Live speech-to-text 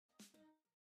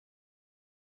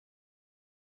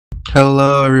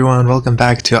Hello everyone, welcome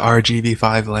back to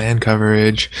RGB5 LAN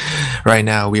coverage. Right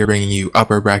now we are bringing you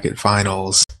upper bracket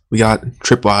finals. We got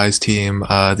Tripwise team,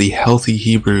 the Healthy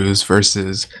Hebrews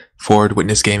versus Ford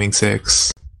Witness Gaming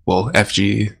 6. Well,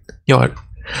 FG, you know what,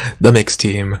 the mixed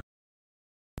team.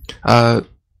 On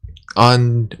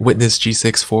Witness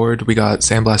G6 Ford, we got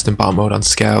Sandblast and Bomb Mode on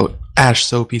Scout, Ash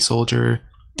Soapy Soldier,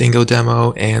 Dingo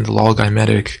Demo, and Lol Guy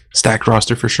Medic. Stacked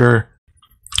roster for sure.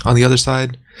 On the other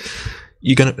side,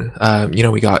 we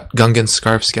got Gungan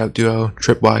Scarf Scout Duo,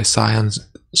 Tripwise Scion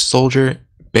Soldier,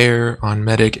 Bear on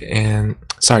Medic, and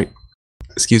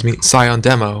Scion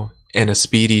Demo, and a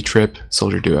Speedy Trip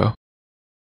Soldier Duo.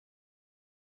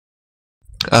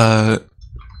 I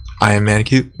am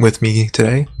Manacute. With me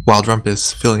today, Wild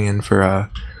Rumpus filling in for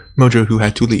Mojo, who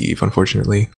had to leave,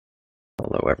 unfortunately.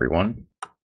 Hello, everyone.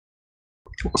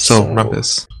 So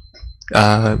Rumpus,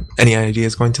 any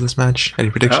ideas going to this match? Any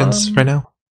predictions right now?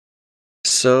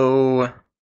 So,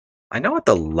 I know at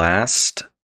the last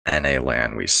NA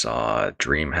LAN we saw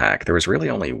DreamHack, there was really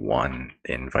only one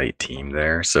invite team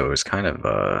there, so it was kind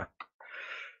of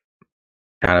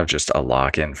just a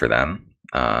lock-in for them.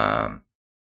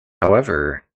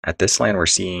 However, at this LAN we're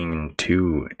seeing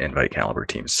two invite caliber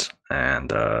teams,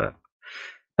 and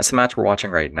that's the match we're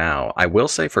watching right now. I will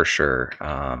say for sure,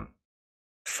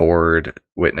 Ford,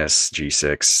 Witness,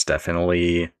 G6,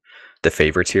 definitely the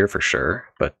favorites here for sure,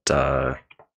 but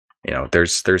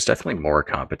there's definitely more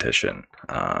competition,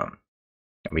 and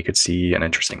we could see an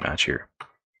interesting match here.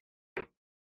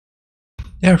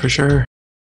 Yeah, for sure.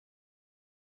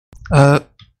 You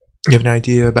have an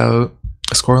idea about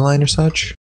a scoreline or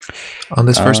such on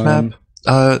this first map?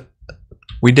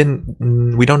 We don't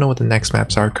know what the next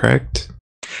maps are, correct?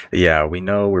 Yeah, we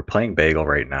know we're playing Bagel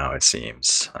right now, it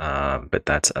seems, but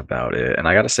that's about it. And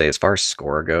I gotta say, as far as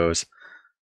score goes,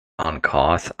 on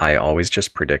Koth, I always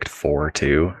just predict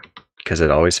 4-2 because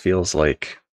it always feels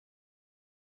like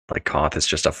Koth is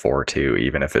just a 4-2,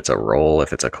 even if it's a roll,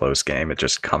 if it's a close game, it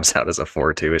just comes out as a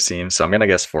 4-2, it seems. So I'm gonna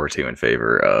guess 4-2 in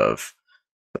favor of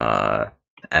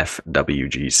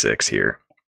FWG6 here.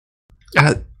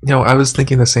 I was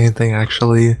thinking the same thing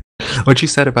actually. What you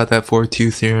said about that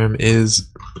 4-2 theorem is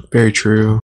very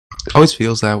true. Always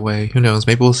feels that way. Who knows?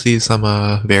 Maybe we'll see some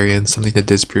variants, something to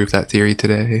disprove that theory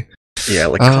today. Yeah,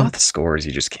 like Koth scores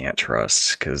you just can't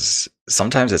trust, because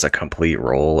sometimes it's a complete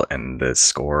roll and the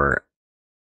score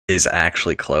is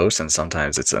actually close, and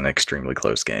sometimes it's an extremely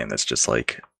close game that's just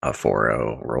like a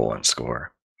 4-0 roll and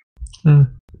score.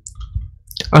 I'm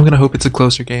gonna hope it's a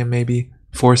closer game, maybe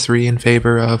 4-3 in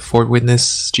favor of Fort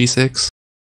Witness G6.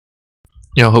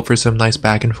 Hope for some nice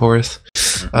back and forth.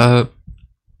 With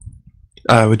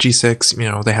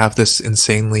G6, they have this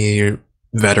insanely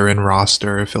veteran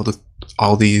roster filled with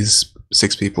all these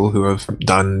 6 people who have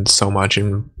done so much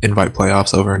in invite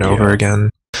playoffs over and over again.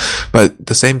 But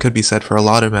the same could be said for a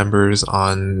lot of members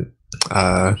on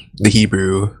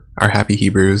the our Happy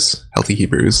Hebrews, Healthy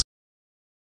Hebrews.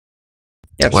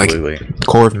 Absolutely. Like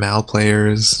core of Mal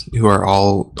players who are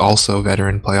all also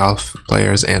veteran playoff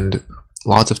players, and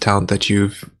lots of talent that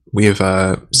we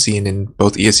have seen in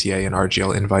both ESEA and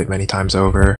RGL invite many times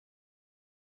over.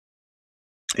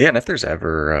 Yeah, and if there's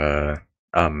ever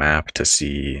a map to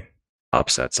see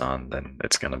upsets on, then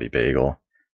it's going to be Bagel.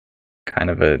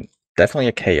 Definitely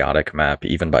a chaotic map,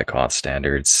 even by Koth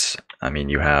standards. I mean,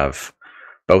 you have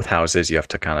both houses you have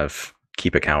to kind of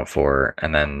keep account for,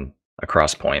 and then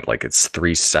across point, like it's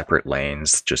 3 separate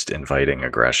lanes just inviting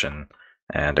aggression,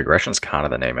 and aggression's kind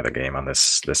of the name of the game on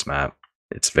this map.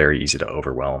 It's very easy to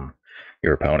overwhelm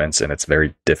your opponents, and it's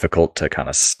very difficult to kind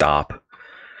of stop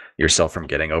yourself from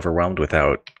getting overwhelmed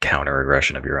without counter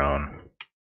aggression of your own.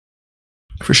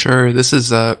 For sure, this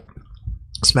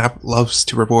map loves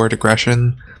to reward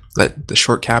aggression, the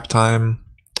short cap time,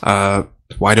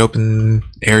 wide open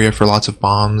area for lots of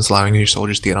bombs, allowing your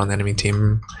soldiers to get on the enemy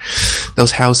team.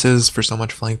 Those houses for so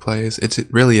much flank plays. It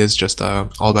really is just all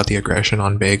about the aggression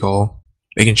on Bagel,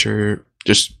 making sure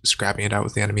just scrapping it out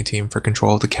with the enemy team for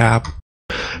control of the cap.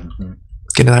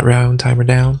 Getting that round timer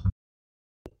down.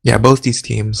 Yeah, both these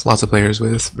teams, lots of players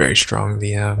with very strong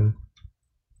VM.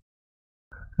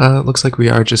 Looks like we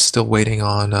are just still waiting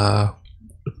on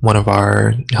one of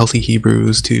our Healthy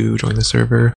Hebrews to join the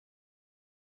server.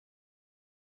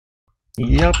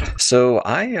 Yep. So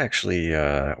I actually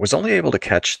was only able to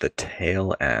catch the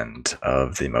tail end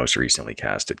of the most recently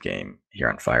casted game here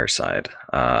on Fireside.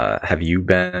 Have you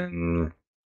been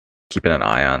keeping an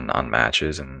eye on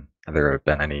matches, and have there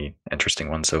been any interesting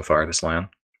ones so far this LAN?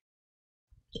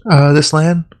 This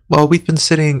LAN? Well, we've been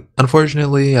sitting,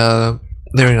 unfortunately,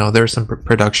 there were some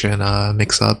production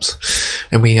mix-ups,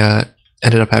 and we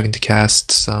ended up having to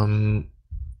cast some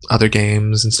other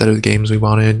games instead of the games we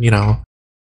wanted.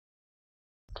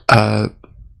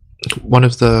 One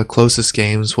of the closest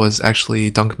games was actually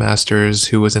Dunk Masters,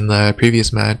 who was in the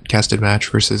previous casted match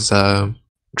versus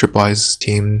Tripwise's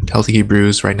team, Healthy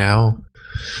Hebrews, right now.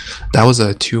 That was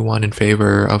a 2-1 in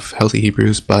favor of Healthy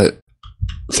Hebrews, but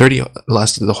 30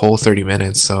 lasted the whole 30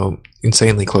 minutes, so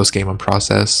insanely close game on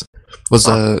process. Was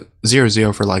a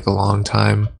 0-0 for like a long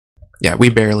time. Yeah, we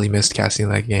barely missed casting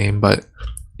that game, but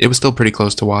it was still pretty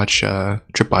close to watch.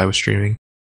 Tripwise was streaming.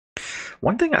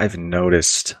 One thing I've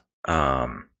noticed,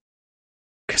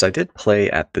 because I did play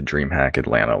at the DreamHack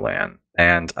Atlanta LAN,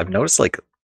 and I've noticed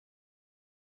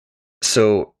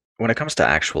so when it comes to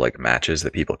actual like matches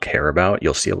that people care about,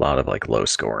 you'll see a lot of like low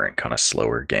scoring, kind of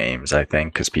slower games, I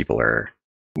think, because people are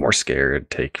more scared,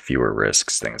 take fewer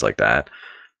risks, things like that.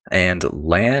 And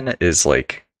LAN is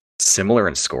like similar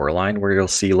in scoreline, where you'll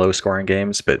see low scoring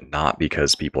games, but not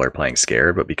because people are playing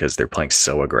scared, but because they're playing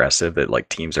so aggressive that like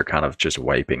teams are kind of just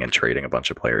wiping and trading a bunch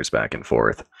of players back and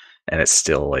forth, and it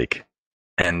still like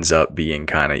ends up being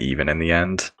kind of even in the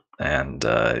end, and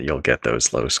you'll get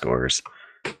those low scores.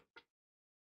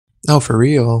 Oh, for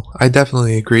real. I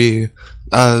definitely agree.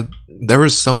 There have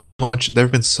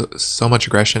been so much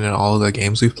aggression in all of the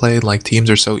games we've played. Like,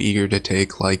 teams are so eager to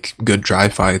take like good dry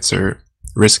fights or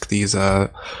risk these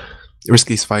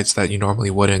fights that you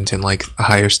normally wouldn't in like a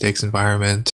higher stakes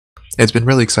environment. It's been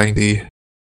really exciting to.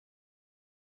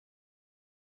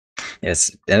 Yes,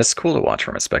 and it's cool to watch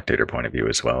from a spectator point of view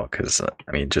as well, because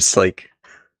I mean, just like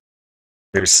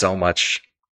there's so much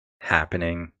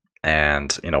happening.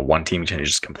 And, one team can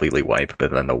just completely wipe, but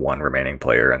then the one remaining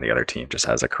player and the other team just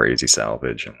has a crazy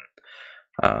salvage. And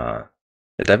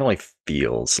it definitely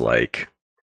feels like,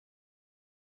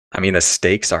 I mean, the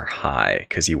stakes are high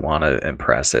because you want to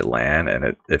impress at LAN,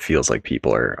 and it feels like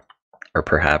people are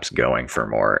perhaps going for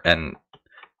more. And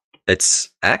it's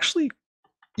actually,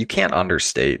 you can't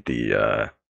understate the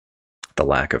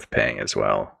lack of ping as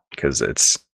well, because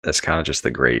it's kind of just the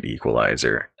great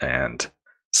equalizer, and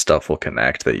stuff will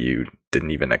connect that you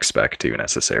didn't even expect to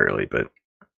necessarily, but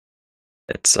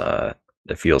it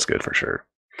feels good for sure.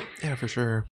 Yeah, for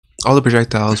sure. All the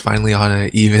projectiles finally on an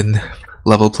even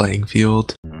level playing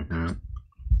field. Mm-hmm.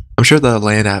 I'm sure the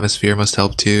LAN atmosphere must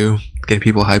help too, getting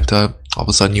people hyped up. All of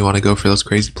a sudden you want to go for those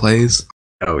crazy plays.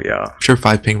 Oh yeah. I'm sure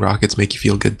 5 ping rockets make you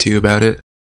feel good too about it.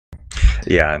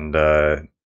 Yeah, and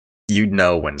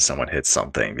when someone hits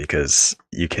something, because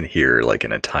you can hear like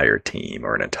an entire team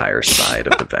or an entire side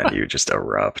of the venue just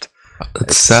erupt.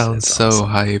 It sounds so awesome.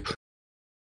 Hype.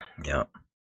 Yeah.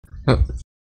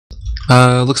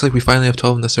 Looks like we finally have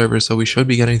 12 in the server, so we should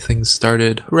be getting things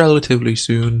started relatively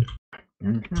soon.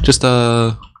 Mm-hmm. Just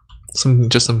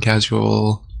some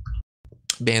casual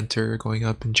banter going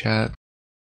up in chat.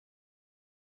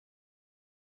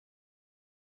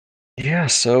 Yeah,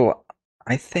 so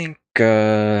I think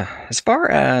as far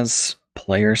as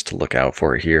players to look out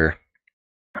for here,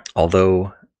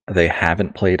 although they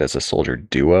haven't played as a soldier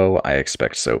duo, I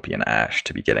expect Soapy and Ash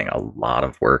to be getting a lot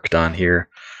of work done here.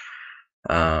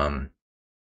 Again,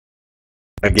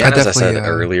 as I said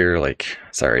earlier,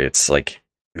 it's like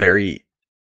very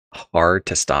hard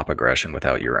to stop aggression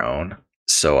without your own.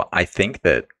 So I think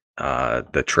that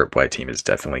the Tripwise team is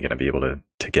definitely going to be able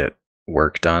to get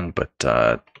work done, but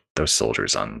those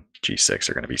soldiers on G6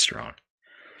 are going to be strong.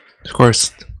 Of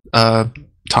course.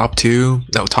 Top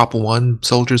 1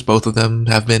 soldiers, both of them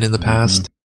have been in the past.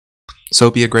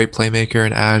 Soapy, a great playmaker,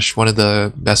 and Ash, one of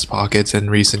the best pockets in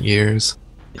recent years.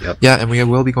 Yep. Yeah, and we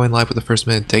will be going live with the first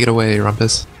minute. Take it away,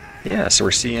 Rumpus. Yeah, so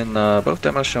we're seeing both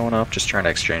demos showing up, just trying to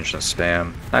exchange some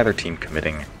spam. Neither team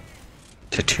committing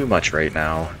to too much right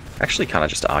now. Actually kind of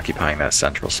just occupying that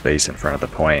central space in front of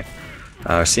the point.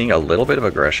 Seeing a little bit of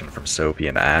aggression from Soapy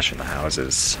and Ash in the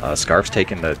houses. Scarf's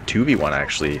taking the 2v1,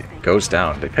 actually goes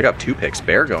down. They pick up 2 picks.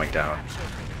 Bear going down.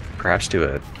 Perhaps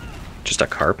to just a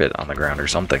carpet on the ground or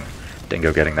something.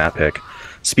 Dingo getting that pick.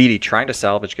 Speedy trying to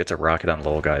salvage, gets a rocket on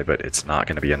Lol Guy, but it's not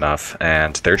going to be enough.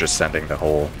 And they're just sending the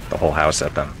whole house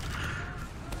at them.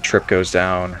 Trip goes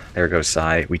down. There goes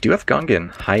Sai. We do have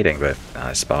Gungan hiding, but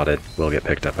spotted. Will get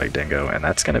picked up by Dingo, and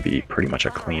that's going to be pretty much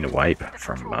a clean wipe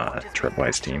from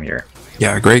Tripwise team here.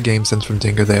 Yeah, great game sense from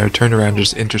Dingo there. Turned around,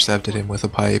 just intercepted him with a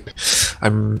pipe.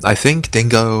 I think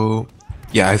Dingo...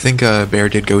 Yeah, I think Bear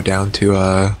did go down to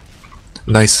a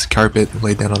nice carpet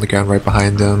laid down on the ground right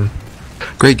behind him.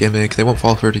 Great gimmick. They won't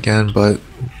fall for it again, but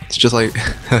it's just like...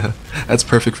 that's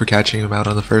perfect for catching him out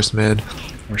on the first mid.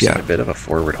 We're seeing a bit of a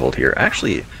forward hold here.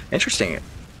 Actually, interesting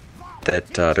that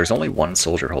there's only 1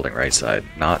 soldier holding right side.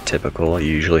 Not typical.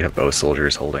 You usually have both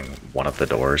soldiers holding one of the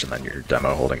doors and then your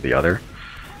demo holding the other.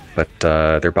 But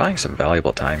they're buying some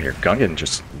valuable time here. Gungan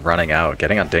just running out,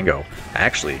 getting on Dingo.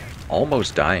 Actually,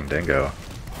 almost dying Dingo.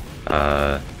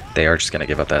 They are just going to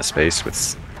give up that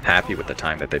space. Happy with the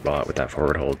time that they bought with that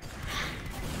forward hold.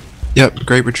 Yep,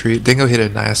 great retreat. Dingo hit a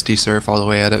nasty surf all the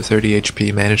way out at 30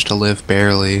 HP, managed to live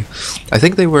barely. I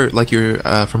think they were, like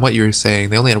from what you were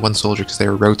saying, they only had one soldier because they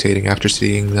were rotating after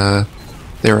seeing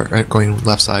they were going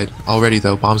left side. Already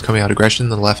though, bombs coming out, aggression in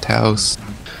the left house.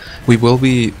 We will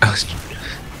be...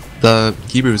 the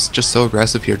Hebrews just so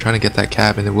aggressive here trying to get that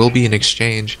cap, and it will be an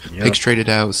exchange. Yep. Pigs traded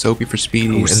out, Soapy for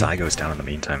Speedy. Ooh, Sai goes down in the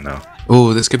meantime though.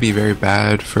 Oh, this could be very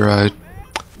bad for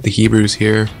the Hebrews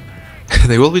here.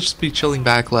 They will just be chilling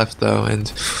back left though,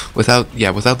 and without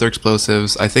their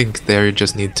explosives, I think they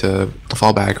just need to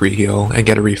fall back, reheal, and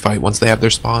get a refight once they have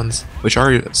their spawns, which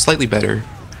are slightly better.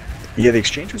 Yeah, the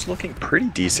exchange was looking pretty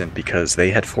decent because they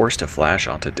had forced a flash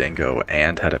onto Dingo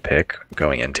and had a pick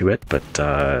going into it, but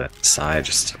Sai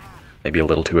just maybe a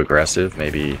little too aggressive.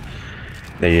 Maybe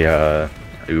they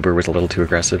Uber was a little too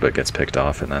aggressive, but gets picked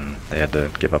off, and then they had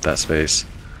to give up that space.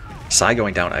 Sai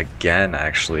going down again,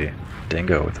 actually.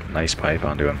 Dingo with a nice pipe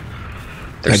onto him.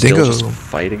 They're still just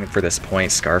fighting for this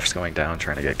point. Scarf's going down,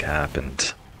 trying to get cap,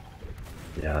 and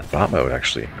yeah, bot mode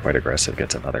actually quite aggressive.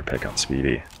 Gets another pick on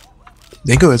Speedy.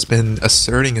 Dingo has been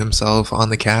asserting himself on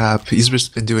the cap. He's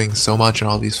just been doing so much in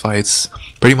all these fights.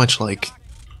 Pretty much like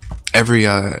every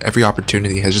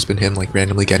opportunity has just been him like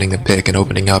randomly getting a pick and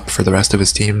opening up for the rest of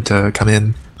his team to come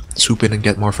in, swoop in, and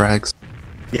get more frags.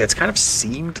 Yeah, it's kind of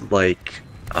seemed like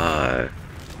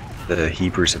the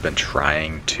Hebrews have been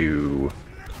trying to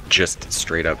just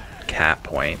straight up cap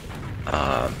point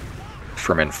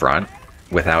from in front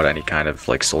without any kind of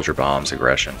like soldier bombs,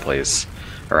 aggression plays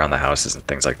around the houses and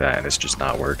things like that, and it's just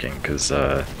not working because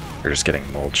they're just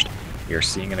getting mulched. You're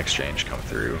seeing an exchange come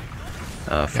through.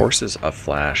 Forces a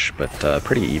flash, but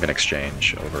pretty even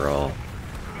exchange overall.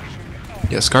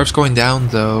 Yeah, Scarf's going down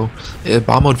though.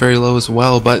 Bomb mode very low as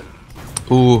well, but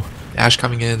ooh, Ash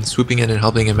coming in, swooping in and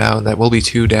helping him out. That will be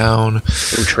 2 down.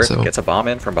 Ooh, Trip gets a bomb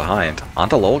in from behind.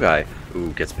 Onto Lol guy.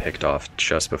 Ooh, gets picked off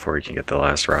just before he can get the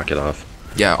last rocket off.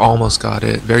 Yeah, almost got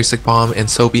it. Very sick bomb, and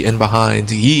Soapy in behind.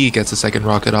 He gets a second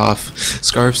rocket off.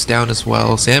 Scarf's down as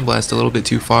well. Sandblast a little bit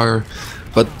too far,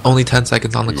 but only 10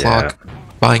 seconds on the clock.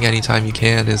 Buying any time you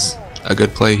can is a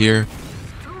good play here.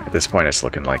 At this point, it's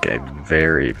looking like a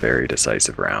very, very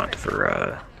decisive round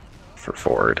for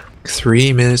forward.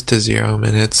 3 minutes to 0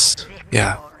 minutes.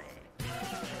 Yeah.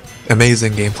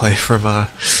 Amazing gameplay from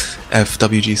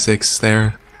FWG6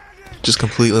 there. Just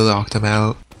completely locked him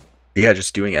out. Yeah,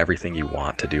 just doing everything you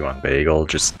want to do on Bagel.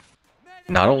 Just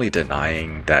not only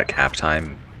denying that cap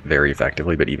time very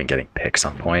effectively, but even getting picks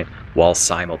on point, while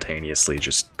simultaneously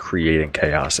just creating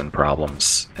chaos and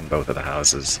problems in both of the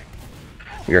houses.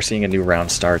 We are seeing a new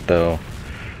round start though.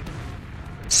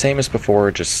 Same as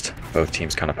before, just both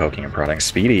teams kind of poking and prodding.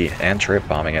 Speedy and Trip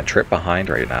bombing in. Trip behind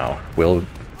right now. Will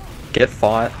get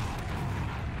fought.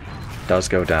 Does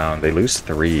go down. They lose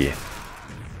 3.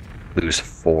 Lose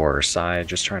 4. Sai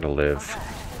just trying to live.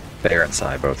 Bear and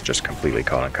Sai both just completely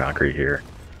caught on concrete here.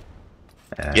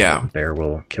 And yeah. Bear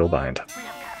will kill bind.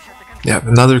 Yeah,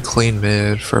 another clean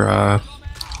mid for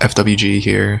FWG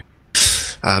here.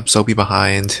 Soapy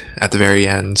behind at the very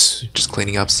end, just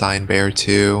cleaning up Sai and Bear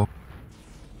too.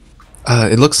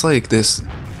 It looks like this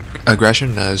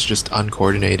aggression is just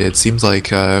uncoordinated. Seems like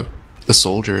the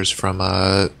soldiers from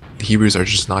the Hebrews are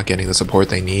just not getting the support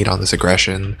they need on this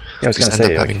aggression. Yeah, I was just gonna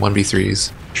say, end up having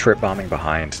 1v3s. Trip bombing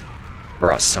behind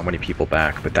brought so many people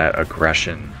back, but that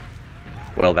aggression,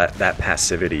 well, that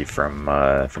passivity from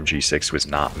G6 was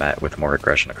not met with more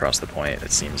aggression across the point.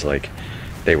 It seems like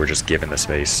they were just given the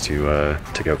space to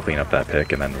go clean up that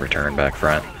pick and then return back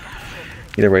front.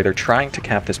 Either way, they're trying to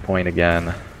cap this point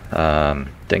again.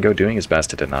 Dingo doing his best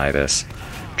to deny this.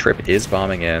 Trip is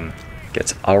bombing in,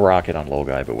 gets a rocket on Lol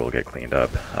guy, but will get cleaned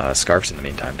up. Scarf's in the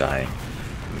meantime dying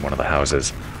in one of the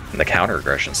houses. And the counter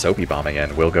aggression, Soapy bombing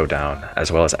in, will go down, as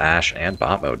well as Ash and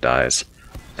bot mode dies.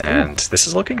 And this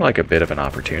is looking like a bit of an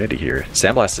opportunity here.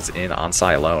 Sandblast is in on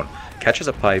Sai alone, catches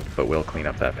a pipe, but will clean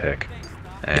up that pick.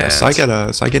 And yeah,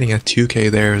 Sai getting a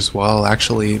 2k there as well,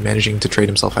 actually managing to trade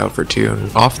himself out for 2.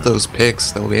 And off those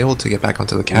picks, they'll be able to get back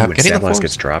onto the cap. Ooh, and Sandblast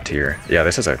gets dropped here. Yeah,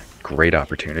 this is a great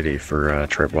opportunity for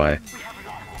Tripwire.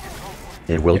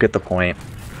 It will get the point.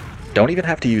 Don't even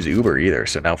have to use Uber either,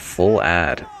 so now full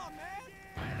ad.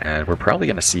 And we're probably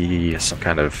going to see some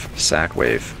kind of sack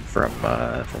wave from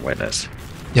Witness.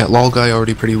 Yeah, Lol guy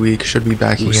already pretty weak, should be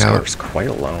backing out. Scarf's quite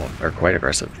alone, or quite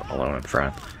aggressive alone in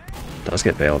front. Does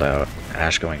get bailed out.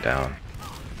 Ash going down.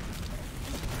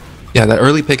 Yeah, Yeah, that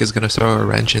early pick is going to throw a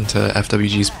wrench into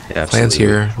FWG's plans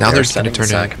here. Now they're just going to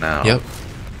turn it. Now. Yep.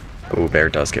 Ooh, Bear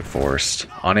does get forced.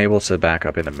 Unable to back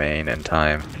up into main in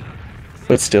time.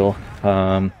 But still,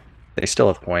 they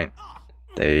still have point.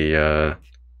 They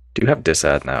do have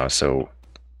disad now, so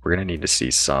we're going to need to see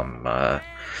some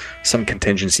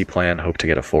contingency plan, hope to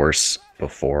get a force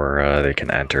before they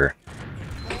can enter.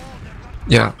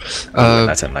 Yeah.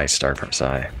 That's a nice start from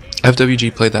Sai.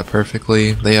 FWG played that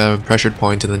perfectly. They pressured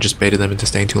point and then just baited them into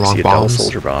staying too long. See a bombs. double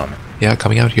soldier bomb. Yeah,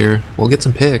 coming out here. We'll get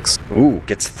some picks. Ooh,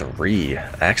 gets 3.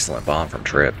 Excellent bomb from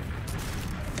Trip.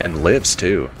 And lives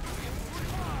too.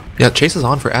 Yeah, Chase is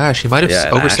on for Ash. He might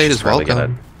have overstayed his welcome.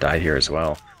 Gonna die here as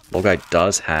well. Little guy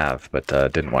does have, but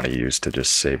didn't want to use to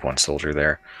just save one soldier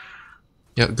there.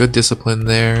 Yeah, good discipline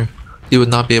there. He would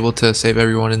not be able to save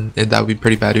everyone, and that would be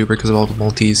pretty bad Uber because of all the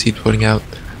multis he's putting out.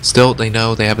 Still, they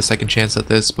know they have a second chance at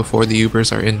this before the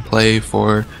Ubers are in play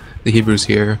for the Hebrews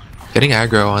here. Getting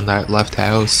aggro on that left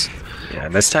house. Yeah,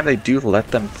 and this time they do let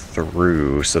them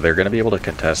through, so they're going to be able to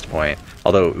contest point.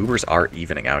 Although Ubers are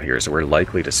evening out here, so we're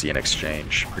likely to see an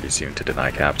exchange pretty soon to deny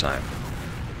cap time.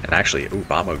 And actually, ooh,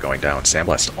 bomb mode going down.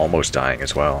 Sandblast almost dying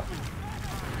as well.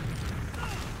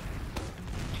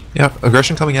 Yeah,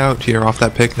 aggression coming out here off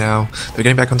that pick now. They're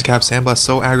getting back onto cap. Sandblast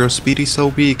so aggro, Speedy so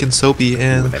weak, and Soapy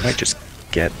in. Ooh, they might just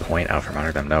get point out from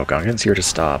under them. No, Gungan's here to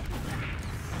stop.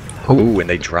 Ooh, and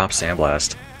they drop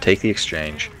Sandblast. Take the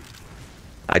exchange.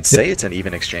 I'd say it's an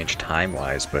even exchange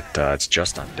time-wise, but it's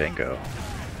just on Dingo.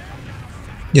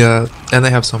 Yeah, and they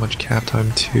have so much cap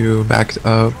time too. Backed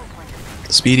up.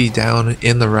 Speedy down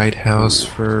in the right house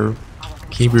for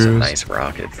Hebrews. It's a nice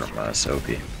rocket from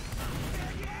Soapy.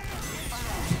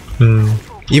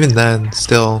 Even then,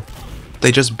 still,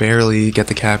 they just barely get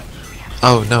the cap.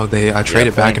 Oh no, they trade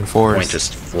it back and forth. Point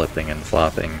just flipping and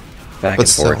flopping back and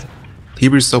forth.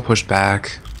 Hebrews still pushed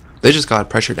back. They just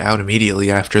got pressured out immediately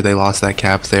after they lost that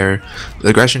cap there. The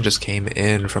aggression just came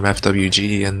in from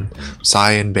FWG, and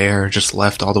Sai and Bear just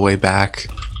left all the way back,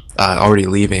 already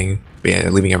leaving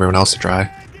everyone else to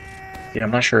dry. Yeah,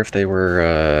 I'm not sure if they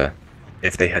were,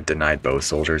 if they had denied both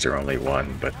soldiers or only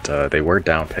one, but they were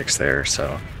down picks there,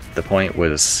 so the point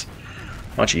was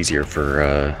much easier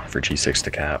for G6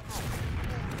 to cap.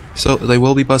 So they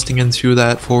will be busting into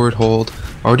that forward hold,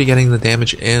 already getting the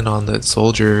damage in on that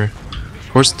soldier,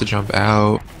 forced to jump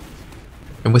out.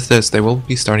 And with this, they will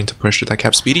be starting to push to that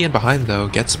cap. Speedy in behind though,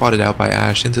 gets spotted out by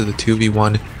Ash into the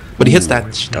 2v1, but he hits that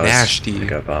nasty.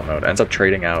 Pick up bot mode. Ends up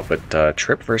trading out, but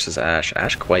Trip versus Ash.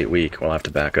 Ash quite weak. We'll have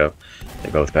to back up. They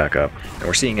both back up. And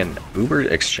we're seeing an Uber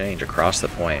exchange across the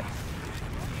point.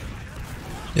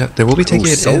 Yeah, they will be taking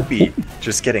it Soapy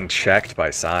just getting checked by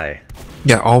Sai.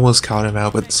 Yeah, almost caught him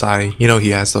out, but Sai, you know he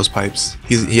has those pipes.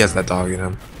 He has that dog in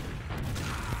him.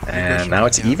 And now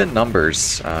it's even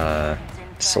numbers.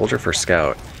 Soldier for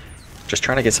Scout. Just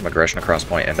trying to get some aggression across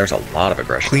point, and there's a lot of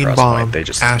aggression Clean across bomb. point. They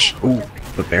just Ash. Ooh,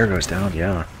 the Bear goes down,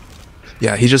 yeah.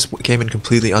 Yeah, he just came in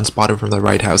completely unspotted from the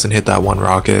right house and hit that one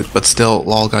rocket, but still,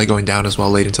 Lol guy going down as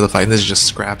well late into the fight, and this is just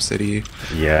Scrap City.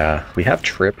 Yeah, we have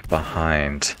Trip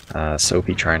behind.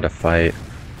 Soapy trying to fight.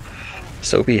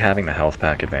 Soapy having the health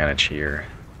pack advantage here.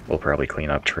 We'll probably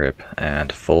clean up Trip,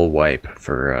 and full wipe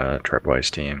for Tripwise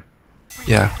team.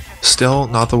 Yeah, still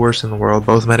not the worst in the world.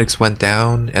 Both medics went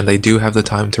down, and they do have the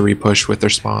time to repush with their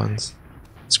spawns.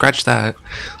 Scratch that.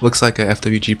 Looks like a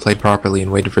FWG played properly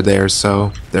and waited for theirs,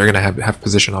 so they're going to have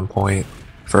position on point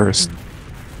first.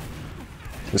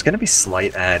 There's going to be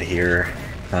slight ad here.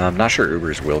 I'm not sure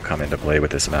Ubers will come into play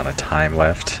with this amount of time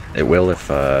left. It will if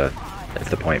the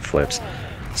point flips.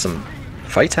 Some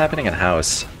fights happening in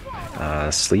house.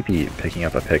 Sleepy picking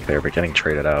up a pick there, but getting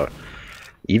traded out.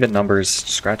 Even numbers,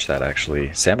 scratch that actually.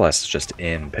 Sandblast is just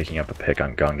in, picking up a pick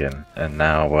on Gungan. And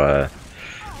now,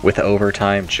 with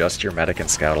overtime, just your medic and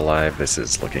scout alive, this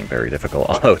is looking very difficult.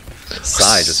 Although,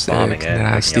 Sai just bombing in.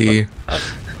 Nasty.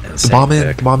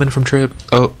 The bomb in from Trip.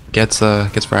 Oh, gets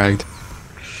fragged.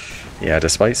 Yeah,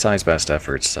 despite Sai's best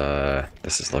efforts,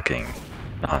 this is looking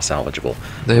not salvageable.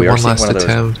 They have one last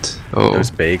attempt.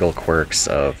 Those bagel quirks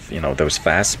of, you know, those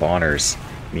fast spawners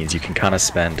means you can kind of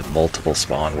spend multiple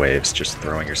spawn waves just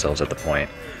throwing yourselves at the point,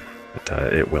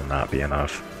 but it will not be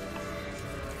enough.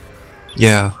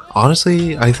 Yeah,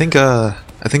 honestly, I think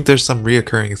there's some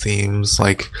reoccurring themes,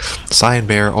 like Sai and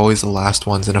Bear always the last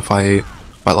ones in a fight,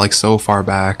 but like so far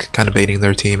back, kind of baiting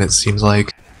their team, it seems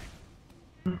like.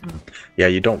 Yeah,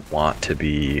 you don't want to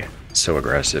be so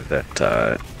aggressive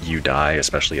that you die,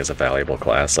 especially as a valuable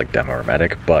class like Demo or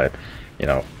Medic, but, you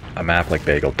know, a map like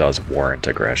Bagel does warrant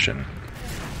aggression.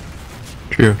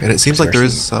 True, and it seems like there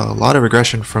is a lot of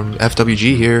aggression from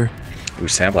FWG here. Ooh,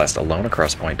 Sandblast alone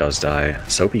across point does die.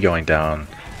 Soapy going down.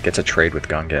 gets a trade with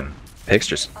Gungan. Picks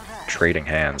just trading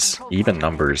hands, even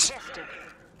numbers.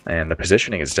 And the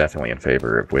positioning is definitely in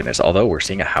favor of Witness, although we're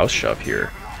seeing a house shove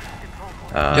here.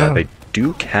 They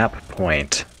do cap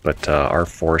point, but are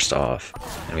forced off.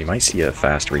 And we might see a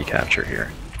fast recapture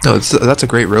here. No, that's a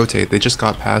great rotate. They just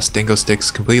got past Dingo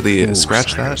Sticks completely. Ooh,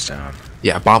 Scratch that. Down.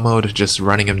 Yeah, bot mode just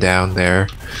running him down there.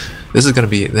 This is going to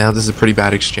be... Now this is a pretty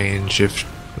bad exchange if...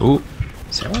 Ooh.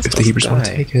 If the Hebrews want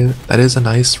to take it. That is a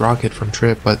nice rocket from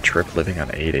Trip, but... Trip living on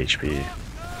 8 HP.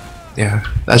 Yeah,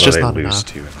 that's just not they lose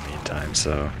enough. 2 in the meantime,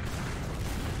 so...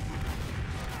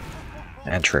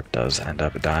 And Trip does end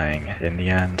up dying in the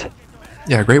end.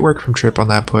 Yeah, great work from Trip on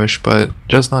that push, but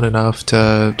just not enough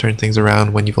to turn things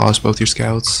around when you've lost both your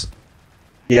scouts.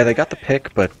 Yeah, they got the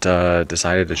pick, but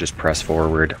decided to just press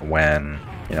forward when,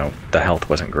 you know, the health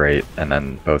wasn't great, and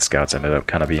then both scouts ended up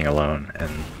kind of being alone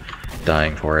and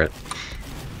dying for it.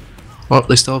 Well,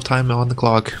 they still have time on the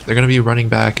clock. They're going to be running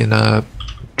back and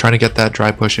trying to get that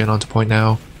dry push in onto point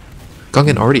now.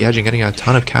 Gungan already edging, getting a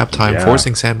ton of cap time,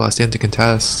 forcing Sandblast in to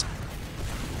contest.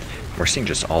 We're seeing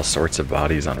just all sorts of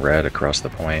bodies on red across the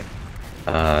point.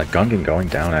 Gungan going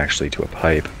down actually to a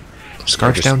pipe.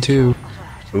 Scarf's down too.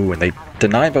 Ooh, and they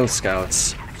deny both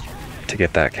scouts to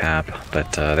get that cap,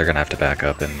 but they're going to have to back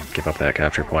up and give up that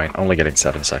capture point, only getting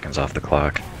 7 seconds off the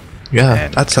clock. Yeah,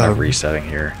 and that's kind of resetting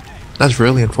here. That's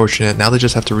really unfortunate. Now they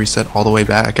just have to reset all the way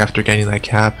back after getting that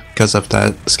cap because of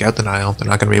that scout denial. They're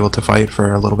not going to be able to fight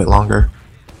for a little bit longer.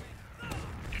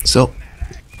 Still,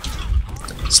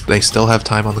 they still have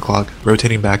time on the clock.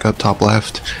 Rotating back up top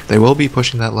left. They will be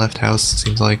pushing that left house, it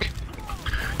seems like.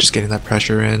 Just getting that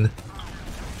pressure in.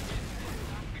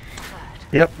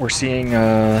 Yep, we're seeing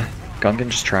Gungan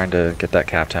just trying to get that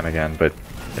cap time again, but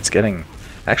it's getting...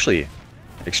 Actually,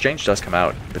 exchange does come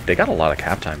out, but they got a lot of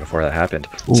cap time before that happened.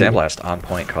 Ooh. Sandblast on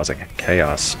point causing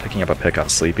chaos, picking up a pick on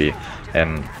Sleepy,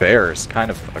 and Bear's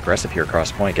kind of aggressive here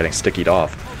across point, getting stickied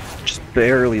off. Just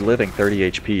barely living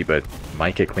 30 HP, but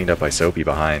might get cleaned up by Soapy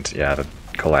behind. Yeah, the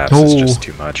collapse is just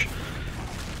too much.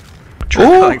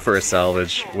 Trying for a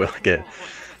salvage, will get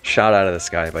shot out of the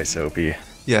sky by Soapy.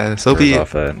 Yeah, Soapy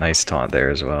off a nice taunt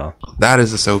there as well. That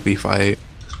is a Soapy fight.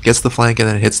 Gets the flank and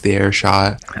then hits the air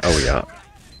shot. Oh yeah.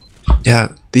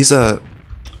 Yeah, these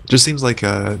just seems like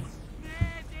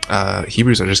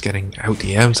Hebrews are just getting out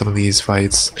DM'd some of these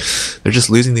fights. They're just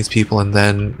losing these people, and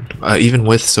then even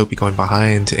with Soapy going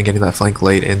behind and getting that flank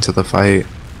late into the fight,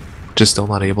 just still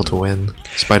not able to win.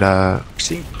 Despite we're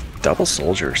seeing double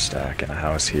soldier stack in a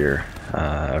house here.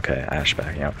 Okay, Ash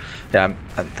backing up. Yeah,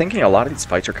 I'm thinking a lot of these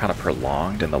fights are kind of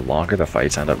prolonged, and the longer the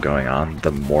fights end up going on,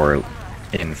 the more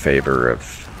in favor of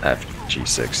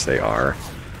FG6 they are.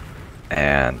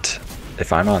 And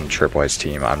if I'm on Tripwise's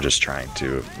team, I'm just trying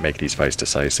to make these fights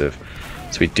decisive.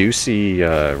 So we do see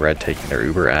Red taking their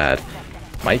Uber ad.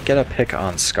 Might get a pick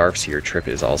on Scarfs here. Trip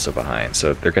is also behind,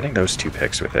 so they're getting those 2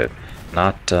 picks with it.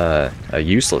 Not a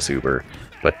useless Uber,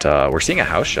 but we're seeing a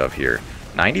house shove here.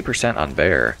 90% on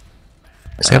Bear.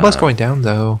 Sandblast going down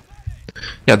though.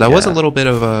 Yeah, that was a little bit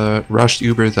of a rushed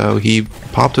Uber though. He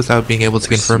popped without being able to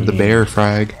confirm the Bear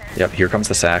frag. Yep, here comes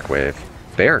the sack wave.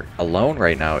 Bear alone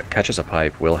right now, it catches a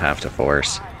pipe, will have to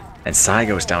force. And Psy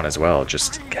goes down as well,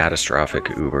 just catastrophic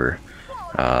Uber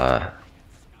for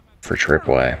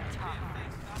Tripway.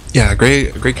 Yeah,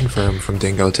 great confirm from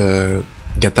Dingo to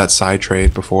get that side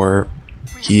trade before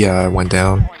he went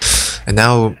down. And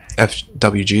now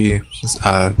FWG,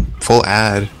 full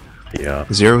ad,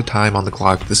 0 time on the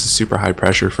clock. This is super high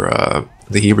pressure for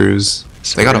the Hebrews.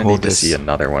 So they gotta hold this. To see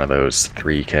another one of those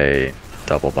 3K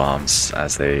double bombs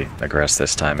as they aggress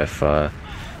this time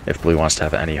if Blue wants to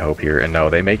have any hope here. And no,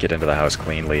 they make it into the house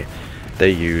cleanly.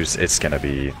 They use, it's gonna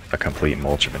be a complete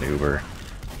mulch of an Uber.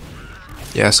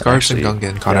 Yeah, Scarfs and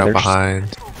Gungan caught out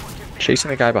behind. Chasing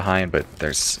the guy behind, but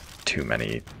there's too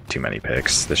many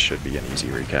picks. This should be an easy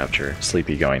recapture.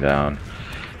 Sleepy going down.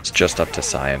 It's just up to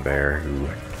Psy and Bear, who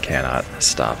cannot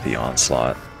stop the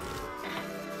onslaught.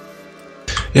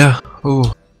 Yeah,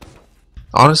 ooh.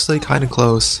 Honestly, kind of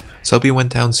close. Soapy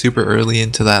went down super early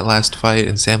into that last fight,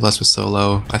 and Sandblast was so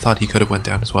low. I thought he could have went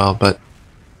down as well, but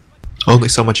only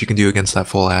so much you can do against that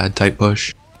full ad type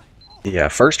push. Yeah,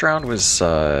 first round was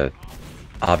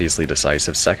obviously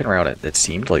decisive. Second round, it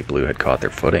seemed like Blue had caught their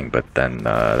footing, but then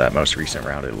that most recent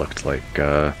round, it looked like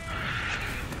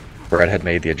Red had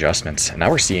made the adjustments. And now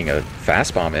we're seeing a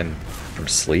fast bomb in from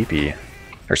Sleepy,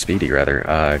 or Speedy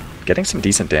rather, getting some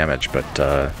decent damage, but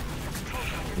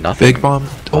nothing. Big bomb.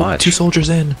 Oh, 2 soldiers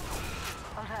in.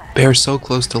 Bear's so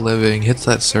close to living, hits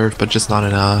that surf, but just not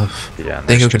enough. Yeah,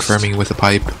 Dingo confirming with a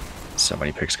pipe. So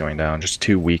many picks going down. Just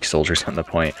 2 weak soldiers on the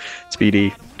point.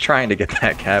 Speedy trying to get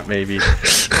that cap, maybe.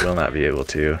 Will not be able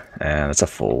to. And it's a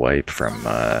full wipe from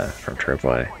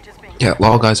Tripwire. Yeah,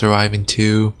 Lol guys arriving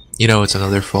too. You know, it's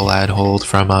another full ad hold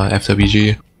from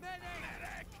FWG.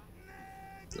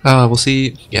 We'll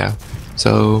see. Yeah.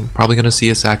 So, probably going to see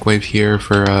a sack wave here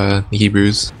for the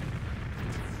Hebrews.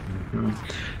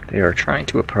 They are trying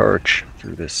to approach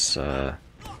through this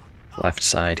left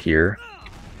side here.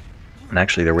 And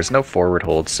actually, there was no forward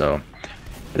hold, so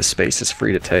this space is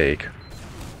free to take.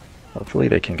 Hopefully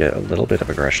they can get a little bit of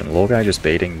aggression. Lol guy just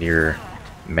baiting near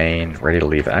main, ready to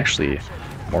leave. Actually,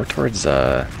 more towards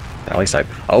alley side.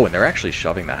 Oh, and they're actually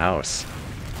shoving the house.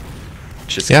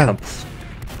 Just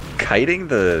kiting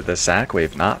the sack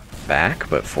wave, not back,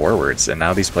 but forwards. And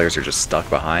now these players are just stuck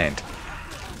behind.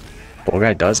 Lol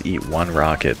guy does eat 1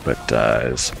 rocket, but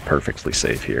is perfectly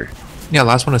safe here. Yeah,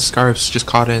 last one is Scarfs, just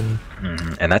caught in.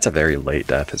 And that's a very late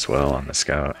death as well on the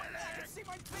scout.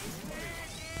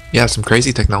 Yeah, some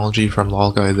crazy technology from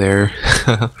Lol guy there.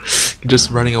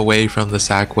 Just running away from the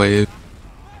sack wave.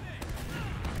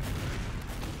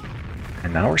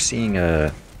 And now we're seeing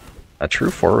a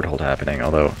true forward hold happening,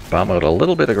 although bot mode a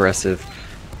little bit aggressive,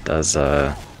 does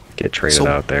get traded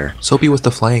out there. Soapy with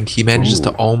the flank, he manages to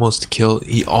almost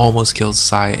kills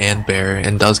Psy and Bear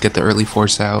and does get the early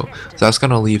force out. So that's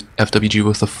gonna leave FWG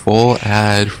with a full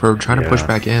ad for trying to push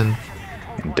back in.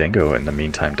 And Dingo in the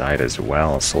meantime died as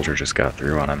well. Soldier just got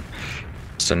through on him.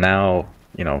 So now,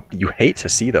 you know, you hate to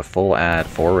see the full ad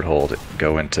forward hold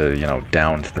go into, you know,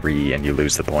 down 3 and you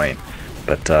lose the point.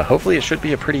 But hopefully it should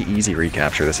be a pretty easy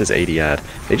recapture. This is 80 ad.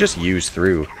 They just used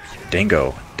through.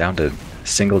 Dingo down to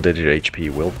single-digit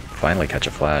HP will finally catch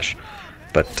a flash.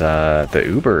 But the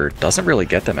Uber doesn't really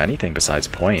get them anything besides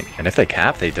point. And if they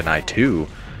cap, they deny 2.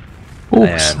 Ooh,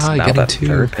 and now that 2.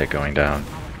 third pick going down.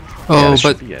 Oh,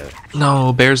 but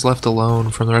no, Bear's left alone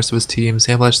from the rest of his team.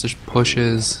 Sandblast just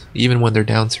pushes, even when they're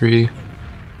down 3.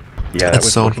 Yeah, that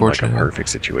was so unfortunate. unfortunate. Like a perfect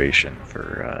situation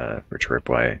for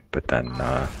Tripwire, but then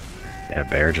yeah,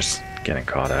 Bear just getting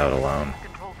caught out alone.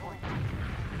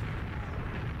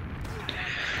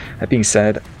 That being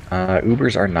said,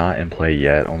 Ubers are not in play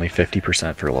yet. Only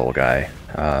 50% for Lol guy.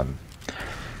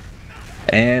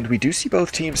 And we do see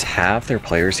both teams have their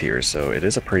players here, so it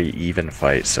is a pretty even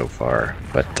fight so far.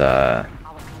 But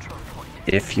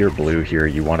if you're blue here,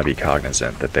 you want to be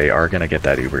cognizant that they are going to get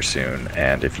that Uber soon.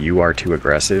 And if you are too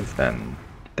aggressive, then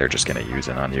they're just going to use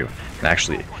it on you. And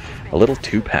actually, a little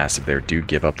too passive there. Do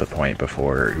give up the point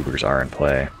before Ubers are in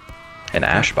play. And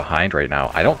Ash behind right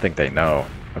now. I don't think they know.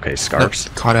 Okay, Scarfs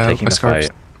caught out taking by the Scarfs.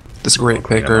 fight. This is a great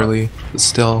pick early, but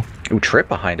still. Ooh, Trip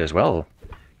behind as well.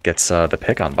 Gets the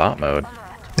pick on bot mode.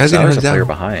 As There's a player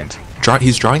behind.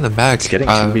 He's drawing them back. He's getting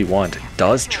 2v1.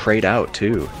 Does trade out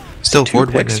too. Still 2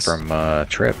 forward picks witness from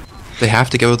Trip. They have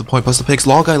to go with the point. Plus the picks.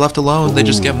 Lol guy left alone. Ooh. They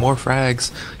just get more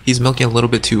frags. He's milking a little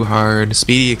bit too hard.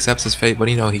 Speedy accepts his fate, but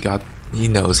he knows he got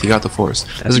the force.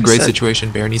 This is a great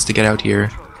situation. Bear needs to get out here.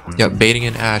 Yep, baiting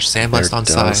in Ash. Sandblast on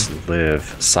Psy.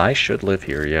 Live. Psy should live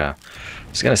here. Yeah. I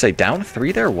was gonna say down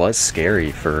 3 there was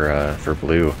scary for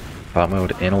blue. Bot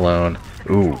mode in alone.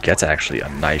 Ooh, gets actually a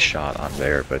nice shot on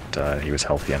there, but he was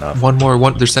healthy enough. One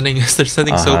more. They're sending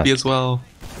Soapy as well.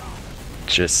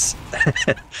 Just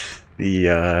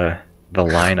the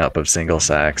lineup of single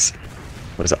sacks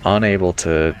was unable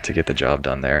to get the job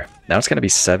done there. Now it's gonna be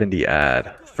 70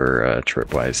 ad for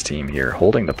Tripwire's team here,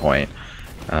 holding the point.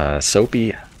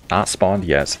 Soapy not spawned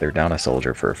yet, so they're down a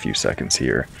soldier for a few seconds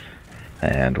here.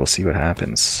 And we'll see what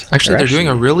happens. Actually, they're doing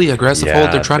a really aggressive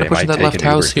hold. They're trying to push in that left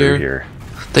house here.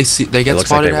 They get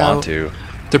spotted out.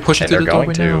 They're pushing through the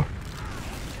doorway now.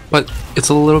 But it's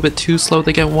a little bit too slow.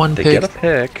 They get one pick. They get a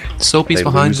pick. Soapy's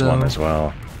behind them. One as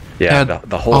well. Yeah,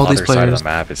 the whole other side of the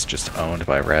map is just owned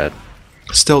by red.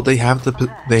 Still, they have the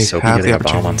opportunity. A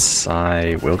bomb on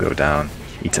Psy will go down.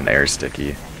 Eats an air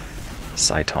sticky.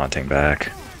 Psy taunting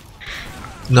back.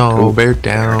 No, ooh, Bear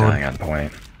down. Bear dying on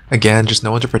point. Again, just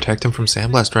no one to protect him from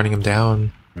Sandblast running him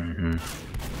down.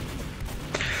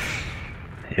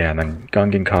 Yeah, and then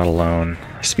Gungan caught alone.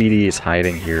 Speedy is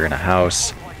hiding here in a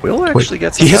house. Will actually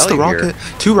get some He hits the rocket.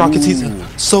 Here. 2 rockets. He's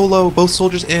solo. Both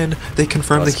soldiers in. They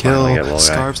confirm the kill.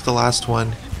 Scarves the last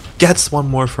one. Gets one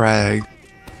more frag.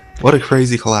 What a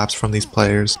crazy collapse from these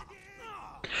players.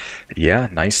 Yeah,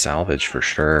 nice salvage for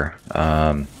sure.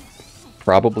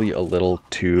 Probably a little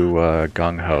too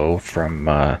gung-ho from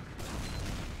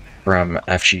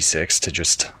FG6 to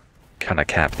just kind of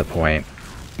cap the point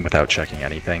without checking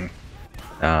anything.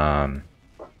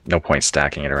 No point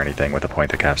stacking it or anything with a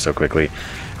point that caps so quickly.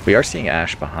 We are seeing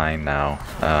Ash behind now.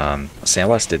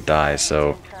 Sandblast did die,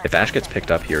 so if Ash gets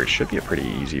picked up here, it should be a pretty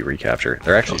easy recapture.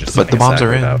 They're actually just but the sending a bombs sack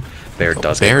are wave in. out. Bear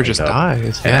does Bear get just cleaned up,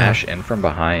 dies. and Yeah. Ash in from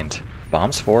behind.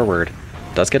 Bombs forward.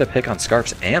 Does get a pick on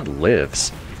Scarps and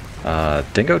lives.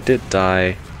 Dingo did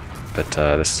die, but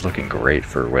this is looking great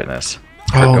for Witness.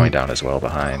 Hard going down as well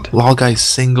behind. Lol guy's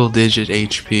single-digit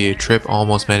HP. Trip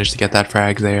almost managed to get that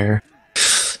frag there.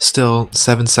 Still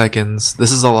 7 seconds.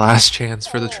 This is the last chance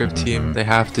for the Trip team. They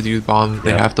have to do bomb.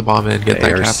 They have to bomb in and get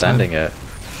that cap. Sending it.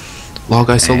 Lol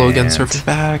guy solo again, surfing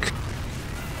back.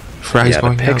 Frag's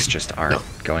going the picks out. just aren't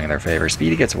going in their favor.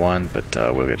 Speedy gets one, but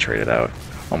will get traded out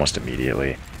almost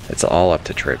immediately. It's all up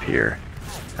to Trip here.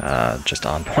 Just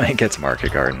on point gets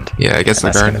market gardened. Yeah, it gets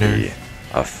the gardener. Be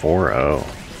a 4-0.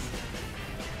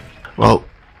 Well,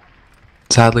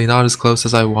 sadly not as close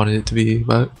as I wanted it to be,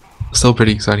 but still a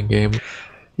pretty exciting game.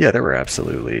 Yeah, there were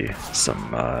absolutely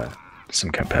some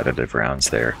competitive rounds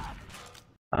there.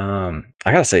 I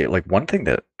gotta say, like, one thing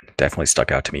that definitely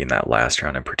stuck out to me in that last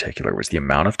round in particular was the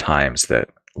amount of times that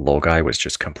Lolgai was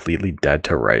just completely dead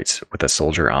to rights with a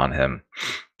soldier on him,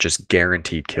 just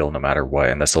guaranteed kill no matter what,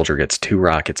 and the soldier gets 2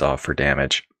 rockets off for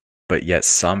damage, but yet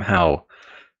somehow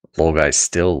Lolgai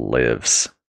still lives.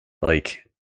 Like,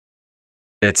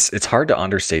 it's hard to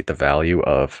understate the value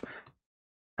of,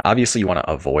 obviously you want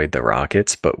to avoid the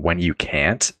rockets, but when you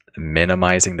can't,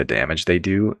 minimizing the damage they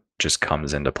do just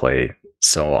comes into play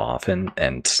so often,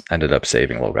 and ended up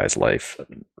saving Lolgai's life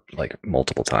like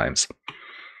multiple times.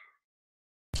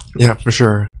 Yeah, for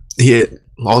sure.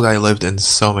 Lolgai lived in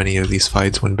so many of these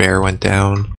fights when Bear went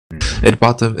down. It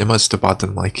must have bought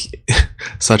them like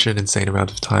such an insane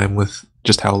amount of time with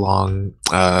just how long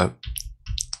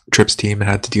Trip's team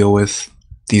had to deal with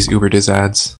these Uber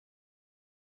Dizads.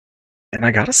 And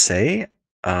I gotta say,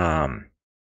 I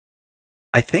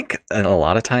think a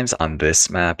lot of times on this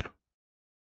map,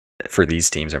 for these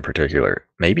teams in particular,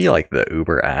 maybe like the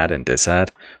Uber ad and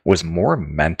Disad was more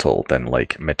mental than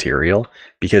like material,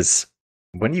 because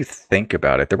when you think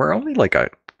about it, there were only like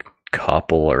a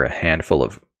couple or a handful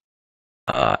of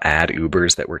ad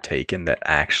Ubers that were taken that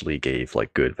actually gave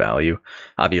like good value.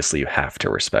 Obviously, you have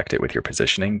to respect it with your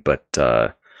positioning, but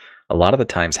a lot of the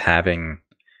times having,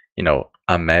 you know,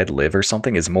 a med live or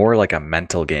something is more like a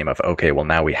mental game of, okay, well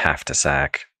now we have to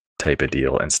sack type of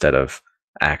deal, instead of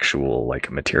actual like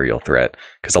material threat,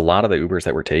 because a lot of the Ubers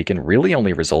that were taken really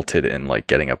only resulted in like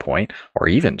getting a point, or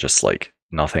even just like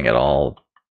nothing at all.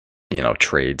 You know,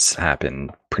 trades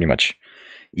happen pretty much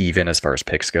even as far as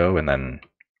picks go, and then,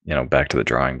 you know, back to the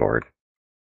drawing board.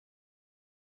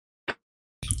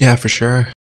 Yeah, for sure.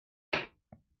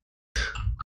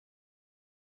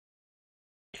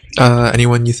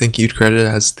 Anyone you think you'd credit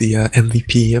as the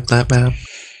MVP of that map?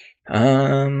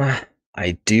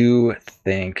 I do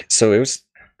think so. It was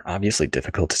obviously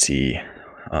difficult to see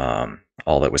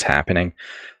all that was happening.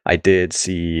 I did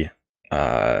see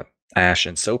Ash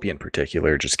and Soapy in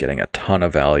particular just getting a ton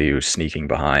of value, sneaking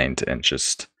behind, and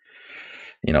just,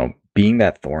 you know, being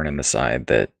that thorn in the side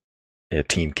that a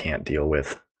team can't deal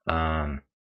with. So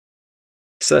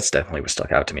that's definitely what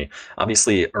stuck out to me.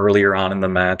 Obviously, earlier on in the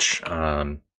match,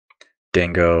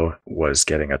 Dingo was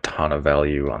getting a ton of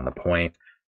value on the point.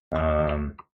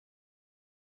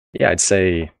 Yeah, I'd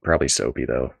say probably Soapy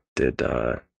though did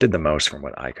the most from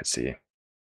what I could see.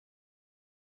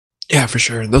 Yeah, for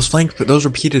sure. Those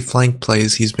repeated flank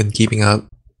plays he's been keeping up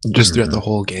just throughout the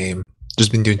whole game.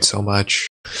 Just been doing so much.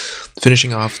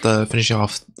 Finishing off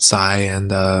Psy and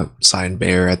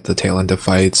Bear at the tail end of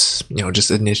fights. You know, just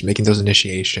making those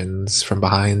initiations from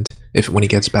behind when he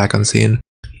gets back on scene.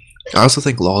 I also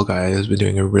think Lol Guy has been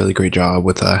doing a really great job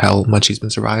with how much he's been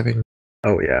surviving.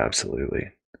 Oh yeah,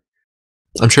 absolutely.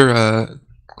 I'm sure,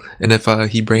 and if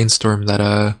he brainstormed that,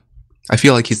 I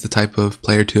feel like he's the type of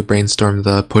player to brainstorm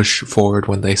the push forward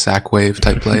when they sack wave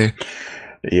type play.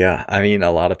 Yeah, I mean,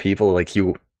 a lot of people, like,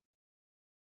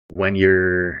 when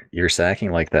you're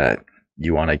sacking like that,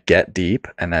 you want to get deep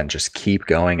and then just keep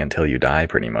going until you die,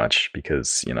 pretty much,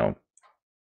 because, you know,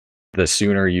 the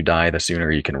sooner you die, the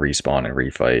sooner you can respawn and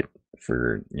refight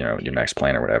for, you know, your next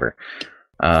plan or whatever.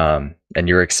 And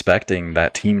you're expecting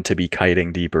that team to be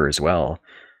kiting deeper as well.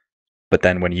 But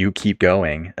then when you keep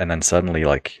going and then suddenly,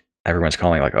 like, everyone's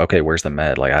calling, like, okay, where's the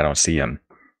med? Like, I don't see him.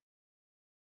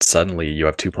 Suddenly you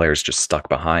have 2 players just stuck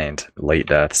behind, late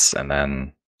deaths, and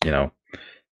then, you know,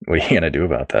 what are you going to do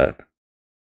about that?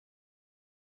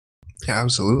 Yeah,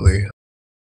 absolutely.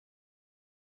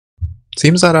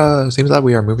 Seems that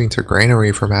we are moving to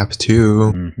Granary for map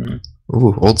 2.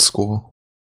 Ooh, old school.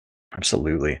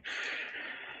 Absolutely.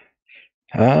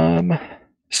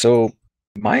 So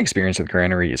my experience with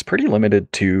Granary is pretty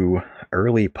limited to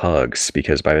early pugs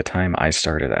because by the time I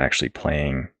started actually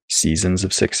playing seasons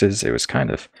of sixes, it was kind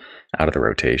of out of the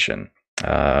rotation.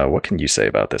 What can you say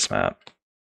about this map?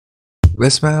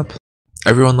 This map,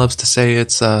 everyone loves to say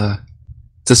it's a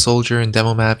soldier and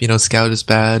demo map. You know, scout is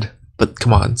bad, but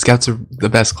come on, scouts are the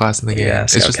best class in the game. Yeah,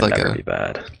 It's scout just can like never be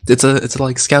bad. it's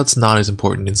like scout's not as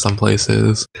important in some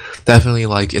places. Definitely,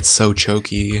 like it's so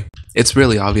choky. It's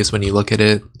really obvious when you look at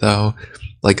it, though.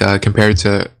 Like compared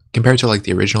to like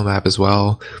the original map as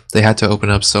well, they had to open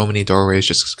up so many doorways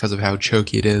just because of how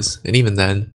choky it is. And even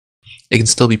then, it can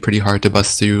still be pretty hard to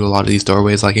bust through a lot of these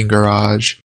doorways, like in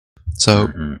garage.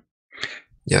 So.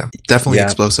 Yeah, definitely Yeah.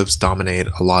 explosives dominate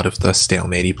a lot of the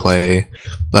stalematey play,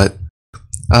 but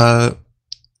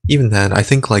even then, I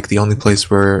think like the only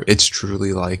place where it's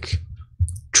truly like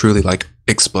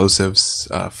explosives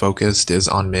focused is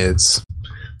on mids,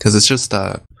 because it's just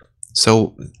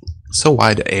so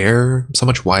wide air, so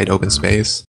much wide open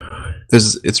space.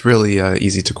 It's really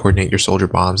easy to coordinate your soldier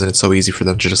bombs, and it's so easy for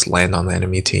them to just land on the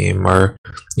enemy team or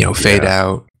fade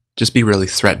out, just be really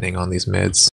threatening on these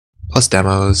mids. Plus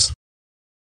demos.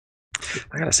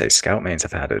 I gotta say, scout mains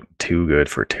have had it too good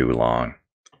for too long.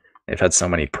 They've had so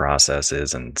many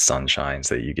processes and sunshines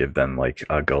that you give them like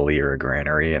a gully or a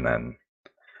granary, and then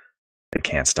they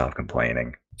can't stop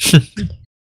complaining. Yeah,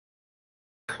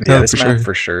 this map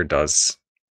for sure does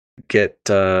get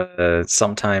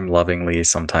sometime lovingly,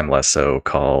 sometime less so,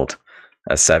 called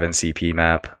a 7 CP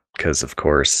map, because of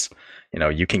course,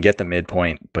 you can get the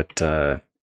midpoint, but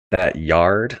that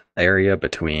yard area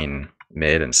between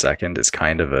mid and second is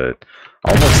kind of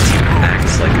almost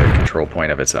acts like a control point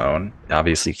of its own.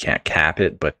 Obviously you can't cap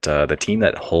it, but the team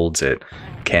that holds it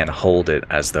can hold it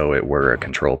as though it were a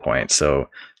control point. So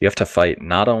you have to fight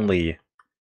not only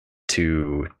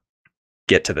to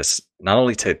get to this, not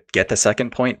only to get the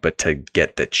second point, but to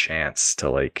get the chance to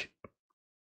like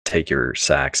take your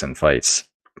sacks and fights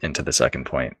into the second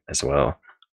point as well.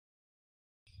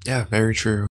 Yeah, very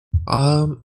true.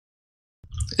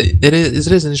 It is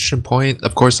an interesting point.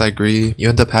 Of course, I agree. You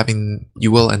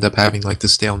will end up having like the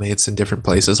stalemates in different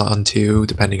places on two,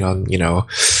 depending on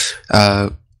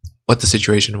what the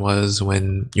situation was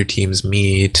when your teams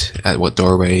meet at what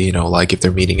doorway. Like if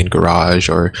they're meeting in garage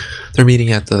or they're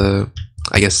meeting at the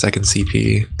second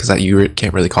CP, because that you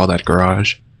can't really call that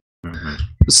garage. Mm-hmm.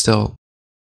 But still.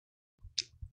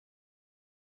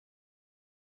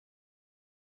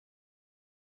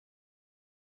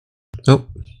 Nope.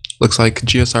 Looks like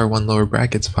GSR won lower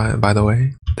brackets, by the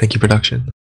way. Thank you,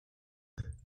 production.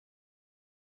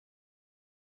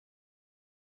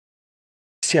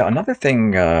 So yeah, another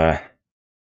thing, so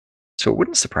it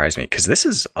wouldn't surprise me, because this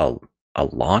is a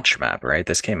launch map, right?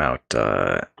 This came out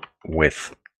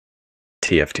with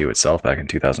TF2 itself back in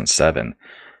 2007,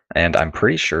 and I'm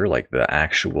pretty sure like the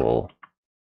actual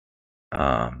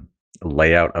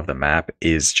layout of the map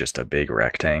is just a big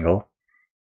rectangle.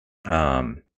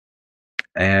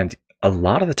 And a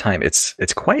lot of the time it's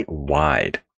quite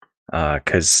wide,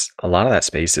 because a lot of that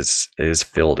space is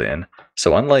filled in.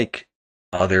 So unlike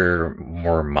other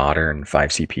more modern 5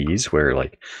 CPs where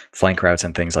like flank routes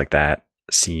and things like that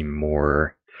seem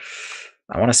more,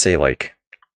 I want to say like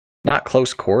not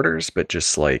close quarters, but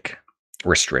just like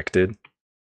restricted,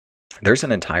 there's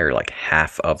an entire like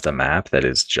half of the map that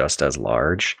is just as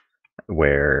large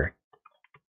where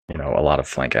a lot of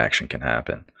flank action can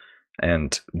happen.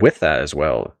 And with that as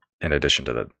well, in addition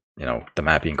to the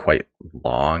map being quite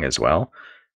long as well,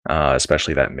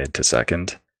 especially that mid to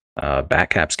second,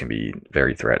 backcaps can be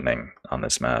very threatening on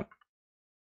this map.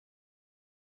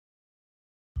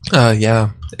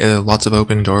 Yeah, lots of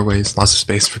open doorways, lots of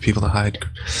space for people to hide.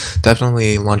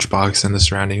 Definitely lunchbox in the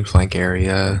surrounding flank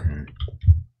area. Mm-hmm.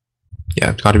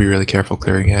 Yeah, got to be really careful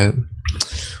clearing it.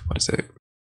 What is it?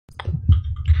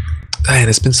 Man,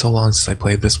 it's been so long since I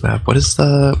played this map. What's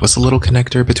the little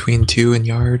connector between 2 and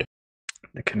yard?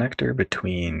 The connector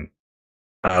between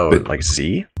like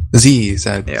Z? Z, is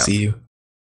that yeah. Z?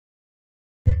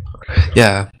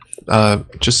 Yeah.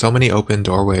 Just so many open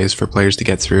doorways for players to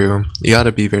get through. You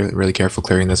gotta be really careful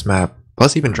clearing this map.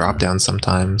 Plus even drop downs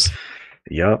sometimes.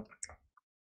 Yep.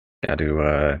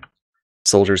 Gotta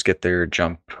soldiers get their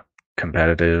jump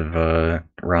competitive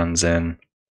runs in.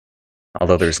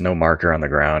 Although there's no marker on the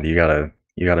ground, you gotta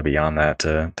be on that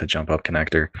to jump up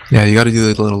connector. Yeah, you gotta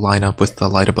do the little lineup with the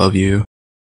light above you.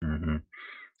 Mm-hmm.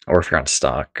 Or if you're on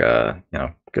stock,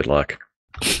 good luck.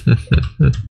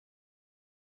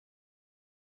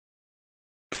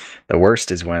 The worst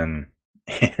is when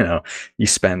you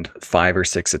spend 5 or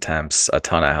 6 attempts, a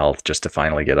ton of health just to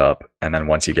finally get up, and then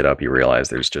once you get up, you realize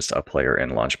there's just a player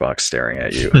in lunchbox staring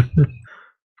at you.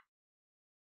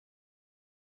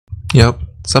 Yep.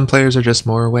 Some players are just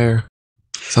more aware.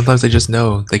 Sometimes they just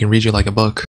know. They can read you like a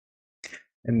book.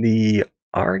 And the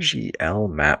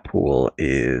RGL map pool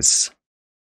is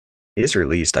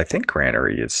released. I think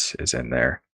Granary is in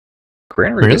there.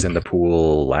 Granary was in the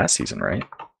pool last season, right?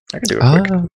 I can do it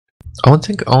quick. I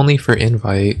think only for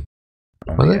invite.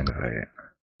 Only invite.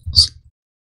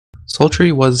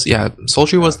 Sultry was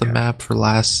the map for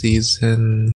last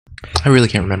season. I really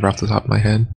can't remember off the top of my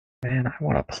head. Man, I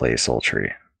want to play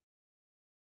Sultry.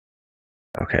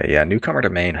 Okay, yeah, newcomer to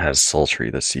main has Sultry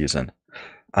this season.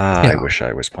 I wish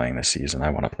I was playing this season. I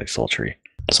want to play Sultry.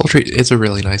 Sultry is a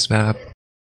really nice map.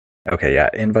 Okay, yeah,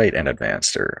 invite and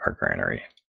advanced are Granary.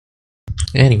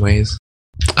 Anyways,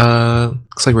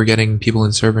 looks like we're getting people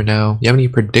in server now. You have any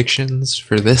predictions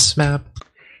for this map?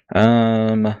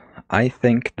 I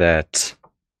think that,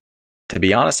 to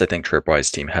be honest, I think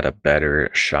Tripwise's team had a better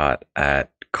shot at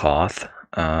Koth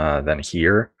than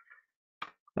here.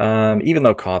 Even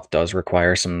though Koth does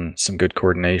require some good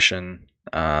coordination,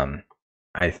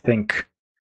 I think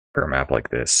for a map like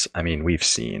this, I mean, we've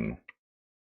seen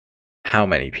how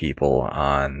many people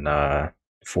on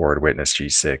Forward Witness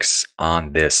G6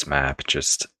 on this map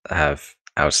just have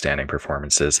outstanding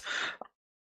performances.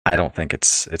 I don't think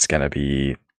it's going to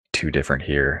be too different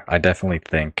here. I definitely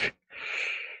think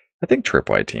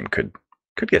Tripwire team could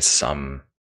get some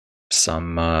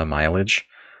mileage,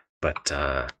 but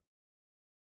I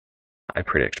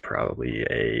predict probably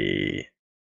a.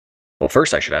 Well,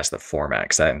 first I should ask the format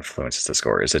because that influences the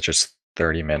score. Is it just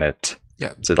 30-minute?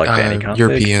 Yeah. Is it like Banny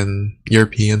config?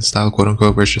 European style, quote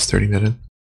unquote, where it's just 30-minute.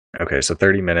 Okay, so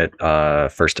 30-minute,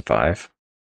 first to 5.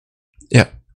 Yeah.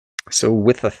 So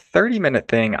with a 30-minute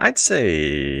thing, I'd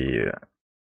say.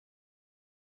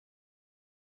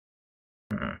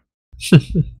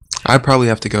 I'd probably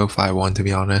have to go 5-1 to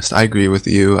be honest. I agree with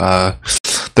you.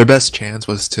 Their best chance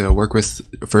was to work with,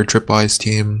 for Tripwise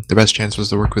team, their best chance was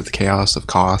to work with the Chaos of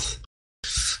Koth.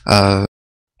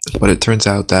 But it turns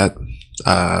out that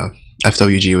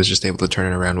FWG was just able to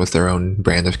turn it around with their own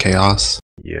brand of chaos.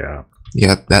 Yeah.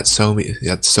 Yeah, that's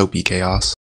soapy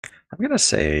chaos. I'm going to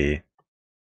say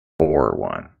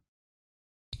 4-1.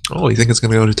 Oh, you think it's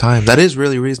going to go to time? That is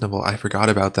really reasonable. I forgot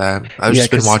about that. I've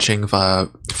just been watching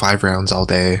 5 rounds all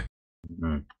day.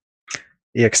 Mm-hmm.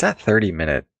 Yeah, because that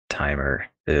 30-minute timer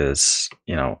is,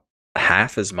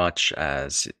 half as much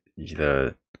as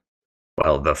the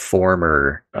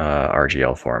former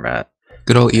RGL format.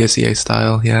 Good old ESEA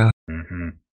style, yeah. Mm-hmm.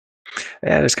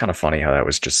 Yeah, it's kind of funny how that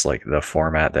was just like the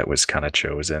format that was kind of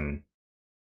chosen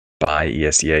by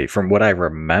ESEA. From what I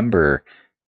remember,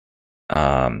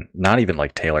 not even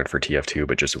like tailored for TF2,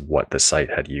 but just what the site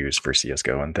had used for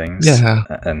CSGO and things. Yeah.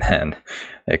 And then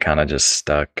it kind of just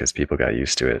stuck because people got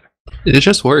used to it. It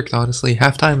just worked, honestly.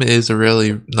 Halftime is a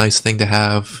really nice thing to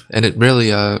have, and it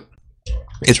really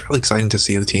it's really exciting to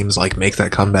see the teams like make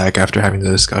that comeback after having the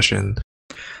discussion.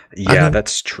 Yeah,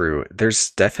 that's true.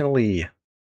 There's definitely,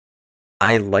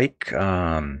 I like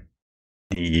the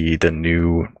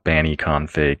new Banny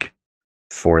config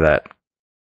for that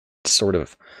sort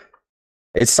of.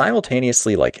 It's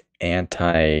simultaneously like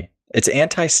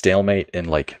anti-stalemate in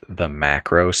like the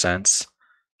macro sense,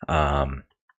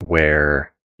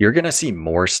 where you're gonna see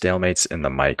more stalemates in the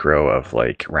micro of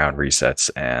like round resets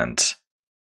and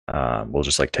we'll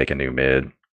just like take a new mid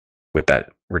with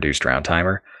that reduced round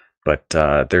timer. But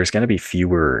there's going to be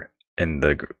fewer in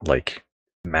the like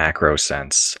macro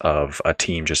sense of a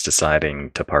team just deciding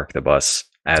to park the bus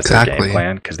as their game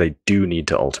plan, because they do need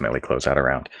to ultimately close out a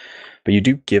round. But you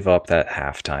do give up that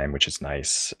halftime, which is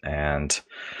nice. And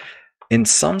in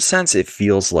some sense, it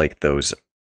feels like those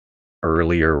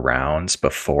earlier rounds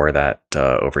before that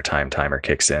overtime timer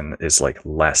kicks in is like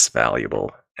less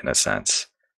valuable in a sense,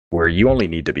 where you only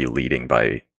need to be leading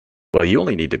by, you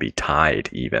only need to be tied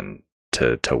even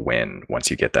to win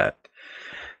once you get that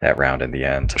round in the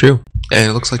end. True. And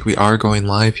it looks like we are going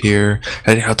live here,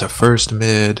 heading out to first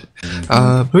mid.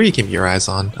 Mm-hmm. Who are you keeping your eyes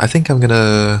on? I think I'm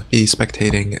gonna be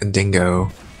spectating Dingo.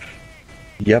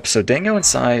 Yep, so Dingo and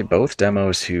Sai, both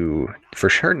demos who for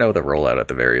sure know the rollout at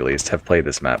the very least, have played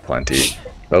this map plenty.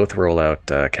 Both roll out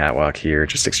Catwalk here,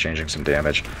 just exchanging some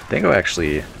damage. Dingo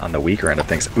actually on the weaker end of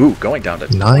things. Ooh, going down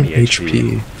to 9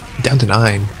 HP. Down to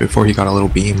 9 before he got a little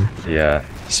beam. Yeah,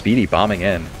 Speedy bombing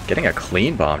in. Getting a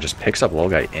clean bomb, just picks up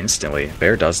Guy instantly.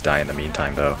 Bear does die in the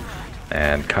meantime though.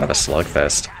 And kind of a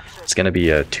slugfest. It's going to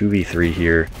be a 2v3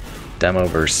 here. Demo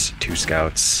versus 2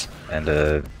 scouts and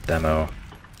a demo.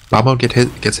 Bobo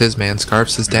gets his man.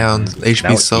 Scarfs is down. HP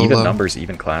now, solo. Even numbers,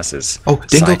 even classes. Oh,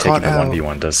 Dingo caught taking out. the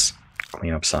 1v1 does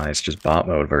clean up Psy's. Just bot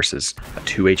mode versus a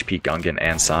 2 HP Gungan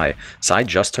and Psy. Psy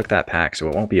just took that pack, so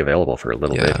it won't be available for a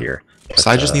little bit here.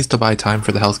 Sai just needs to buy time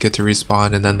for the health kit to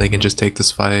respawn, and then they can just take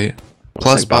this fight.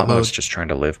 Plus, like bot mode's just trying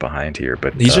to live behind here,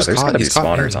 but he's just there's caught, gonna be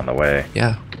spawners on the way.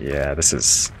 Yeah. Yeah, this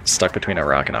is stuck between a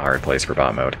rock and a hard place for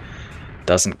bot mode.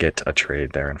 Doesn't get a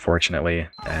trade there, unfortunately,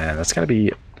 and that's gonna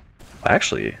be...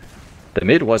 Actually, the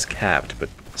mid was capped, but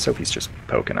Sophie's just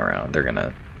poking around. They're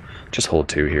gonna just hold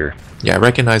 2 here. Yeah,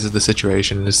 recognizes the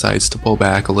situation and decides to pull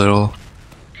back a little.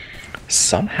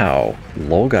 Somehow,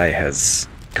 Lolguy has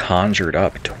conjured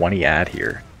up 20 ad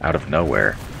here out of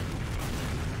nowhere.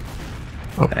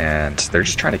 Oh. And they're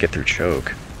just trying to get through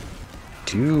choke.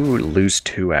 Do lose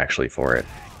 2 actually for it.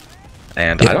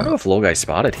 And yeah. I don't know if Lolguy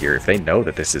spotted here. If they know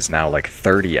that this is now like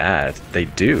 30 ad, they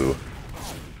do.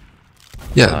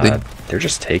 Yeah, they're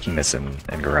just taking this in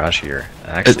garage here.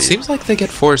 Actually, it seems like they get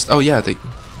forced. Oh yeah,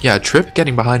 Trip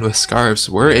getting behind with scarves.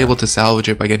 We're able to salvage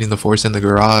it by getting the force in the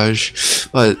garage,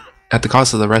 but at the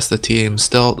cost of the rest of the team.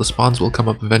 Still, the spawns will come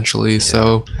up eventually,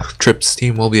 so Trip's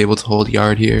team will be able to hold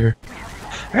yard here.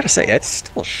 I gotta say, it's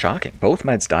still shocking. Both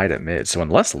meds died at mid, so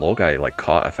unless Lolguy like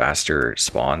caught a faster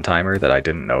spawn timer that I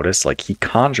didn't notice, like he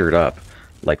conjured up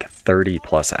like 30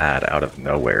 plus ad out of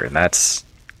nowhere, and that's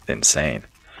insane.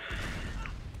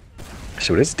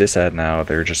 So it is disad now.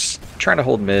 They're just trying to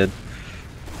hold mid.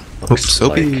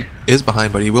 Soapy is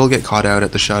behind, but he will get caught out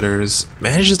at the shutters.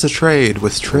 Manages to trade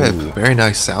with Trip. Ooh. Very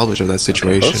nice salvage of that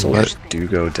situation. Okay, both soldiers do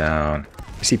go down.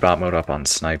 You see bot mode up on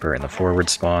Sniper in the forward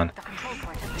spawn.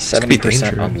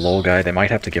 70% on Lolguy. They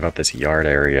might have to give up this yard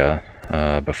area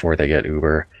before they get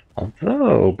Uber.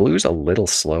 Although Blue's a little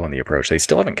slow in the approach. They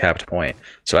still haven't capped point.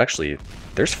 So actually,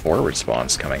 there's forward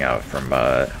spawns coming out from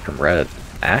Red.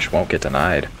 Ash won't get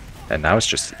denied. And now it's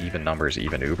just even numbers,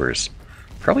 even Ubers.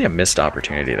 Probably a missed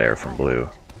opportunity there from Blue.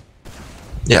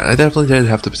 Yeah, I definitely did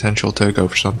have the potential to go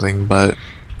for something, but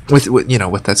with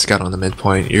that scout on the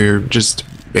midpoint, you're just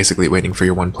basically waiting for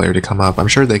your one player to come up. I'm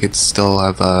sure they could still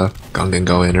have Gungan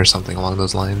go in or something along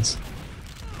those lines.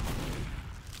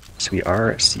 So we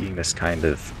are seeing this kind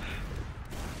of,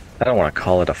 I don't want to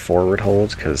call it a forward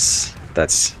hold because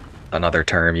that's another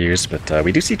term used, but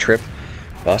we do see Trip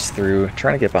bust through,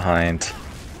 trying to get behind.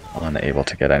 Unable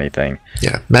to get anything.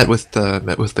 Yeah, met with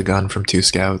the gun from 2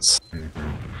 scouts. And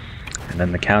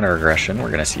then the counter aggression, we're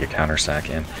gonna see a counter sack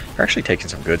in. They're actually taking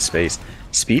some good space.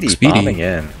 Speedy bombing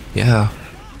in. Yeah.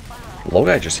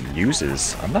 Lolguy just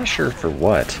uses, I'm not sure for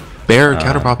what. Bear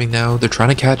counter popping now. They're trying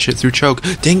to catch it through choke.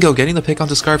 Dingo getting the pick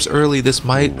onto Scarves early. This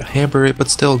might hamper it, but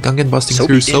still Gungan busting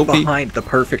through. Soapy behind the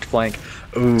perfect flank.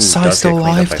 Ooh, Sai still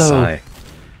alive though. Sai.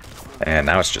 And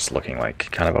now it's just looking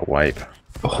like kind of a wipe.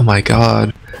 Oh my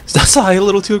god. Sai a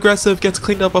little too aggressive, gets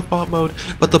cleaned up off bot mode,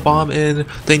 but the bomb in.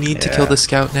 They need to kill the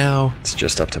scout now. It's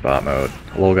just up to bot mode.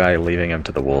 Lolguy leaving him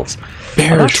to the wolves.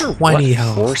 Bear 20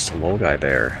 health. Forced Lolguy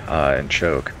there in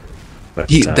choke. But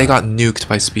they got nuked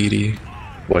by Speedy.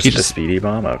 Was it the Speedy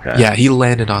bomb? Okay. Yeah, he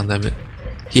landed on them.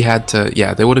 He had to,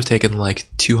 they would have taken like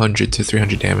 200 to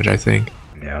 300 damage, I think.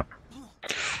 Yeah.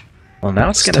 Well, now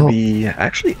it's going to be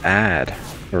actually ad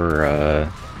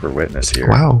for Witness here.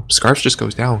 Wow, Scarf just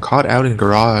goes down, caught out in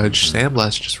garage.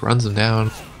 Sandblast just runs him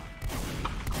down.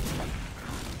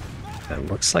 It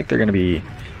looks like they're going to be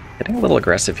getting a little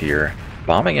aggressive here.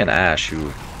 Bombing in Ash,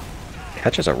 who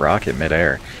catches a rocket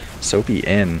midair. Soapy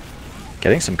in,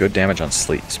 getting some good damage on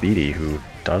Speedy, who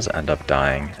does end up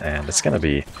dying. And it's going to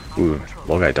be... Ooh,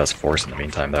 Lolguy does force in the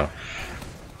meantime, though.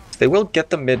 They will get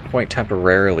the midpoint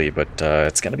temporarily, but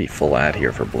it's going to be full ad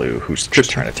here for Blue, who's just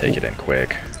trying to take it in quick.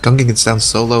 Gungan gets down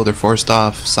so low, they're forced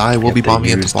off. Sai will be bombing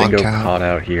into block Dingo cap. Caught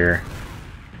out here.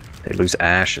 They lose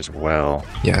Ash as well.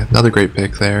 Yeah, another great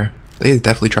pick there. They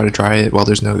definitely try to try it while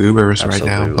there's no Ubers right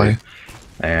now in play.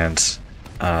 And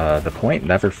the point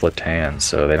never flipped hands,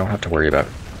 so they don't have to worry about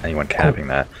anyone capping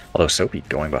that. Although Soapy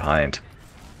going behind.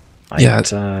 Might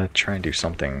try and do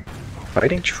something.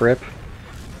 Fighting Trip.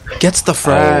 Gets the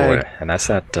frag. Oh, and that's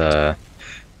that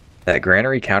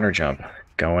granary counter jump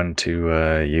going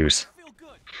to use.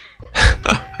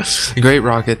 Great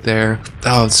rocket there.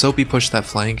 Oh, Soapy pushed that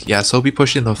flank. Yeah, Soapy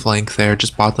pushing the flank there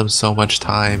just bought them so much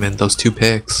time and those 2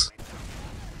 picks.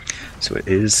 So it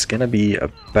is going to be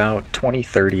about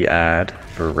 20-30 ad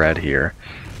for Red here.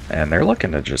 And they're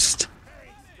looking to just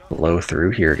blow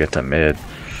through here, get to mid.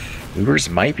 Ubers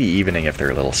might be evening if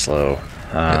they're a little slow.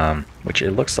 Which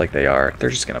it looks like they are. They're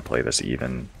just going to play this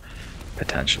even,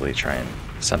 potentially try and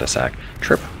send a sack.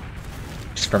 Trip,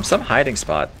 just from some hiding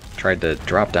spot, tried to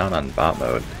drop down on bot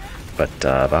mode, but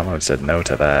bot mode said no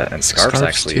to that. And Scarf's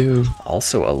actually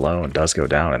also alone does go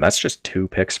down, and that's just 2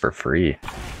 picks for free.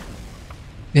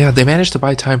 Yeah, they managed to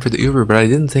buy time for the Uber, but I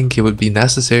didn't think it would be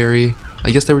necessary. I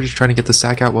guess they were just trying to get the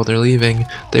sack out while they're leaving.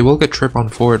 They will get Trip on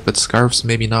forward, but Scarf's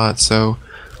maybe not, so...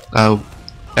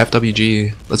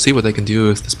 FWG. Let's see what they can do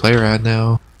with this player ad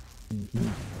now.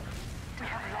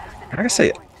 I gotta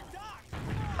say,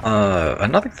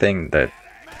 another thing that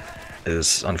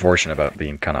is unfortunate about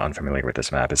being kind of unfamiliar with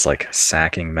this map is like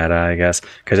sacking meta, I guess,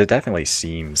 because it definitely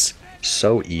seems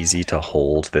so easy to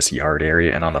hold this yard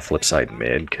area, and on the flip side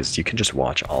mid, because you can just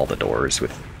watch all the doors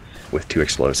with 2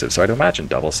 explosives. So I'd imagine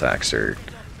double sacks are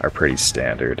pretty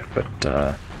standard,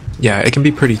 but yeah, it can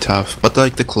be pretty tough, but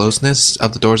like the closeness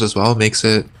of the doors as well makes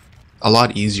it a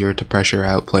lot easier to pressure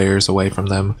out players away from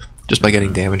them just by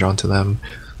getting damage onto them.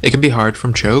 It can be hard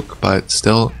from choke, but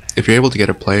still, if you're able to get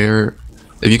a player,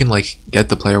 if you can like get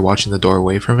the player watching the door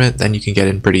away from it, then you can get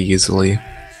in pretty easily.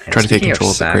 Try to take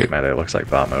control of the crate. Meta, it looks like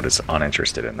bot mode is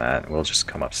uninterested in that. We'll just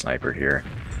come up sniper here.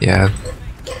 Yeah,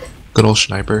 good old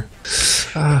sniper.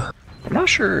 I'm not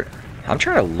sure. I'm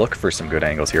trying to look for some good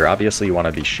angles here. Obviously, you want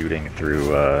to be shooting through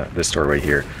this doorway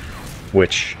here,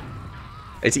 which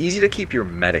it's easy to keep your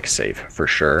medic safe for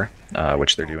sure,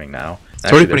 which they're doing now.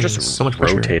 Actually, they're just so much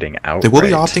rotating out. They will be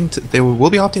opting to. They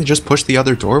will be opting to just push the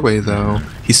other doorway though.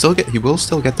 He will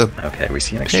still get the. Okay, we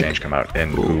see an exchange come out,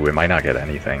 and ooh, it might not get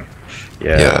anything.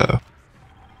 Yeah.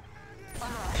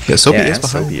 Soapy is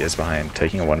behind. Soapy is behind,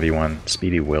 taking a 1v1.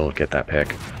 Speedy will get that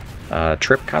pick.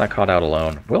 Trip kind of caught out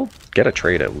alone. Will get a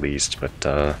trade at least, but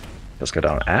let's go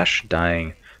down. Ash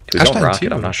dying to his own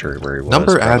rocket. I'm not sure where he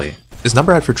was. Is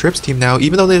number ad for Trip's team now.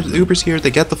 Even though there's Ubers here,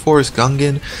 they get the forest.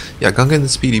 Gungan. Yeah, Gungan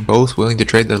and Speedy both willing to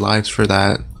trade their lives for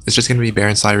that. It's just going to be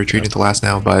Baron Sai retreating to last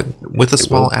now, but with a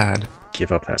small ad.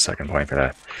 Give up that second point for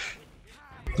that.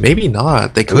 Maybe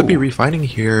not. They could be refining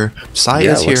here. Sai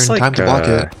is here in time to block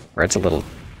it. Red's a little...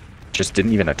 just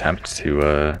didn't even attempt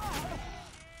to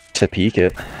peek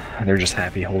it. They're just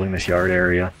happy holding this yard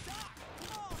area.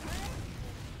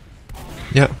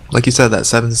 Yeah, like you said, that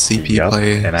 7 CP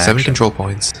play, 7 control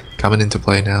points coming into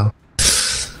play now.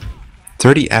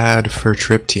 30 ad for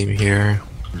Trip team here.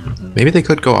 Maybe they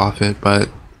could go off it, but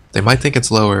they might think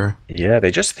it's lower. Yeah,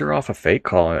 they just threw off a fake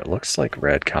call, and it looks like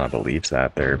Red kind of believes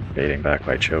that. They're baiting back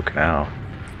by choke now.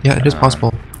 Yeah, it is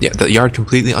possible. Yeah, the yard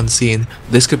completely unseen.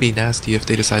 This could be nasty if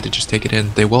they decide to just take it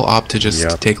in. They will opt to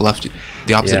just take left,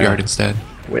 the opposite yard instead.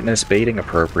 Witness baiting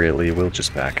appropriately. We'll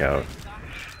just back out.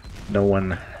 No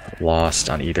one lost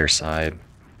on either side.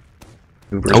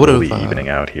 Ubers will be evening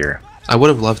out here. I would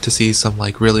have loved to see some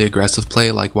like really aggressive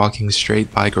play, like walking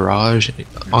straight by garage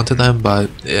onto them, but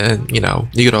you know,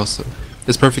 you could also.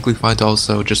 It's perfectly fine to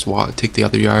also just take the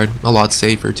other yard. A lot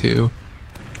safer too.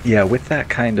 Yeah, with that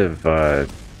kind of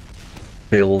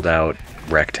build out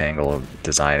rectangle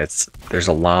design, there's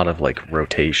a lot of like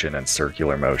rotation and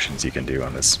circular motions you can do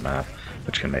on this map,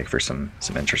 which can make for some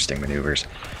interesting maneuvers.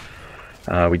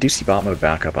 We do see bot mode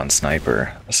back up on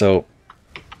sniper. So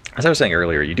as I was saying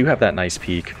earlier, you do have that nice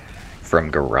peek from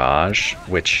garage,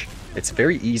 which it's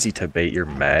very easy to bait your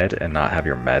med and not have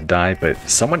your med die, but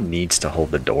someone needs to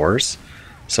hold the doors.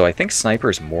 So I think sniper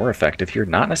is more effective here,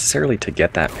 not necessarily to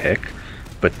get that pick,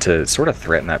 but to sort of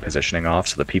threaten that positioning off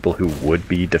so the people who would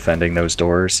be defending those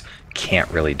doors can't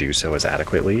really do so as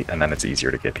adequately, and then it's easier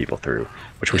to get people through,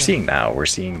 which we're seeing now. We're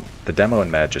seeing the demo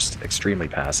and med just extremely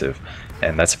passive,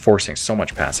 and that's forcing so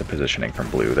much passive positioning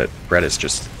from blue that Red is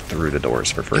just through the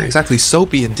doors for free. Yeah, exactly.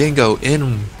 Soapy and Dingo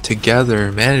in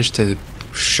together managed to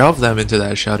shove them into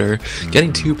that shutter,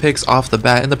 getting 2 picks off the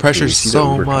bat, and the pressure's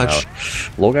so much.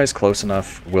 Low guy's close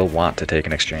enough, will want to take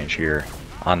an exchange here.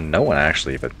 On no one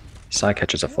actually, but Sai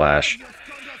catches a flash.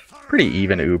 Pretty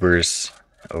even Ubers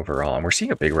overall, and we're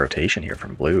seeing a big rotation here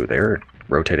from blue. They're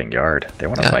rotating yard. They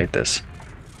want to fight this.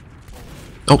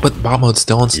 Oh, but bot mode's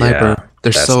still on sniper. Yeah,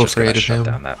 they're so afraid of him. Shut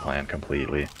down that plan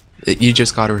completely. You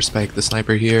just gotta respect the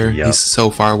sniper here. He's so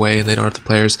far away, and they don't have the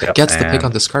players. Gets the pick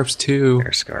on the scarfs too.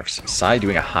 There's scarfs. Sai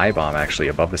doing a high bomb actually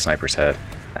above the sniper's head.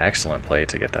 Excellent play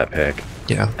to get that pick.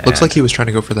 Yeah, looks like he was trying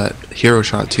to go for that hero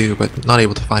shot too, but not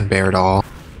able to find Bear at all.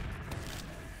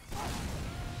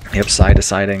 Yep, Sai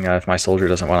deciding if my soldier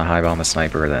doesn't want to high bomb the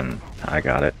sniper, then I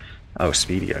got it. Oh,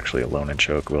 Speedy actually alone in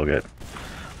choke will get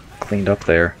cleaned up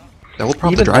there. That will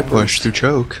probably dry push through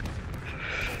choke.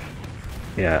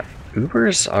 Yeah,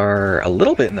 Ubers are a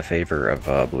little bit in the favor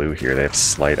of blue here. They have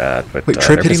slight ad, but wait,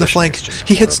 Trip hitting the flank.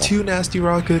 He hits 2 nasty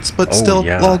rockets, but still,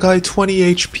 Law Guy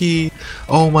 20 HP.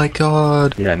 Oh my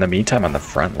god. Yeah, in the meantime, on the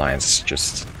front lines,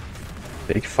 just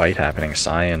big fight happening.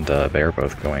 Sai and Bear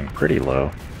both going pretty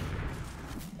low.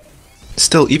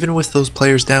 Still, even with those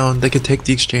players down, they could take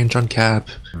the exchange on cap.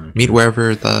 Meet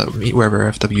wherever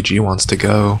FWG wants to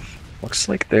go. Looks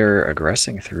like they're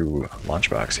aggressing through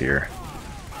Lunchbox here.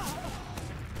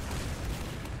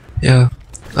 Yeah.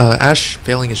 Ash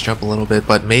failing his jump a little bit,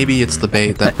 but maybe it's the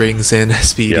bait that brings in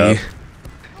Speedy.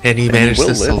 And he managed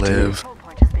to still live.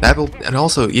 And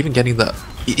also even getting the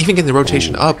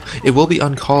rotation up, it will be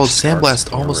uncalled.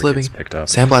 Sandblast almost living.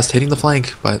 Sandblast hitting the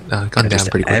flank, but gunned down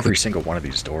pretty quickly. Every single one of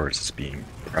these doors is being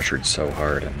pressured so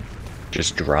hard and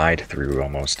just dried through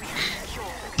almost.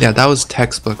 Yeah, that was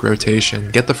textbook rotation.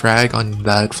 Get the frag on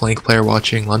that flank player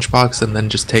watching lunchbox, and then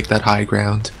just take that high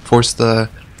ground. Force the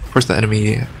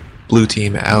enemy blue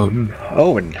team out.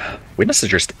 Oh, and Witness is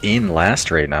just in last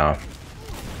right now.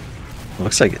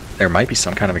 Looks like there might be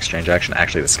some kind of exchange action.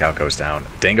 Actually, the scout goes down.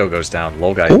 Dingo goes down.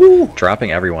 Low guy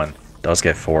dropping everyone. Does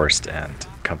get forced, and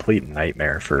complete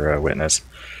nightmare for Witness.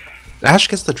 Ash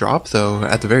gets the drop, though,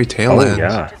 at the very tail end.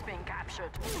 Yeah.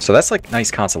 So that's like nice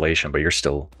consolation, but you're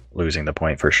still losing the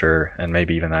point for sure, and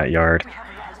maybe even that yard.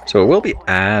 So it will be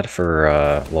ad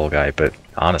for Low guy, but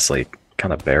honestly,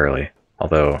 kind of barely.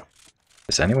 Although,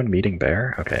 is anyone meeting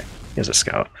Bear? Okay, he has a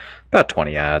scout. About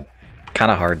 20 ad. Kind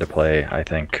of hard to play, I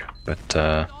think, but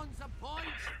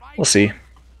we'll see.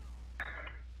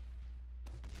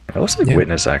 It looks like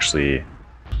Witness actually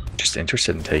just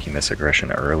interested in taking this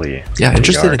aggression early. Yeah,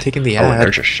 interested in taking the ad. Oh, and they're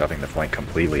just shoving the flank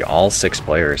completely. All 6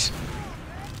 players.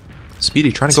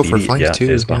 Speedy trying to go for flank too.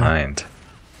 Is behind.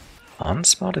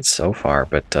 Unspotted so far,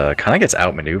 but kind of gets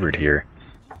outmaneuvered here.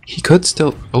 He could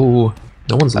still... Oh,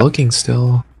 no one's looking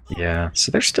still. Yeah,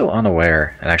 so they're still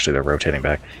unaware, and actually they're rotating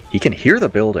back. He can hear the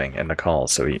building and the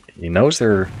calls, so he knows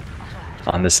they're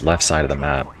on this left side of the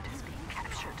map.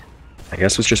 I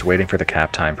guess was just waiting for the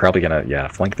cap time. Probably gonna, yeah,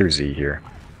 flank through Z here.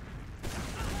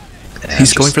 And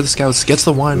he's going for the scouts. Gets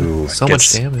the one. Ooh, so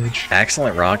much damage.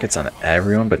 Excellent rockets on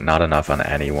everyone, but not enough on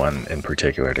anyone in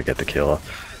particular to get the kill.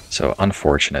 So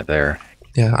unfortunate there.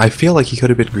 Yeah, I feel like he could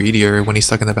have been greedier when he's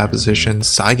stuck in the bad position.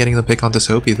 Sai getting the pick onto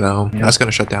Soapy, though. Yeah. That's going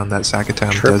to shut down that sack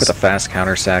attempt. Trip with a fast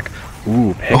counter sack.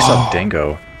 Ooh, picks up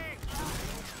Dingo.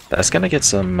 That's going to get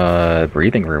some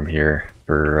breathing room here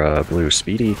for Blue.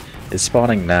 Speedy is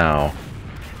spawning now.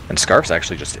 And Scarf's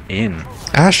actually just in.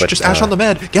 Ash, just Ash on the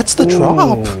med. Gets the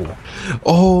drop.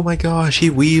 Oh my gosh, he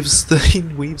weaves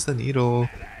the needle.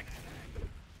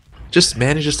 Just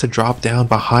manages to drop down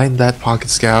behind that pocket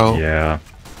scout. Yeah.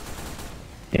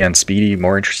 And Speedy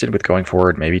more interested with going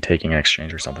forward, maybe taking an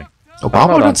exchange or something.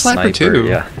 Obama on sniper too.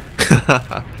 Yeah.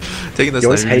 Taking this. You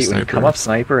always hate when you come up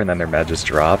sniper and then their med just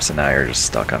drops, and now you're just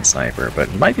stuck on sniper.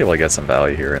 But you might be able to get some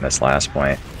value here in this last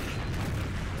point.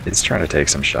 It's trying to take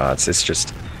some shots. It's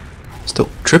just still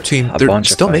trip team. They're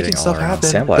still making stuff happen.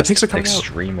 Sandblast the picks are coming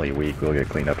extremely weak. Will get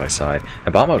cleaned up by side.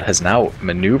 And Bomb Mode has now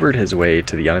maneuvered his way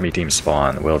to the enemy team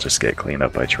spawn. Will just get cleaned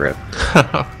up by Trip.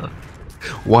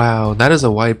 Wow, that is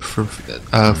a wipe for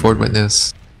Ford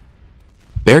Witness.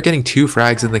 Bear getting 2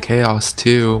 frags in the chaos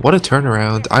too. What a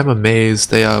turnaround! I'm amazed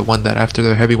they won that after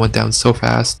their heavy went down so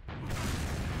fast.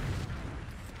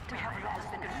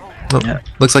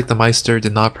 Looks like the Meister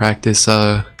did not practice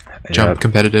jump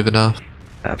competitive enough.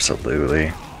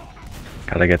 Absolutely.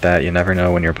 Gotta get that. You never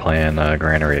know when you're playing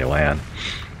Granary LAN.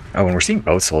 Oh, and we're seeing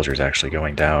both soldiers actually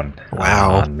going down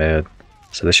on mid.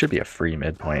 So this should be a free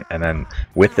midpoint. And then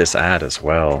with this ad as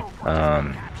well,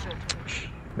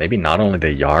 maybe not only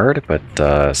the yard,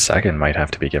 but second might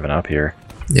have to be given up here.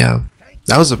 Yeah,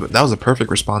 that was a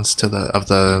perfect response to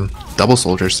the double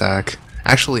soldier sack.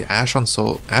 Actually, Ash on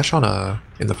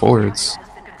in the forwards.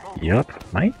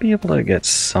 Yep, might be able to get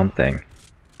something.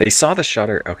 They saw the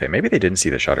shutter. Okay, maybe they didn't see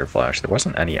the shutter flash. There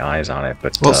wasn't any eyes on it,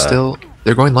 but well, still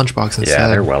they're going lunchbox instead. Yeah,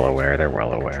 they're well aware. They're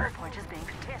well aware.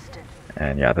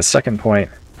 And yeah, the second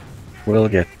point will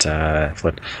get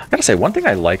flipped. I gotta say, one thing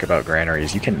I like about Granary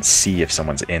is you can see if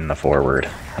someone's in the forward.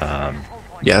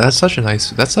 Yeah, that's such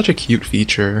a cute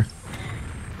feature.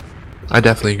 I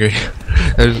definitely agree.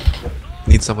 I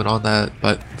need someone on that,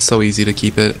 but it's so easy to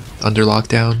keep it under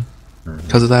lockdown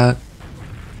because of that.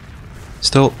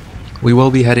 Still, we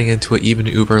will be heading into an even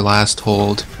Uber last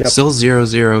hold. Yep. Still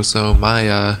 0-0, so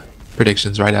my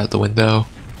prediction's right out the window.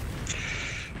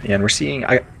 Yeah, and we're seeing...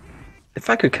 If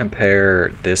I could compare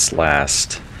this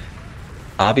last,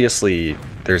 obviously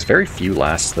there's very few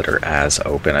lasts that are as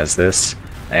open as this,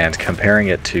 and comparing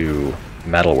it to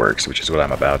Metalworks, which is what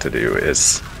I'm about to do,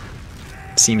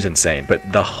 seems insane.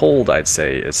 But the hold, I'd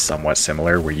say, is somewhat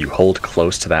similar, where you hold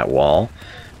close to that wall,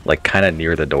 like kind of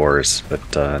near the doors,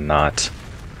 but not...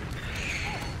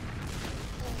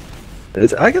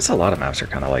 I guess a lot of maps are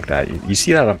kind of like that. You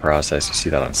see that on Process, you see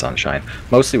that on Sunshine,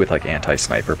 mostly with like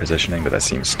anti-sniper positioning, but that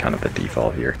seems kind of the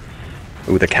default here.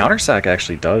 Ooh, the counter sack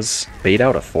actually does bait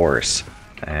out a force,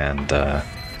 and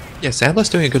yeah,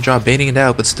 Sandblast doing a good job baiting it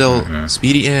out, but still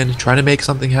Speedy in, trying to make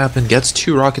something happen, gets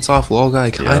 2 rockets off, Wall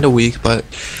guy kind of weak, but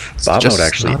Bob Mode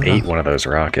actually ate one of those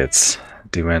rockets,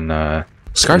 doing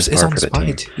Scarfs is Smart on for the Spy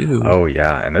team. too. Oh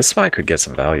yeah, and this Spy could get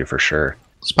some value for sure.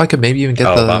 Spy could maybe even get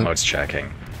Oh, the... bot mode's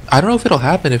checking. I don't know if it'll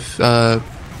happen if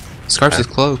Scarfs is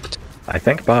cloaked. I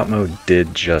think bot mode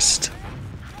did just...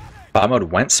 Bot mode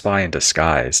went Spy and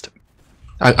disguised.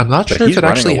 I'm not But sure if he's it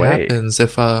actually running away. happens.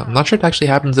 If I'm not sure if it actually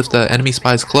happens if the enemy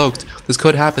spy is cloaked. This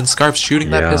could happen. Scarf's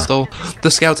shooting that Yeah. pistol. The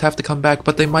scouts have to come back,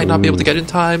 but they might not be able to Ooh. get in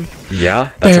time. Yeah,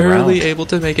 that's a Barely round. able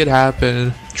to make it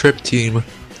happen. Trip team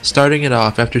starting it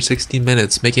off after 16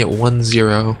 minutes, making it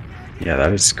 1-0. Yeah,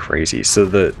 that is crazy. So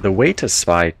the way to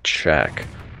Spy check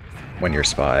when you're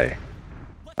Spy,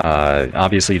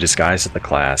 obviously you disguise as the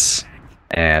class,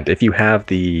 and if you have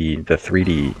the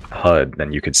 3D HUD,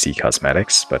 then you could see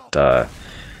cosmetics, but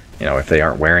you know, if they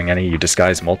aren't wearing any, you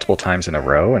disguise multiple times in a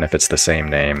row, and if it's the same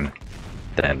name,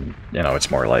 then, you know,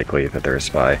 it's more likely that they're a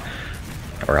Spy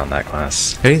around that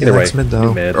class. Hitting the Either way, next mid though.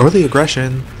 new mid. Early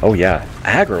aggression. Oh yeah,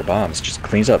 aggro bombs just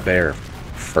cleans up Bear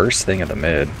first thing in the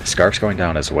mid. Scarf's going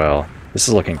down as well. This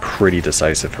is looking pretty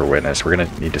decisive for Witness. We're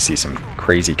gonna need to see some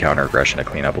crazy counter aggression to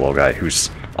clean up Low Guy,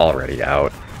 who's already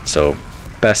out. So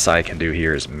best I can do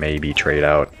here is maybe trade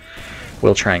out.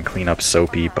 We'll try and clean up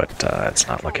Soapy, but it's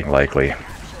not looking likely.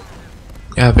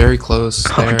 Yeah, very close.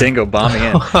 Oh, there. Dingo bombing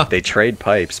in. They trade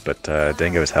pipes, but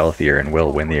Dingo's healthier and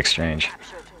will win the exchange.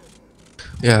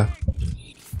 Yeah.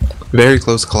 Very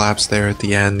close collapse there at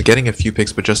the end. Getting a few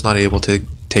picks, but just not able to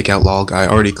take out Lol Guy.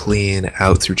 Already clean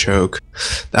out through choke.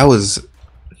 That was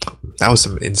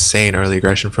some insane early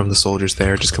aggression from the soldiers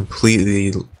there. Just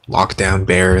completely locked down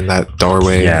Bear in that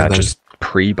doorway. Yeah, and then, just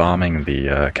pre-bombing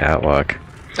the catwalk.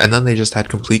 and then they just had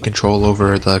complete control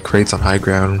over the crates on high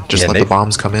ground. Just Yeah, let the they've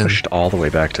bombs come in. Pushed all the way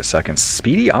back to seconds.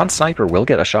 Speedy on Sniper will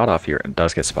get a shot off here and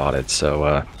does get spotted,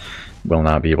 so will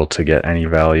not be able to get any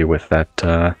value with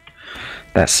that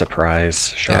that surprise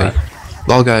shot. Yeah.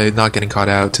 Lol Guy not getting caught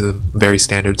out to the very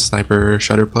standard sniper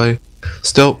shutter play.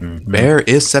 Still, Bear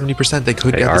is 70%. They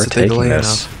could They get are this if they taking delay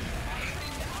this.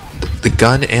 enough. The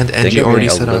gun and NG Dingo already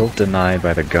getting set a little up. denied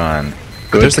by the gun.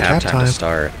 Good There's the cap cap time time. to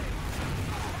start.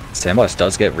 Sandblast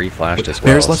does get reflashed as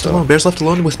well. Bear's left alone. Bear's left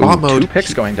alone with Ooh, bot mode. 2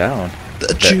 picks going down. The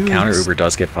The counter juice. Uber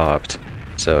does get popped.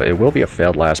 So it will be a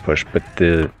failed last push, but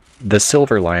the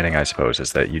silver lining, I suppose,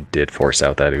 is that you did force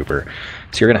out that Uber.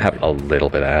 So you're going to have a little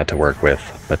bit of ad to work with,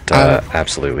 but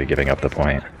absolutely giving up the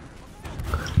point.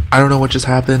 I don't know what just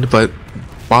happened, but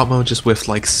bot mode just whiffed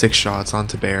like 6 shots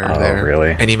onto Bear Oh, there.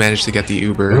 really? And he managed to get the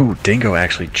Uber. Ooh, Dingo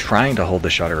actually trying to hold the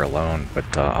shutter alone, but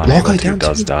Low unable Guy to, down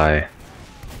does too. die.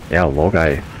 Yeah, Low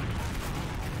Guy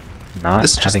not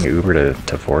This is just having Uber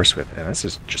to force with, and this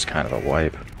is just kind of a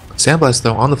wipe. Sandblast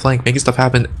though on the flank, making stuff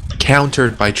happen.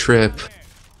 Countered by Trip.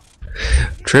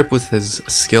 Trip with his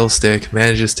skill stick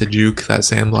manages to juke that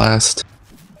Sandblast.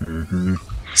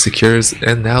 Secures,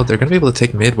 and now they're gonna be able to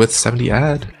take mid with 70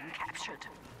 ad.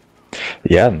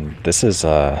 Yeah, and this is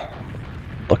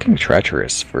looking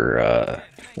treacherous for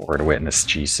Witness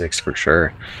G6 for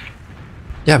sure.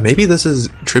 Yeah, maybe this is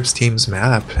Trip's team's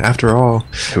map after all.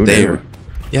 Who knew?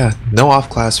 Yeah, no off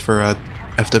class for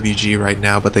FWG right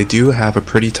now, but they do have a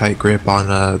pretty tight grip on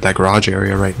that garage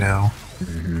area right now.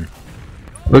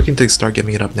 Looking to start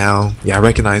giving it up now. Yeah,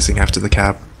 recognizing after the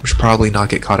cap, we should probably not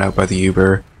get caught out by the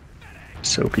Uber.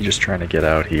 Soapy just trying to get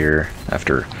out here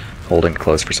after holding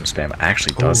close for some spam.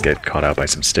 Actually does Ooh. get caught out by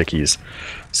some stickies.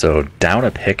 So down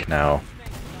a pick now.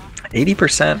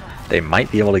 80%, they might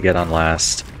be able to get on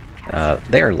last.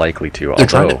 They are likely to. They're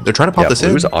trying to pop this in.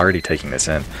 Blue's already taking this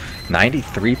in.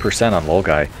 93% on Lol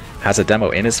Guy. Has a demo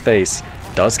in his face.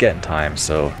 Does get in time,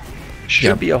 so should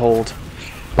Yep. be a hold.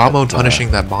 Bomb mode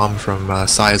punishing that bomb from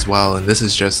Psy as well, and this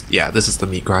is just, yeah, this is the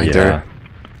meat grinder. Yeah.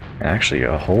 Actually,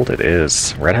 a hold it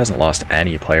is. Red hasn't lost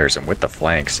any players, and with the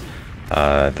flanks,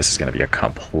 this is going to be a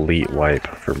complete wipe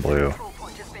for Blue.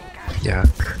 Yeah,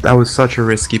 that was such a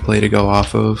risky play to go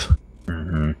off of.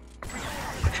 Mm-hmm.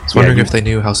 I was wondering if they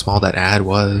knew how small that ad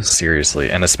was.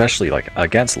 Seriously, and especially like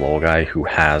against Lol Guy, who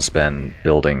has been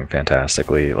building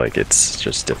fantastically, like it's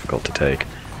just difficult to take.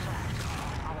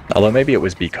 Although maybe it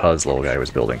was because Lol Guy was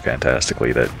building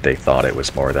fantastically that they thought it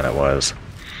was more than it was.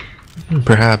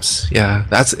 Perhaps, yeah.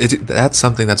 That's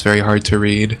something that's very hard to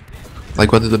read.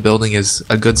 Like whether the building is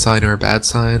a good sign or a bad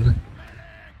sign.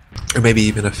 Or maybe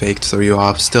even a fake to throw you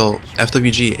off. Still,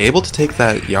 FWG able to take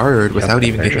that yard without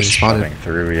even They're getting just spotted. shoving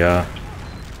through, yeah.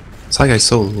 This guy's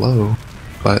so low,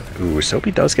 but Ooh,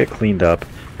 Soapy does get cleaned up,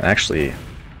 and actually,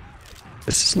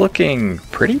 this is looking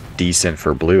pretty decent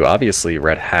for Blue. Obviously,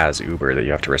 Red has Uber that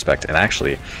you have to respect, and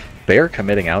actually, Bear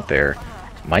committing out there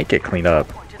might get cleaned up.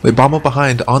 wait, bomb up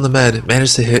behind on the med,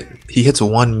 managed to hit. He hits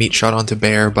one meat shot onto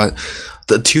Bear, but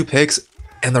the 2 picks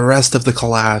And the rest of the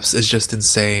collapse is just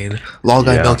insane. Lol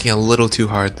guy Yeah. milking a little too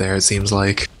hard there, it seems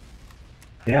like.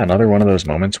 Yeah, another one of those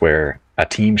moments where a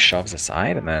team shoves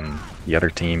aside and then the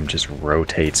other team just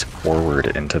rotates forward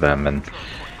into them. And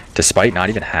despite not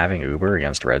even having Uber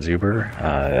against Red's Uber, it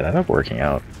ended up working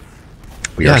out.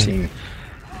 We are seeing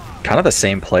kind of the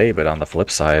same play, but on the flip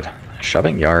side,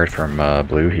 shoving yard from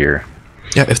Blue here.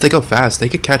 Yeah, if they go fast, they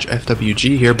could catch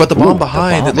FWG here. But the bomb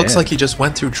behind, it looks like he just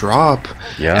went through drop.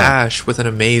 Yeah. Ash with an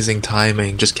amazing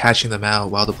timing, just catching them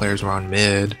out while the players were on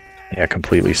mid. Yeah,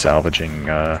 completely salvaging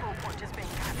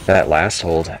that last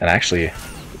hold. And actually,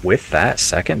 with that,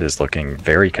 second is looking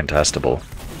very contestable.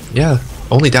 Yeah,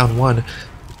 only down one.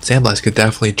 Sandblast could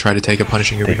definitely try to take a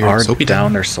punishing Uber They here. are Soapy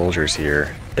down their soldiers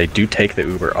here. They do take the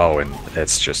Uber. Oh, and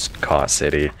it's just caught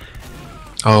City.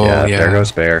 Oh, yeah. There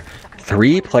goes Bear.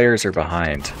 3 players are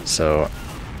behind, so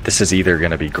this is either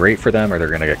going to be great for them or they're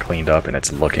going to get cleaned up, and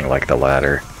it's looking like the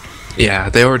latter. Yeah,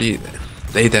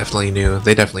 they definitely knew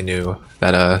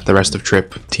that the rest of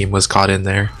Trip team was caught in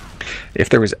there. If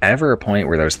there was ever a point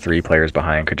where those 3 players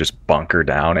behind could just bunker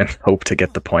down and hope to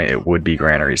get the point, it would be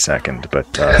Granary second,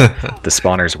 but the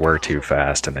spawners were too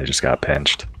fast and they just got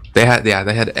pinched. They had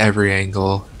every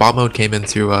angle. Bot mode came in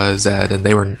through Zed,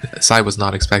 and Sai was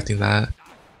not expecting that.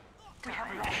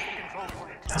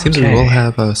 Seems we will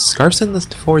have Scarfs in the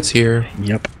forwards here.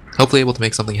 Yep. Hopefully able to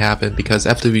make something happen because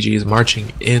FWG is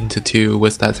marching into 2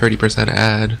 with that 30%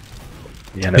 ad.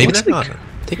 Yeah, maybe not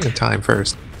taking their time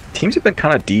first. Teams have been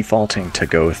kind of defaulting to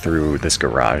go through this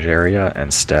garage area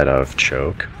instead of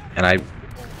choke, and I'm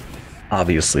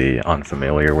obviously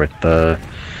unfamiliar with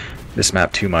this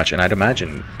map too much, and I'd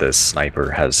imagine the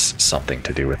sniper has something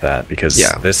to do with that because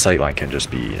this sightline can just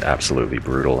be absolutely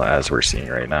brutal as we're seeing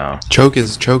right now. Choke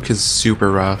is super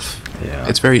rough. Yeah,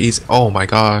 it's very easy. Oh my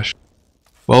gosh.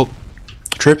 Well,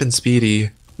 Trip and Speedy,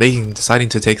 deciding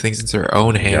to take things into their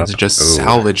own hands and just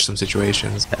salvage some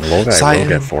situations. And Logai will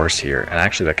get forced here, and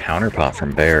actually the counterpot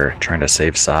from Bear trying to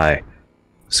save Sai.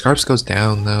 Scarps goes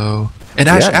down though. And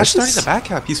Ash starting the back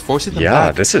cap. He's forcing them back.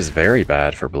 Yeah, this is very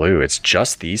bad for Blue. It's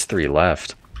just these 3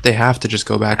 left. They have to just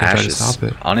go back and Ash try to stop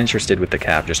it. Uninterested with the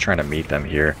cap, just trying to meet them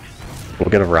here. We'll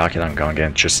get a rocket on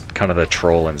Gungan. Just kind of the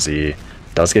troll and Z.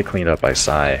 Does get cleaned up by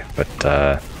Sai,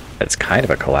 but it's kind of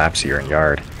a collapse here in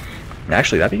yard. And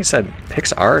actually, that being said,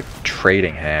 picks are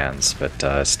trading hands,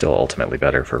 but still ultimately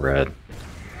better for Red.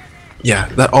 Yeah,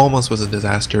 that almost was a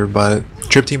disaster, but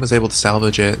Trip team was able to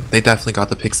salvage it. They definitely got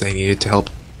the picks they needed to help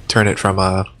turn it from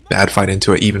a bad fight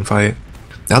into an even fight.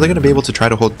 Now they're going to be able to try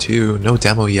to hold 2. No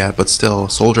demo yet, but still,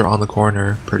 Soldier on the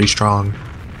corner, pretty strong.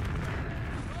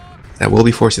 And we'll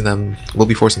be forcing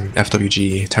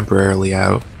FWG temporarily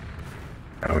out.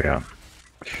 Oh yeah.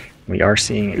 We are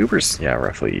seeing Ubers,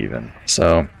 roughly even.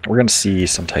 So we're going to see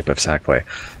some type of sack play.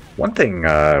 One thing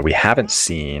we haven't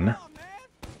seen...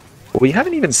 We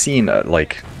haven't even seen,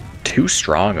 like, too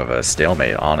strong of a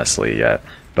stalemate, honestly, yet.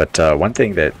 But one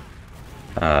thing that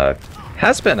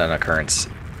has been an occurrence,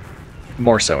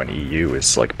 more so in EU,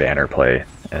 is, like, banner play.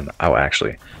 And,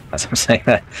 actually, as I'm saying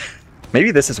that,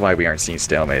 maybe this is why we aren't seeing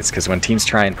stalemates, because when teams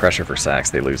try and pressure for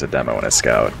sacks, they lose a demo and a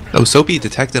scout. Oh, Soapy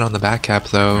detected on the back cap,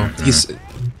 though. He's...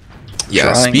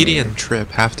 Yeah, Speedy and Trip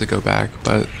have to go back,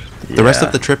 but the rest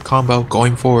of the Trip combo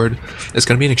going forward is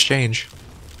going to be an exchange.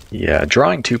 Yeah,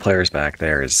 drawing 2 players back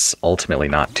there is ultimately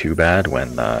not too bad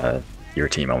when your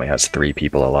team only has 3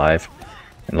 people alive.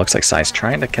 And it looks like Sai's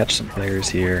trying to catch some players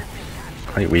here.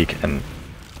 Quite weak, and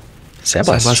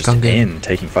Sandblast just in,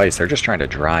 taking fights. They're just trying to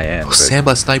dry in.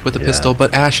 Sandblast snipe with the pistol,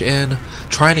 but Ash in,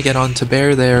 trying to get onto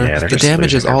Bear there. Yeah, the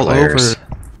damage is all over.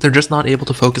 They're just not able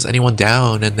to focus anyone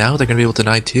down, and now they're going to be able to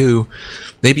deny 2.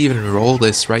 Maybe even roll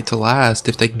this right to last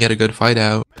if they can get a good fight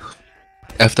out.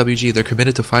 FWG, they're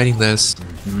committed to fighting this.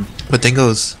 But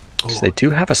Dingo's... So they do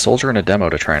have a soldier and a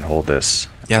demo to try and hold this.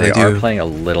 Yeah, they do. are playing a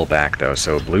little back, though,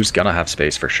 so Blue's going to have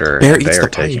space for sure. Bear they eats are the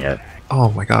taking pipe. it.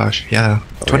 Oh my gosh, yeah.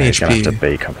 20 He's HP. going to have to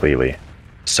bait completely.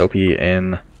 Soapy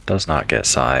in, does not get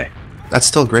Sai. That's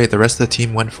still great. The rest of the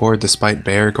team went forward despite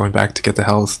Bear going back to get the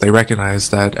health. They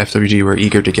recognized that FWG were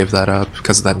eager to give that up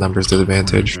because of that numbers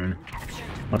disadvantage.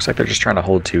 Looks like they're just trying to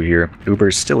hold 2 here.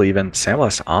 Uber's still even.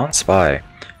 Sandblast on Spy.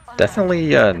 Definitely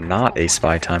not a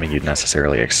Spy timing you'd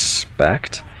necessarily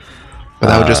expect. But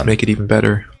that would just make it even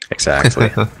better.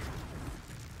 Exactly.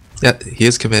 Yeah, he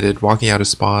is committed, walking out of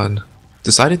spawn.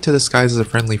 Decided to disguise as a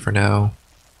friendly for now.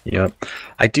 Yep.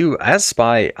 I do, as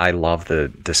Spy, I love the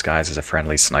disguise as a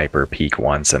friendly sniper, peek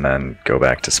once, and then go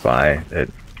back to Spy.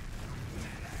 It'd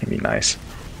be nice.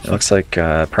 It looks like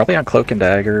probably on Cloak and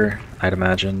Dagger, I'd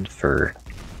imagine, for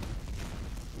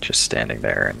just standing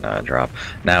there and drop.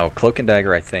 Now, Cloak and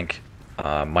Dagger, I think,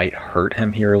 might hurt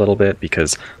him here a little bit,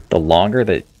 because the longer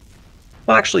that,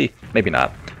 well, actually, maybe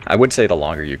not. I would say the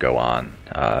longer you go on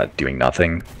doing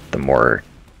nothing, the more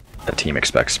the team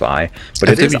expects Spy. But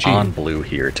it is on blue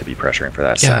here to be pressuring for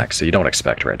that sack, so you don't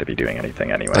expect Red to be doing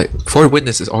anything anyway. Like, Forward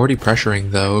Witness is already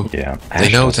pressuring, though. Yeah,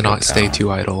 they know to not stay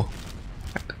too idle.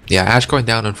 Yeah, Ash going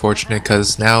down, unfortunate,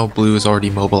 because now blue is already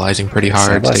mobilizing pretty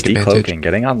hard to take advantage.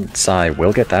 Getting on Psy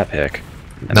will get that pick.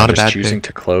 And not a bad choosing pick.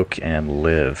 to cloak and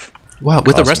live. Wow,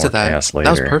 with the rest of that, that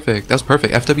was perfect. That was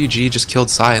perfect. FWG just killed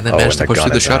Psy and then managed to push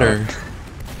through the shutter.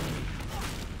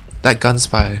 That gun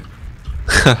spy.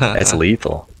 It's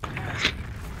lethal.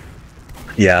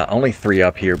 Yeah, only 3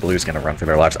 up here. Blue's gonna run for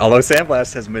their lives. Although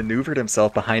Sandblast has maneuvered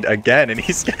himself behind again, and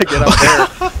he's gonna get up there.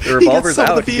 The revolver's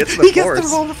out. He gets the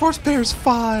revolver force. Bears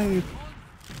 5,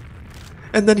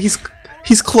 and then he's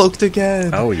cloaked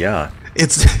again. Oh yeah,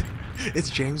 it's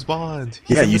James Bond.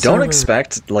 Yeah, you don't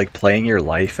expect like playing your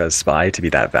life as Spy to be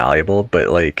that valuable, but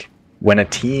like when a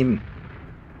team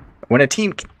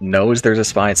knows there's a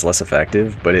Spy, it's less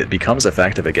effective, but it becomes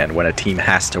effective again when a team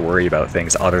has to worry about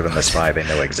things other than the Spy they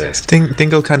know exist.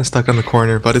 Dingo kind of stuck on the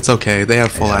corner, but it's okay. They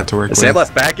have full ad to work with.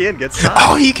 Sandblast back in, gets stopped.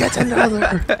 Oh, he gets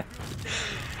another!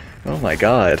 Oh my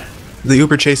god. The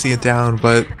Uber chasing it down,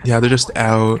 but yeah, they're just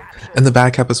out. And the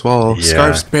back up as well. Yeah.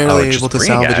 Scarf's barely able to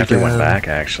salvage again. Back,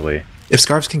 actually. If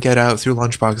Scarfs can get out through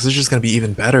Lunchbox, this is just going to be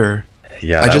even better.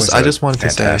 Yeah, I just wanted to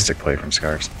say. Fantastic play from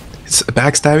Scarfs. It's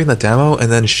backstabbing the demo and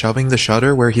then shoving the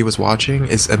shutter where he was watching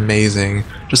is amazing.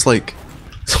 Just like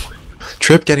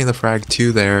Trip getting the frag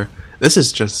 2 there. This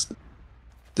is just,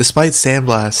 despite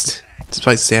Sandblast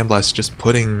just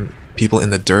putting people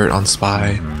in the dirt on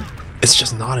Spy, it's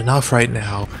just not enough right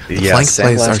now. The flank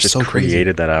plays are so crazy.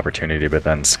 Created that opportunity, but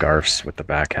then Scarfs with the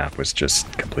back half was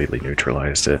just completely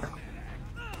neutralized it.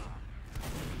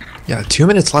 Yeah, 2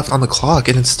 minutes left on the clock,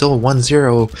 and it's still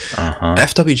 1-0.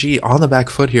 FWG on the back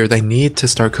foot here. They need to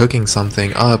start cooking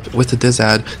something up with the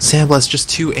Dizad. Sandblast just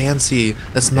too antsy.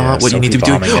 That's not what you need to be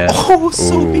doing. Oh,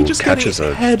 Sophie just catches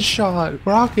a headshot.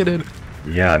 Rocketed.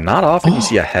 Yeah, not often you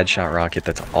see a headshot rocket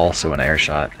that's also an air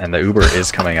shot. And the Uber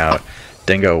is coming out.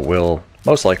 Dingo will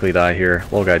most likely die here.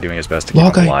 Little guy doing his best to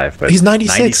keep him alive, but he's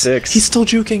 96. He's still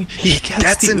juking. He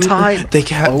gets in time. They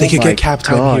could get cap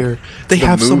time here. They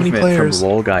have so many players.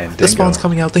 The spawn's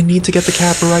coming out. They need to get the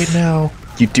cap right now.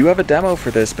 You do have a demo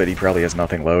for this, but he probably has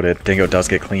nothing loaded. Dingo does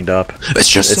get cleaned up. It's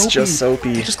just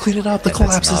Soapy. They just clean it up. The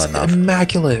collapse is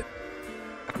immaculate.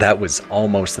 That was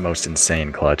almost the most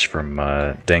insane clutch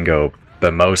from Dingo,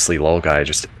 but mostly Lol guy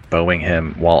just bowing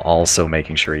him while also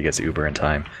making sure he gets Uber in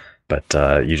time.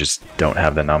 But you just don't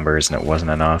have the numbers, and it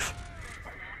wasn't enough.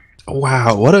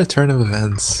 Wow, what a turn of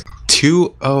events.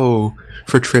 2-0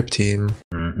 for Trip Team.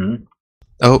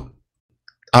 Oh.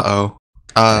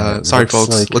 Uh-oh. Sorry,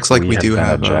 folks. Looks like we do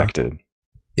have... ejected.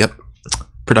 Yep.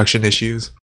 Production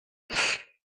issues.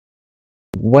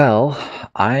 Well,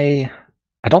 I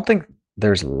don't think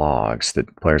there's logs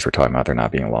that players were talking about. There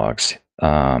not being logs.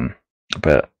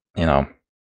 But, you know,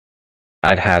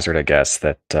 I'd hazard a guess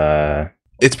that...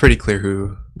 it's pretty clear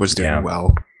who was doing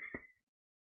well.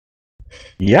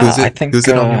 Yeah, I think... Who's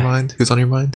it on your mind? Who's on your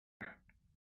mind?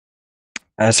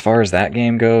 As far as that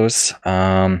game goes,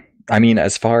 I mean,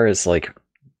 as far as, like,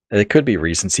 it could be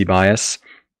recency bias,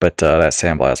 but that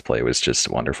Sandblast play was just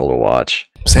wonderful to watch.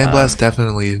 Sandblast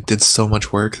definitely did so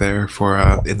much work there for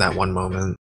in that one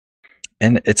moment.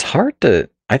 And it's hard to...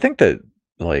 I think that,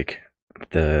 like,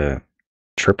 the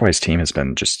Tripwise team has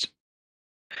been just...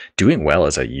 doing well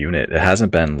as a unit. It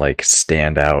hasn't been like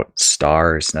standout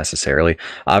stars necessarily.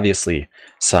 Obviously,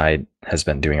 Side has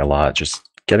been doing a lot, just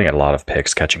getting a lot of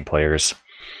picks, catching players,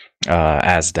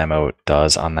 as Demo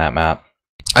does on that map.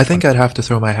 I think I'd have to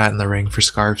throw my hat in the ring for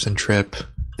Scarfs and Trip.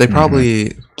 They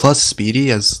probably, plus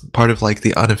Speedy as part of like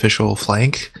the unofficial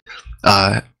flank,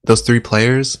 those 3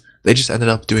 players, they just ended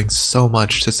up doing so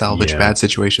much to salvage bad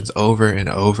situations over and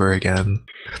over again.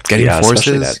 Getting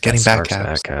forces, getting back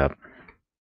cap.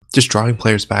 Just drawing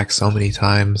players back so many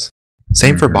times.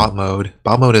 Same for bot mode.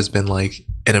 Bot mode has been like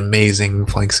an amazing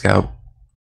flank scout.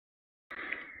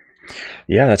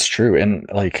 Yeah, that's true. And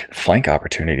like flank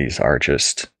opportunities are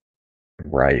just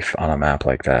rife on a map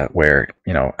like that, where,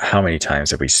 you know, how many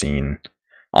times have we seen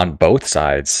on both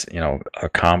sides, you know, a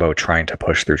combo trying to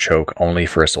push through choke only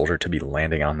for a soldier to be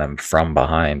landing on them from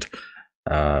behind.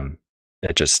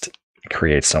 It just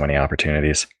creates so many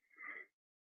opportunities.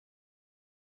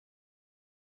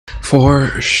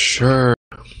 For sure.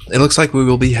 It looks like we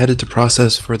will be headed to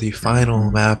process for the final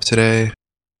map today.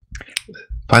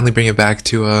 Finally bring it back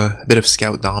to a bit of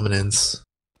scout dominance.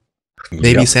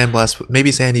 Maybe Sandblast,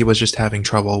 maybe Sandy was just having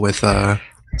trouble with a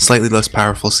slightly less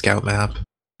powerful scout map.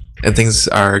 and things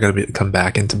are going to come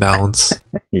back into balance.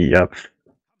 Yep.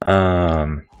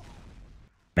 Man,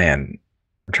 I'm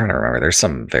trying to remember. There's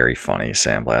some very funny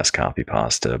Sandblast copy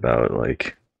pasta about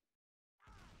like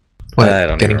What, I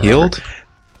don't getting even remember. healed?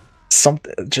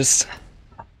 Something just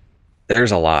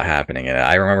there's a lot happening in it.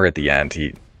 I remember at the end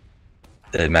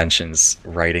it mentions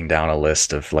writing down a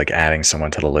list of like adding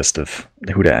someone to the list of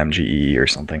who to MGE or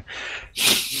something.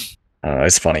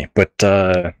 It's funny, but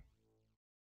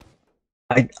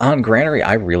on Granary,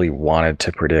 I really wanted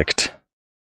to predict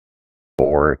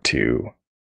 4-2.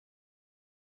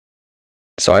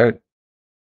 So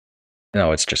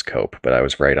no, it's just Cope, but I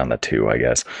was right on the 2, I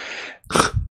guess.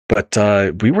 But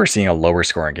we were seeing a lower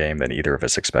scoring game than either of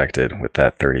us expected with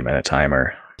that 30-minute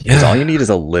timer. Because all you need is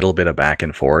a little bit of back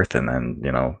and forth, and then,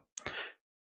 you know,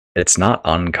 it's not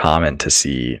uncommon to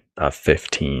see a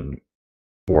 15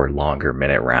 or longer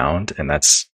minute round, and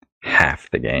that's half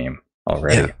the game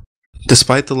already. Yeah.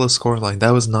 Despite the low score line,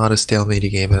 that was not a stalemate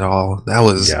game at all. That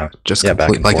was just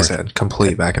complete, like I said,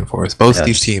 complete back and forth. Both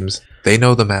these teams, they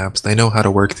know the maps, they know how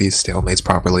to work these stalemates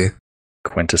properly.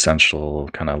 Quintessential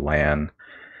kind of LAN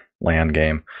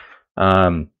game.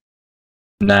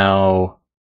 Now,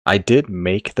 I did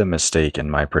make the mistake in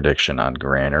my prediction on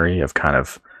Granary of kind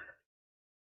of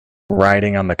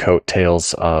riding on the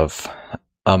coattails of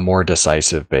a more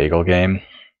decisive bagel game.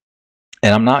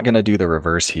 And I'm not going to do the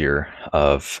reverse here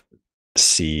of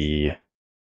see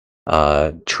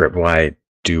Tripwire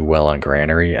do well on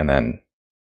Granary and then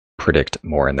predict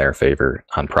more in their favor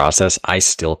on process. I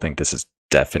still think this is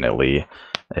definitely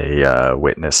a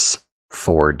Witness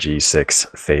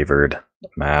 4G6 favored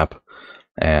map,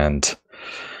 and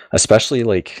especially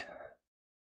like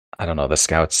I don't know, the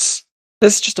Scouts,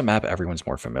 this is just a map everyone's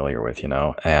more familiar with, you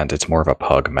know, and it's more of a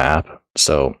pug map.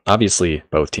 So obviously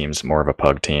both teams more of a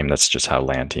pug team. That's just how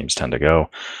LAN teams tend to go.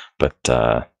 But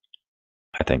I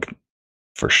think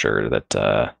for sure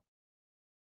that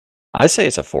I say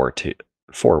it's a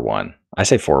 4-1. I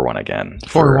say 4-1 again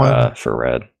for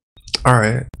Red. All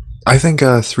right. I think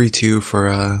 3-2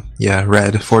 for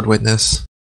Red, Ford Witness.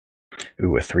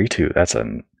 Ooh, a 3-2. That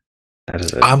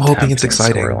is a I'm hoping it's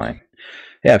exciting. Storyline.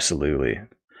 Yeah, absolutely.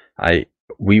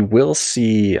 We will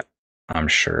see, I'm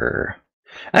sure.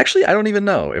 Actually, I don't even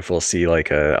know if we'll see like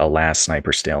a last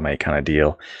sniper stalemate kind of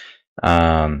deal.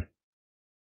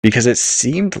 Because it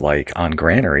seemed like on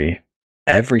Granary,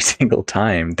 every single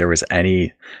time there was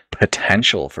any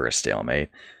potential for a stalemate,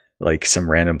 like some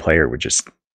random player would just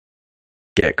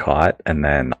get caught and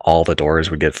then all the doors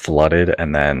would get flooded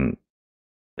and then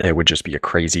it would just be a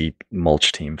crazy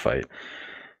mulch team fight.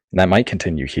 And that might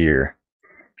continue here.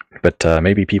 But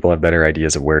maybe people have better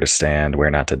ideas of where to stand, where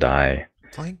not to die.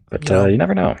 But you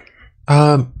never know.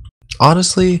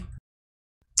 Honestly,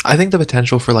 I think the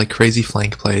potential for like crazy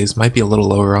flank plays might be a little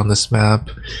lower on this map.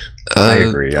 I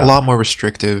agree. Yeah. A lot more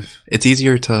restrictive. It's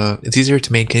easier to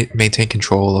maintain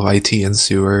control of IT and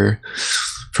sewer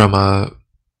from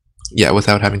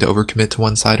without having to overcommit to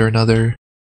one side or another,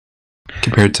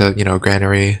 compared to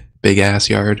Granary, big ass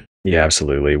yard. Yeah,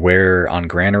 absolutely. Where on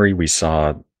Granary we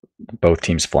saw both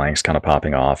teams' flanks kind of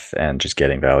popping off and just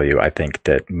getting value, I think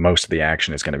that most of the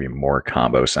action is going to be more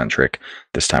combo centric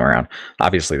this time around.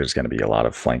 Obviously, there's going to be a lot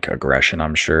of flank aggression,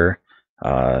 I'm sure,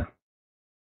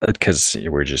 because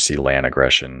we just see LAN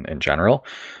aggression in general,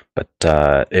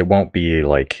 but it won't be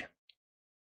like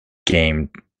game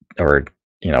or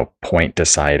point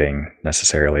deciding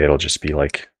necessarily. It'll just be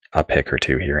like a pick or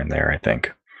two here and there, I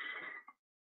think.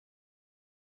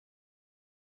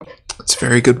 That's a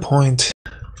very good point.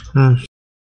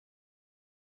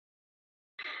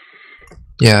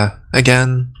 Yeah,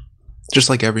 again, just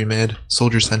like every mid,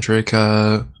 soldier-centric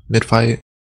mid fight.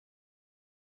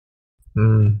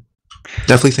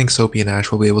 Definitely think Soapy and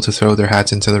Ash will be able to throw their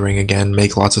hats into the ring again,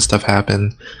 make lots of stuff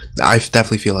happen. I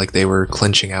definitely feel like they were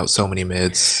clinching out so many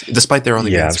mids. Despite their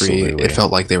only being 3, it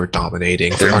felt like they were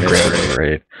dominating.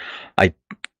 Great.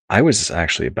 I was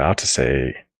actually about to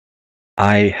say,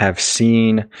 I have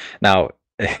seen, now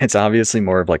it's obviously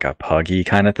more of like a puggy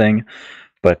kind of thing,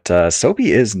 but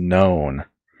Soapy is known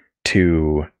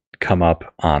to come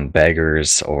up on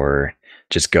beggars or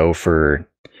just go for,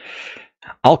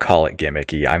 I'll call it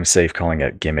gimmicky. I'm safe calling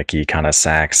it gimmicky kind of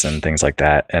sacks and things like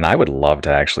that. And I would love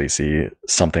to actually see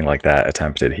something like that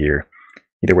attempted here.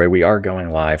 Either way, we are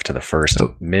going live to the first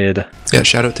mid. Yeah,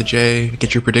 shout out to Jay.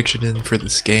 Get your prediction in for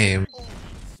this game.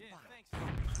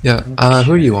 Yeah,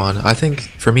 who are you on? I think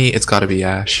for me, it's got to be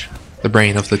Ash, the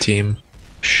brain of the team.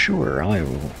 Sure, I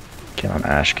will get on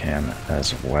Ashcam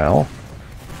as well.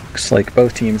 Looks like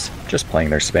both teams just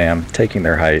playing their spam, taking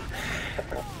their height.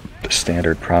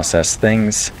 standard process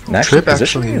things. And Trip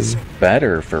positioning actually is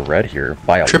better for red here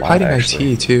by a Trip lot, hiding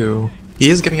actually. IT too. He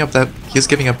is giving up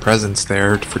presence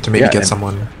there to maybe get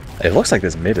someone. It looks like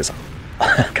this mid is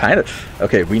kind of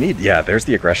okay. We need there's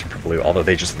the aggression for blue, although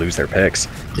they just lose their picks.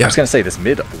 I was gonna say this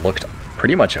mid looked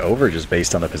pretty much over just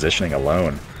based on the positioning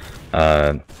alone.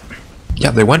 Yeah,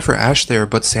 they went for Ash there,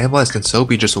 but Sandblast and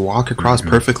Soapy just walk across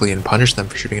perfectly and punish them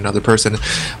for shooting another person.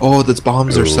 Oh, those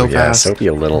bombs are so fast. Soapy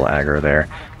a little aggro there.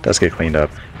 Does get cleaned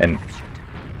up. And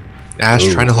Ash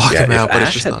trying to lock him out, but Ash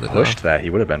it's just had not enough. pushed that, he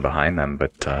would have been behind them,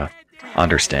 but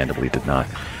understandably did not.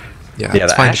 Yeah, the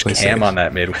Ash cam on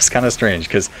that mid was kind of strange,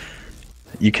 because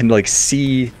you can like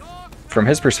see, from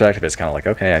his perspective, it's kind of like,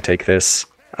 okay, I take this.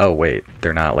 Oh wait,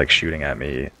 they're not like shooting at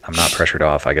me. I'm not pressured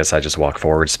off. I guess I just walk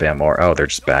forward, spam more. Oh, they're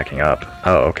just backing up.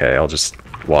 Oh, okay, I'll just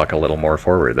walk a little more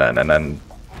forward then. And then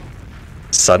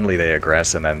suddenly they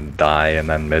aggress and then die, and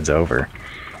then mid's over.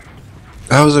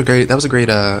 That was a great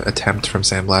attempt from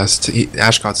Sandblast.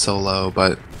 Ash got so low,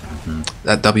 but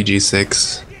that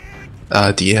wg6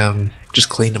 DM just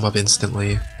cleaned him up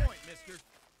instantly.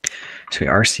 So we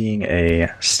are seeing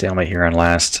a stalemate here on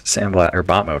last. Sandblast, or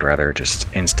bot mode rather, just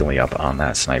instantly up on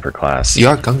that sniper class. You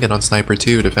got Gungan on sniper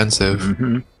too,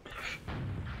 defensive.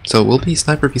 So we'll be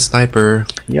sniper v sniper.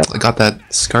 Yep. I got that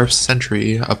Scarf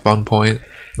Sentry up on point.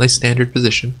 Nice standard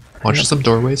position. Watch some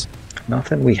doorways.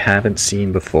 Nothing we haven't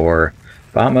seen before.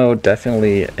 Bot mode,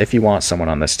 definitely, if you want someone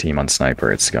on this team on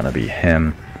sniper, it's going to be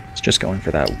him. It's just going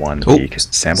for that one peek.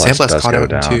 Sandblast does caught go out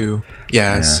down. too.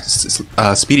 Yeah,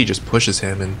 Speedy just pushes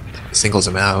him and singles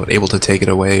him out, able to take it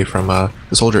away from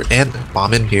the soldier and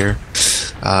bomb in here.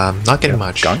 Not getting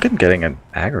much. Gungan getting an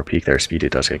aggro peek there. Speedy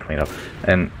does get cleaned up.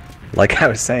 And like I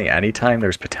was saying, anytime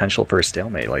there's potential for a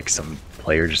stalemate, like some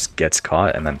player just gets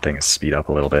caught and then things speed up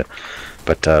a little bit.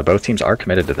 But both teams are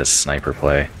committed to this sniper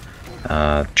play.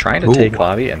 Trying to take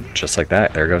lobby, and just like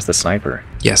that, there goes the sniper.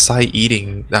 Yeah, Sai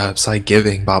giving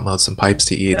bot mode some pipes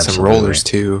to eat, some rollers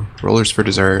too. Rollers for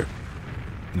dessert.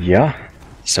 Yeah.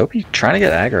 Soapy trying to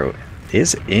get aggro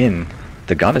is in.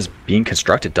 The gun is being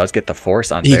constructed, does get the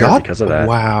force on there because of that.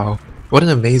 Wow. What an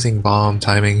amazing bomb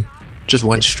timing. Just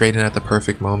went straight in at the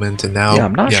perfect moment, and now... Yeah,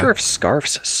 I'm not sure if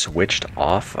Scarfs switched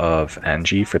off of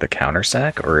NG for the counter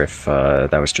sack, or if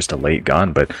that was just a late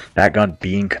gun, but that gun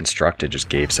being constructed just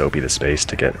gave Soapy the space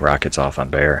to get rockets off on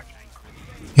Bear.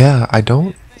 Yeah, I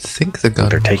don't think the gun...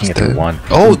 They're taking it to one.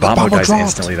 Oh, the bomb dies dropped.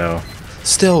 instantly, though.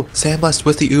 Still, Sandblast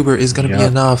with the Uber is going to be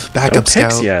enough. Backup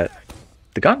scout. Yet.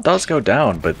 The gun does go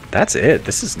down, but that's it.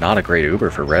 This is not a great Uber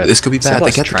for red. This could be bad.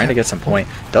 Sandblast trying to get some point.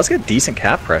 Does get decent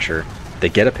cap pressure. They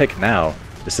get a pick now.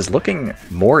 This is looking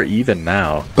more even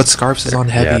now. But Scarfs is on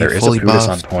heavy, yeah, there is fully a Putis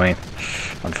on buffed. point,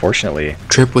 unfortunately.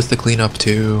 Trip with the cleanup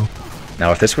too.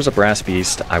 Now, if this was a Brass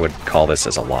Beast, I would call this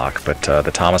as a lock, but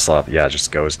the Tomislav,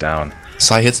 just goes down.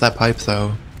 Sai hits that pipe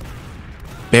though.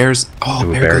 Bears,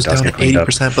 Bear goes down to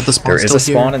 80%, but the spawn's still here. There is a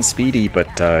spawn in Speedy, but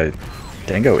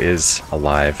Dango is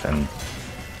alive, and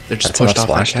they're just that's pushed enough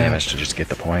off splash that cap. damage to just get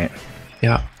the point.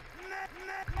 Yeah.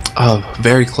 Oh,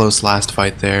 very close last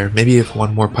fight there. Maybe if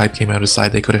one more pipe came out his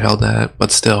side, they could have held that,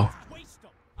 but still.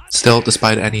 Still,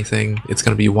 despite anything, it's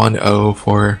going to be 1-0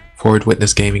 for Forward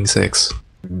Witness Gaming 6.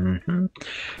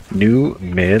 New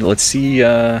mid. Let's see.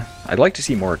 I'd like to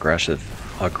see more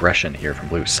aggression here from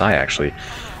Blue. Sai actually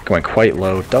going quite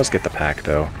low. Does get the pack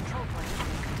though.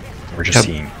 We're just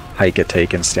seeing height get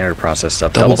taken. Standard process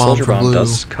stuff. Double soldier bomb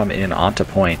does come in onto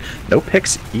point. No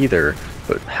picks either.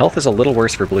 But health is a little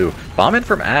worse for Blue. Bomb in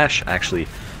from Ash actually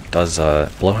does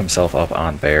blow himself up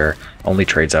on Bear. Only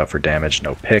trades out for damage.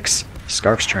 No picks.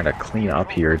 Scarf's trying to clean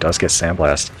up here. Does get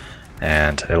Sandblast.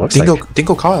 And it looks like...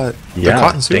 Dingo caught. Yeah,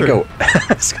 caught in Dingo.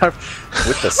 Scarf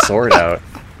with the sword out.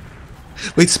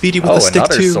 Wait, Speedy with the stick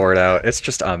another too. sword out. It's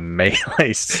just a melee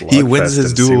slugfest. He wins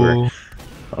his duel.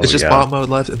 It's just yeah. bot mode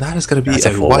left, and that is going to be That's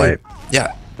a full wipe.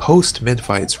 Yeah, post mid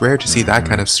fight. It's rare to see that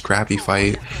kind of scrappy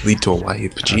fight lead to a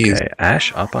wipe. Jeez. Okay,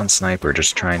 Ash up on sniper,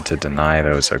 just trying to deny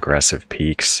those aggressive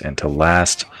peeks into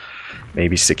last.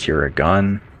 Maybe secure a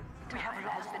gun.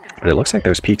 But it looks like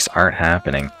those peeks aren't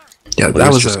happening. Yeah, Blue's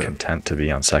that was just content to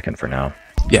be on second for now.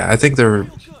 Yeah, I think they're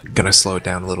gonna slow it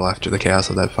down a little after the chaos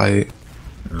of that fight.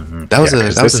 That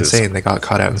was insane. They got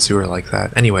caught out in sewer like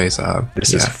that. Anyways,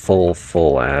 this is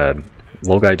full ad.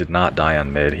 Logai did not die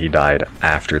on mid. He died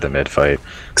after the mid fight.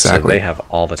 Exactly. So they have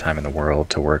all the time in the world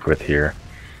to work with here.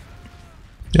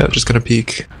 Yeah, just gonna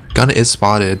peek. Gun is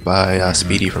spotted by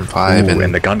Speedy from 5,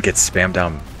 and the gun gets spammed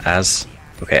down as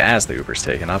the Uber's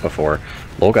taken, not before.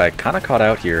 Logai kind of caught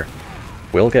out here.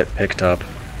 Will get picked up.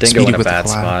 Dingo in a bad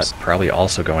spot, probably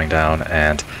also going down,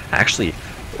 and actually,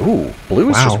 Blue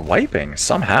is just wiping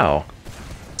somehow.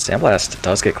 Sandblast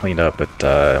does get cleaned up,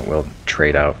 but will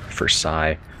trade out for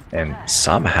Psy. And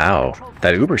somehow,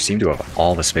 that Uber seemed to have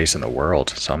all the space in the world,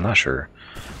 so I'm not sure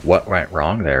what went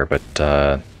wrong there, but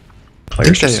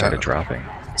players just started dropping.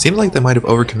 Seemed like they might have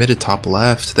overcommitted top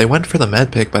left. They went for the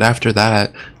med pick, but after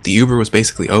that, the Uber was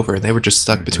basically over, and they were just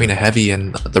stuck between a heavy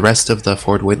and the rest of the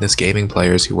Ford Witness gaming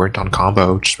players who weren't on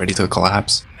combo, just ready to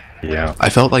collapse. Yeah. I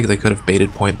felt like they could have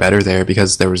baited point better there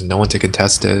because there was no one to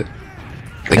contest it.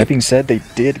 That being said, they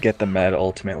did get the med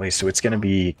ultimately, so it's going to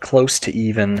be close to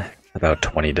even. About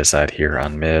 20 decide here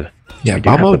on mid. Yeah, we do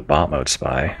have the bot mode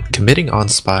Spy. Committing on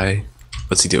Spy.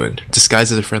 What's he doing?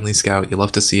 Disguised as a friendly scout. You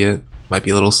love to see it. Might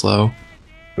be a little slow.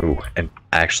 Ooh, and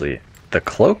actually, the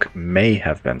cloak may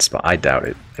have been Spy. I doubt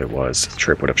it. It was.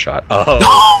 Trip would have shot.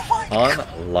 Oh,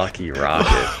 unlucky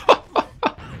rocket.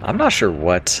 I'm not sure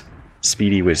what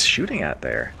Speedy was shooting at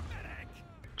there.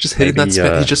 Just hitting that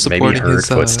spin. He's just supporting maybe heard his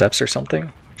footsteps or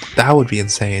something. That would be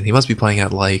insane. He must be playing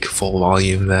at like full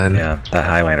volume then. Yeah, that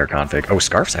Highlander config. Oh,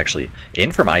 Scarf's actually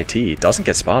in from IT. Doesn't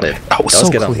get spotted. Oh, does so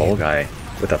get clean. a low guy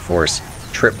with a force.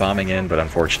 Trip bombing in, but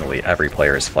unfortunately every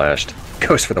player is flashed.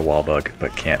 Goes for the wall bug,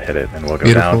 but can't hit it, and will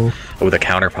go down. Oh, the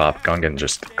counter pop. Gungan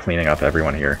just cleaning up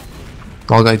everyone here.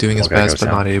 Wall guy doing his best, but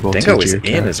not able to. Dingo is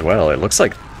in as well. It looks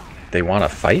like they want to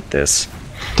fight this.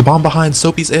 The bomb behind.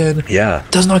 Soapy's in. Yeah.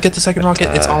 Does not get the second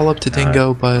rocket. It's all up to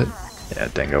Dingo, but... Yeah,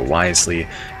 Dingo wisely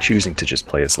choosing to just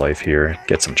play his life here,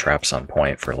 get some traps on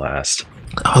point for last.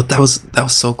 Oh, that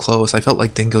was so close. I felt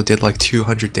like Dingo did like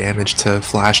 200 damage to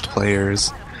flashed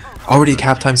players. Already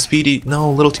cap time. Speedy. No,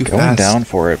 a little too fast. Going down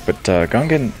for it, but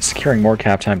Gungan securing more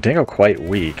cap time. Dingo quite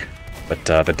weak, but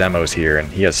the demo's here and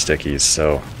he has stickies,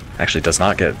 so actually does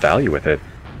not get value with it.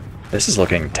 This is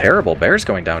looking terrible. Bear's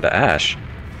going down to Ash,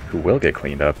 who will get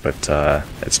cleaned up, but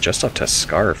it's just up to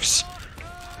Scarfs.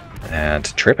 And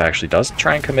Trip actually does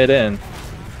try and commit in.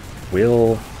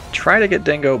 Will try to get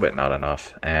Dingo, but not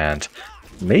enough. And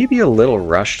maybe a little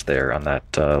rushed there on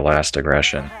that last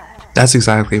aggression. That's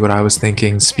exactly what I was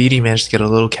thinking. Speedy managed to get a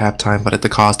little cap time, but at the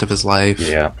cost of his life.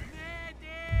 Yeah.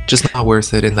 Just not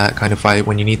worth it in that kind of fight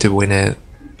when you need to win it.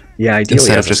 Yeah, ideally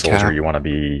instead as of a just soldier, cap. you want to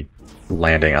be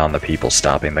landing on the people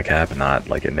stopping the cap and not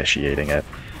like initiating it.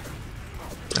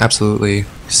 Absolutely.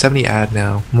 70 ad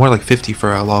now. More like 50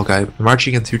 for a lol guy.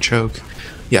 Marching in through choke.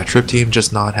 Yeah, Trip team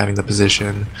just not having the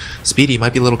position. Speedy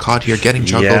might be a little caught here, getting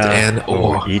juggled, and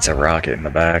eats a rocket in the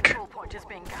back.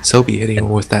 Soapy hitting him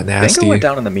with that nasty. Dingo went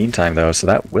down in the meantime though, so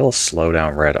that will slow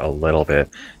down Red a little bit.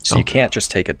 So you can't just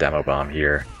take a demo bomb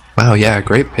here. Wow, yeah,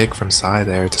 great pick from Psy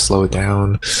there to slow it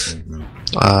down.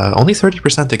 Only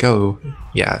 30% to go.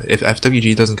 Yeah, if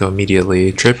FWG doesn't go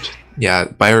immediately, Trip, yeah,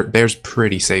 Bear's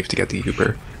pretty safe to get the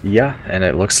Uber. Yeah, and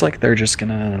it looks like they're just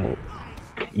gonna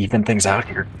even things out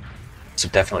here. So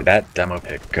definitely that demo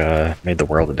pick made the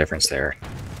world of difference there.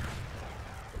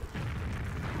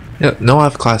 Yeah, no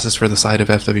off classes for the side of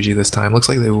FWG this time. Looks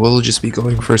like they will just be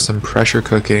going for some pressure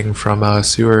cooking from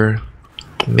Sewer.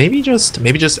 Maybe just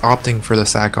opting for the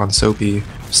sack on Soapy.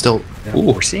 Still, yeah,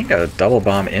 we're seeing a double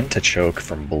bomb into choke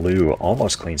from Blue.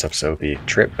 Almost cleans up Soapy.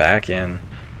 Trip back in.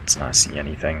 Let's not see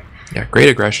anything. Yeah, great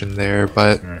aggression there,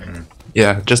 but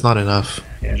yeah, just not enough.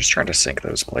 Yeah, just trying to sink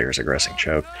those players aggressing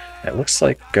choke. It looks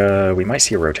like we might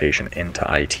see a rotation into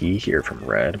IT here from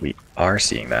Red. We are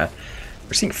seeing that.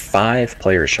 We're seeing 5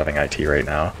 players shoving IT right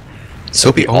now.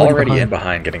 Soapy already in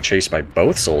behind, getting chased by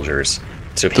both soldiers.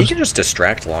 So if he can just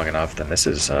distract long enough, then this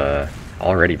is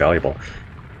already valuable.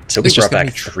 Soapy brought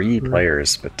back 3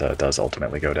 players, but does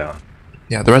ultimately go down.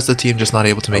 Yeah, the rest of the team just not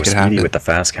able to make it happen. Speedy with the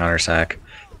fast counter sack.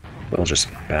 We'll just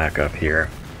back up here.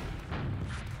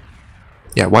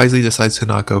 Yeah, wisely decides to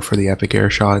not go for the epic air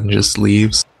shot and just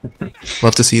leaves.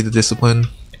 Love to see the discipline.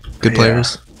 Good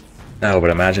players. No,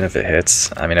 but imagine if it hits.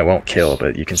 I mean, it won't kill,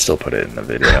 but you can still put it in the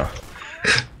video.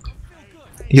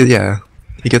 Yeah.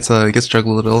 He gets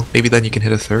juggled a little. Maybe then you can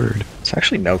hit a third. It's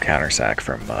actually no counter sack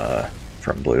from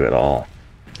Blue at all.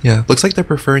 Yeah, looks like they're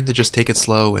preferring to just take it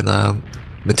slow and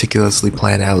meticulously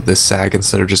plan out this sag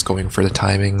instead of just going for the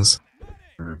timings.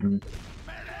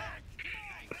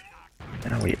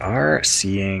 Now we are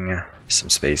seeing some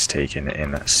space taken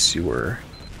in Sewer.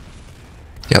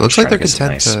 Yeah, looks like they're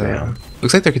content to.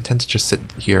 Looks like they're content to just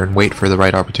sit here and wait for the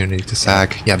right opportunity to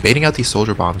sack. Yeah, baiting out these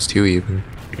soldier bombs too, even.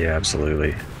 Yeah,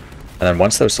 absolutely. And then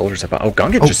once those soldiers have... Oh,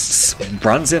 Gungan just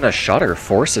runs in a shutter,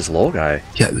 forces low guy.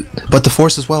 Yeah, but the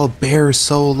force as well. Bear is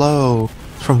so low.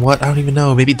 From what? I don't even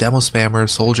know. Maybe demo spammer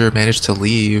soldier managed to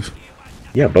leave.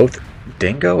 Yeah, both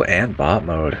Dingo and bot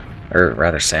mode, or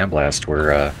rather Sandblast,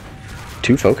 were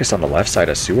too focused on the left side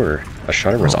of Sewer. A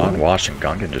shutter was on watch and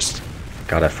Gungan just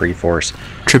got a free force.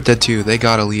 Trip dead too. They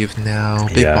gotta leave now.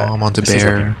 Big bomb onto this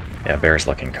Bear. Yeah, Bear's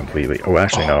looking completely... Oh,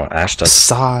 actually, no. Ash does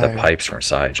the pipes from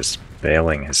side, just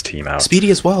bailing his team out.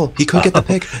 Speedy as well. He could get the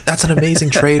pick. That's an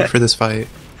amazing trade for this fight.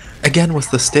 Again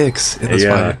with the sticks in this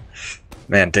fight.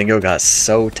 Man, Dingo got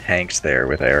so tanked there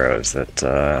with arrows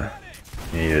that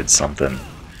he needed something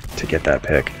to get that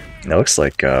pick. And it looks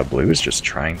like Blue is just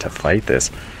trying to fight this.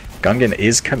 Gungan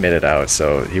is committed out,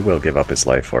 so he will give up his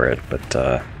life for it,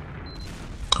 but...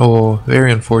 Oh,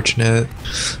 very unfortunate.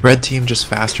 Red team just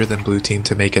faster than blue team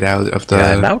to make it out of the...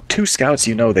 Yeah, now 2 scouts,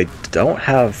 you know, they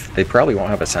probably won't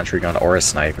have a sentry gun or a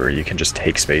sniper. You can just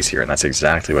take space here, and that's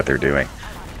exactly what they're doing.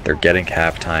 They're getting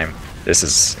cap time. This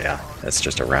is, yeah, it's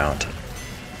just a round.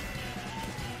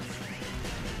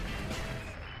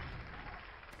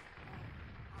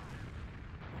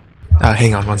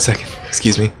 Hang on 1 second.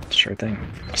 Excuse me. Sure thing.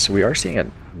 So we are seeing a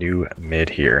new mid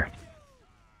here.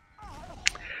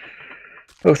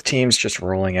 Both teams just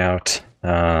rolling out.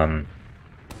 Demos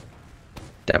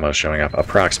showing up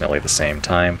approximately at the same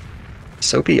time.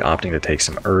 Soapy opting to take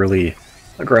some early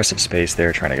aggressive space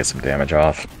there, trying to get some damage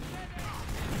off.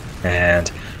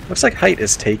 And looks like height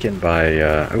is taken by...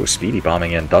 oh, Speedy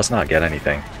bombing in, does not get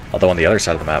anything. Although on the other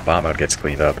side of the map, bot mode gets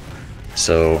cleaned up.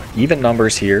 So even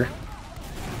numbers here.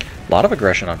 A lot of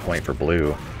aggression on point for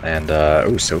blue. And,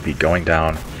 oh, Soapy going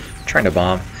down, trying to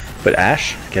bomb. But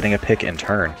Ash getting a pick in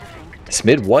turn. This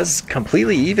mid was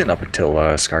completely even up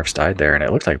until Scarfs died there, and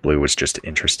it looked like blue was just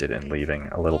interested in leaving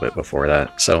a little bit before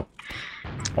that. So,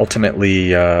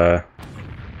 ultimately,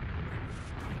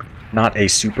 not a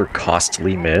super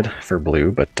costly mid for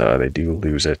blue, but they do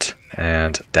lose it.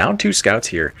 And down 2 scouts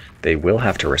here, they will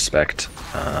have to respect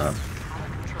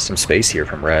some space here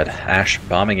from red. Ash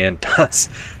bombing in does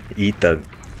eat the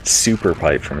super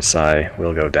pipe from Sai,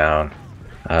 will go down.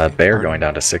 Bear going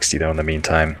down to 60 though in the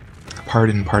meantime.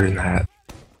 Pardon that.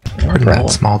 Pardon that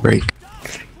small break.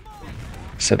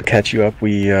 So to catch you up,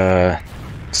 we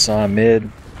saw mid.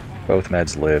 Both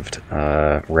meds lived.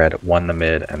 Red won the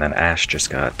mid, and then Ash just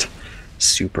got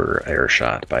super air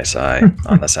shot by Sai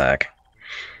on the sack.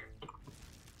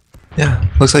 Yeah,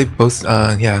 looks like both.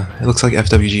 Yeah, it looks like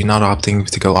FWG not opting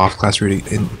to go off class route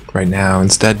right now.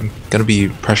 Instead, gonna be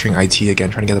pressuring IT again,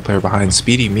 trying to get the player behind.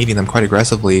 Speedy meeting them quite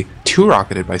aggressively.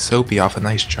 2-rocketed by Soapy off a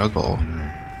nice juggle.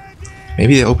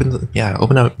 Maybe they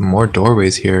open up more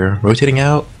doorways here. Rotating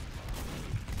out.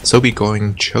 Soapy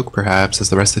going choke perhaps, as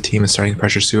the rest of the team is starting to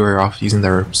pressure sewer off using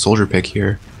their soldier pick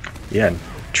here. Yeah,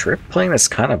 Trip playing this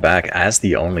kind of back as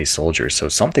the only soldier, so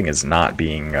something is not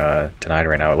being denied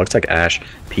right now. It looks like Ash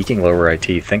peeking lower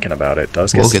IT, thinking about it,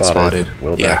 does get spotted.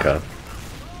 Will back up.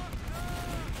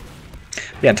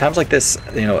 Yeah, in times like this,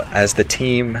 you know, as the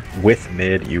team with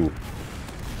mid, you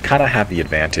kind of have the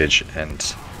advantage,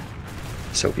 and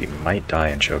Soapy might die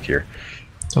in choke here.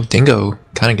 Oh, Dingo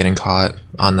kind of getting caught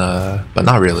on the... but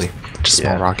not really. Just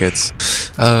small rockets.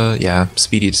 Yeah,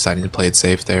 Speedy deciding to play it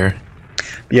safe there.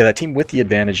 Yeah, that team with the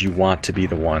advantage, you want to be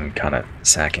the one kind of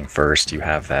sacking first. You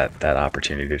have that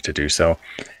opportunity to do so.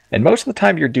 And most of the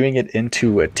time you're doing it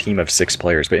into a team of 6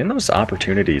 players. But in those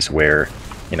opportunities where,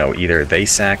 you know, either they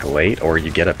sack late or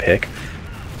you get a pick,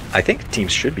 I think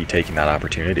teams should be taking that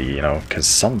opportunity, you know, because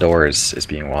some door is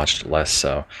being watched less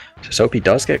so. So Soapy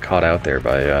does get caught out there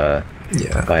by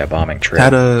a bombing Trip.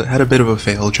 Had a bit of a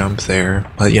fail jump there,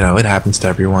 but you know, it happens to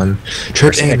everyone.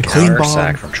 Trip and clean bomb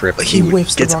sack from Trip. He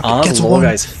whiffs the gets rocket, on gets the one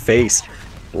guy's face,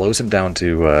 blows him down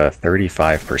to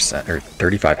 35% or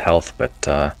 35 health, but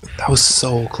that was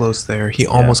so close there. He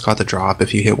almost got the drop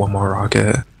if you hit one more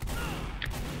rocket.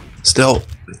 Still,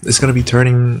 it's gonna be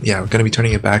turning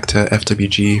it back to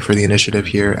FWG for the initiative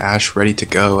here. Ash ready to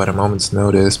go at a moment's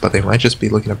notice, but they might just be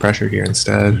looking to pressure here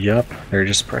instead. Yep, they're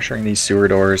just pressuring these sewer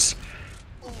doors.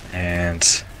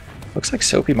 And looks like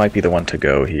Soapy might be the one to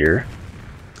go here.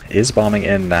 Is bombing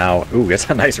in now. Ooh, gets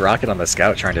a nice rocket on the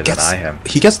scout trying to deny him.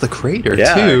 He gets the crater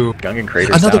too. Gungan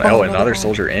crater's down. Oh, another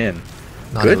soldier in.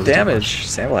 Good damage.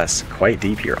 Sandblast quite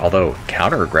deep here. Although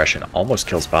counter aggression almost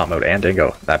kills bot mode and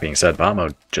Dingo. That being said, bot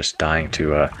mode just dying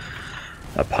to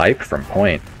a pipe from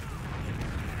point.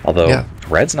 Although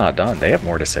Red's not done. They have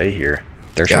more to say here.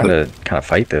 They're trying to kind of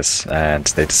fight this, and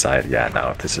they decide, yeah,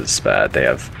 no, this is bad. They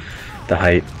have the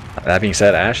height. That being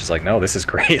said, Ash is like, no, this is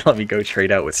great. Let me go trade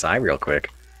out with Sai real quick.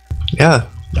 Yeah,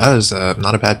 that is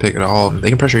not a bad pick at all. They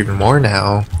can pressure even more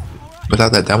now.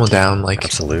 Without that demo down, like,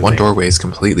 one doorway is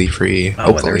completely free.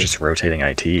 Oh, and they're just rotating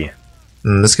IT.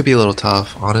 This could be a little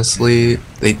tough, honestly.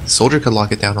 Soldier could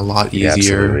lock it down a lot easier. Yeah,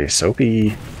 absolutely.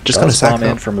 Soapy just does bomb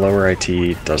in from lower IT,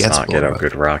 does not get a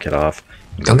good rocket off.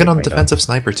 Gungan on defensive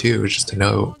sniper too, just to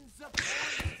note.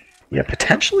 Yeah,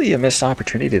 potentially a missed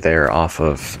opportunity there off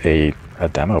of a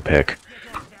demo pick.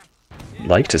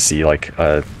 like to see like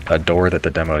a door that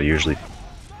the demo usually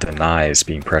denies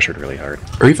being pressured really hard.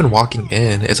 Or even walking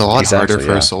in. It's a lot harder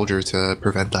for yeah. a soldier to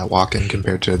prevent that walk-in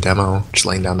compared to a demo, just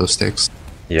laying down those sticks.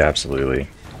 Yeah, absolutely.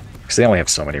 Because they only have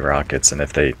so many rockets, and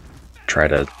if they try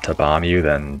to bomb you,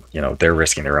 then, you know, they're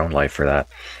risking their own life for that.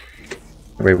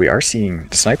 Anyway, we are seeing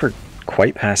the sniper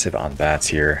quite passive on bats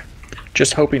here.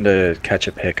 Just hoping to catch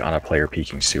a pick on a player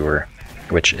peeking sewer,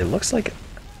 which it looks like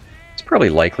it's probably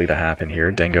likely to happen here.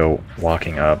 Dingo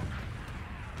walking up.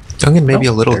 Gungan may be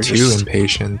a little too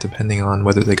impatient, depending on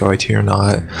whether they go IT or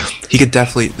not. He could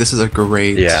definitely... This is a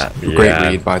great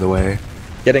read, by the way.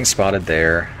 Getting spotted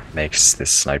there makes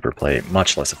this sniper play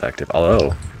much less effective.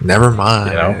 Although, never mind.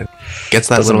 You know, gets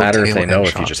that doesn't little matter if they know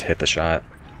shot. if you just hit the shot.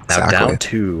 Now down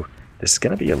 2, this is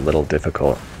going to be a little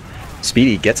difficult.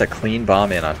 Speedy gets a clean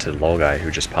bomb in onto Lolgai,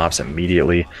 who just pops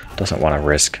immediately. Doesn't want to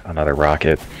risk another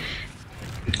rocket.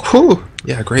 Whew!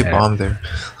 Yeah, great bomb there.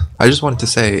 I just wanted to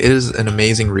say, it is an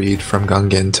amazing read from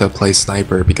Gungan to play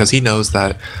sniper, because he knows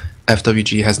that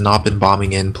FWG has not been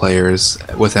bombing in players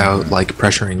without, like,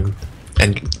 pressuring,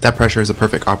 and that pressure is a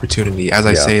perfect opportunity. As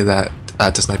I say that,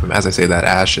 to snipe him, as I say that,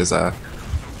 Ash is,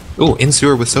 ooh, in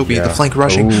sewer with Soapy, the flank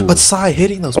rushing, but Sai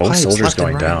hitting those pipes soldiers left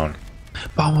going and right. down.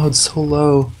 Bomb mode so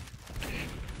low.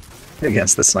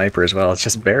 Against the sniper as well, it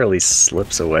just barely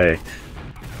slips away.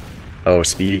 Oh,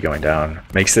 Speedy going down.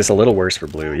 Makes this a little worse for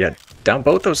blue. Yeah, down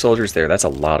both those soldiers there, that's a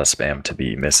lot of spam to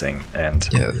be missing. And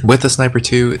yeah, with the sniper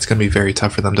too, it's going to be very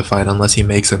tough for them to fight unless he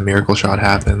makes a miracle shot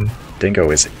happen. Dingo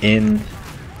is in,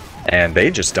 and they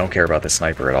just don't care about the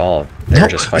sniper at all. They're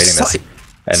just fighting this.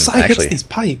 And Sai actually, hits these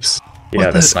pipes.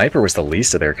 Yeah, the sniper was the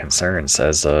least of their concerns,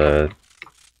 as they're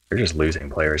just losing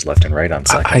players left and right on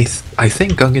second. I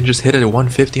think Gungan just hit it at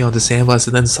 150 onto Sandblast,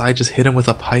 and then Sai just hit him with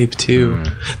a pipe too.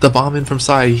 The bomb in from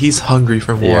Sai, he's hungry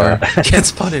for more.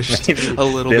 Gets punished a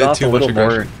little bit too much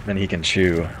more than he can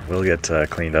chew. Will get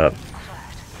cleaned up.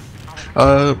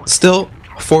 Still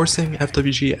forcing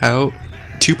FWG out.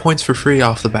 2 points for free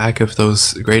off the back of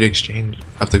those great exchange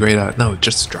of the great no,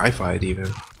 just dry fight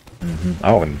even.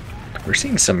 Oh, and we're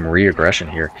seeing some re-aggression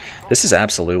here. This is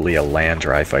absolutely a LAN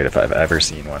dry fight if I've ever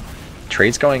seen one.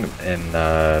 Trades going in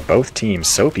both teams.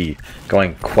 Soapy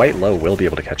going quite low, will be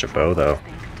able to catch a bow though.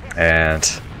 And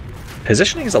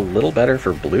positioning is a little better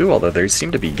for blue, although they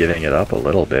seem to be giving it up a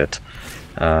little bit.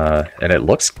 And it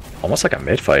looks almost like a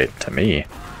mid-fight to me.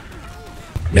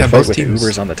 Yeah, both with teams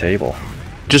Ubers on the table.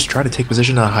 Just try to take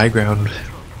position on high ground.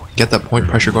 Get that point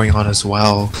pressure going on as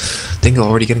well. Dingo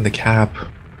already getting the cap.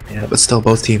 Yeah, but still,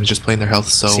 both teams just playing their health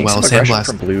so well. Sandblast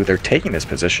from blue, they're taking this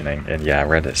positioning, and yeah,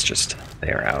 red is just,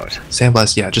 they are out.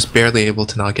 Sandblast, yeah, just barely able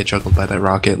to not get juggled by that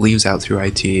rocket, leaves out through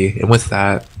IT, and with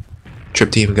that,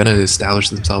 Trip team gonna establish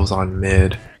themselves on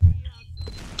mid.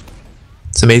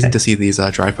 It's amazing to see these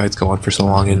dry fights go on for so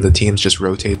long, and the teams just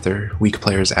rotate their weak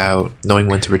players out, knowing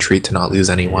when to retreat to not lose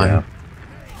anyone. Yeah.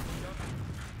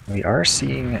 We are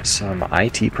seeing some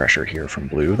IT pressure here from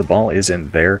blue. The ball is in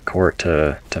their court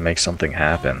to make something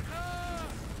happen.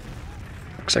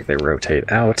 Looks like they rotate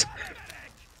out.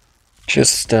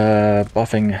 Just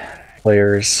buffing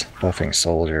players, buffing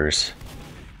soldiers.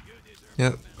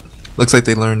 Yep. Looks like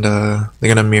they learned they're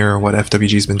gonna mirror what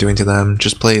FWG's been doing to them.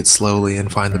 Just play it slowly and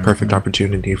find the perfect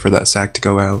opportunity for that sack to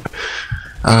go out.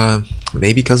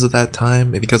 Maybe because of that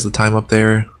time, maybe because of the time up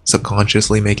there,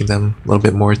 subconsciously making them a little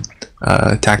bit more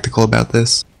tactical about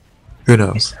this. Who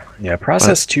knows? Yeah,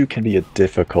 process 2 can be a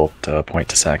difficult point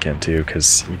to sack into,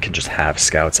 because you can just have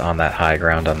scouts on that high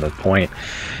ground on the point,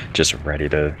 just ready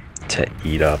to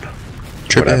eat up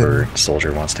whatever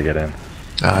soldier wants to get in.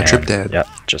 Trip dead. Yep,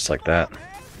 just like that.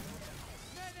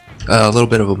 A little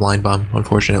bit of a blind bomb,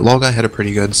 unfortunate. Lolgai had a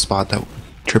pretty good spot that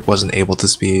Trip wasn't able to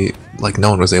speed, like no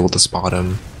one was able to spot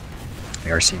him.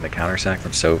 We are seeing the counter sack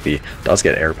from Sophie. Does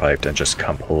get air piped and just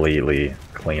completely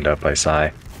cleaned up by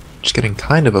Sai. Just getting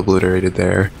kind of obliterated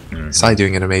there. Sai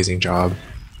doing an amazing job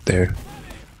there.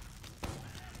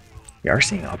 We are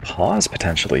seeing a pause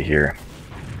potentially here.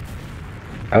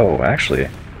 Oh, actually,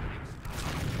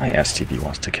 my STV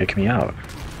wants to kick me out.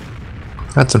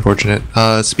 That's unfortunate.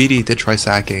 Speedy did try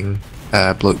sacking,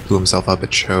 blew himself up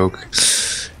at choke.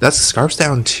 That's Scarf's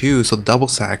down too, so double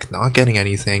sack, not getting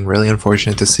anything. Really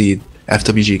unfortunate to see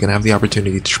FWG gonna have the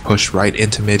opportunity to push right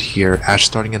into mid here. Ash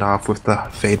starting it off with the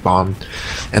fade bomb,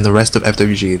 and the rest of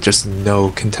FWG just no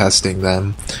contesting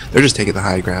them. They're just taking the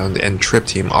high ground, and Trip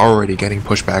team already getting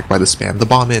pushed back by the spam. The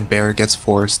bomb in, Bear gets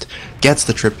forced, gets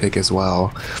the trip pick as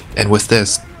well, and with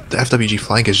this, the FWG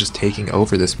flank is just taking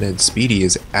over this mid. Speedy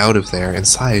is out of there, and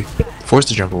Sai forced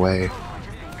to jump away.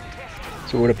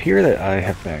 So it would appear that I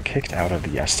have been kicked out of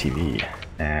the STV,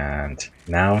 and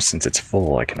now since it's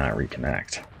full, I cannot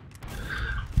reconnect.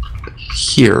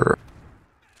 here.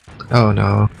 Oh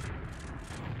no.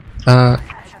 Okay.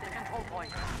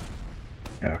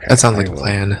 That sounds like a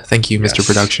plan. Thank you, Mr. Yes.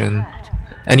 Production.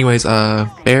 Anyways,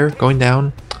 Bear going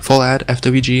down. Full ad,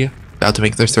 FWG. About to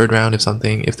make their third round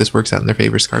if this works out in their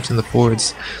favor. Scarfs in the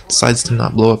forwards. Decides to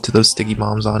not blow up to those sticky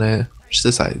bombs on it. Just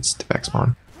decides to back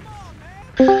spawn.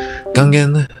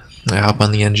 Gungan. I hop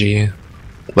on the NG.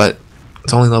 But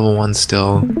it's only level 1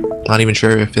 still. Not even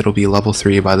sure if it'll be level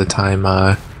 3 by the time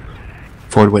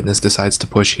Forward Witness decides to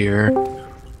push here.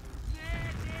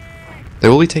 They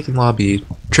will be taking lobby.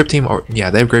 Trip team, yeah,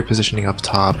 they have great positioning up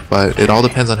top, but it all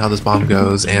depends on how this bomb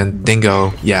goes. And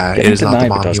Dingo, yeah, it is not the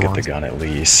bomb does he get wants. the gun at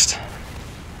least.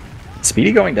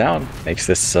 Speedy going down makes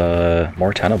this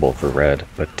more tenable for Red,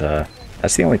 but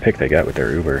that's the only pick they get with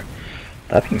their Uber.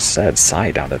 That being said,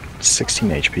 Psy down to 16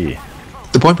 HP.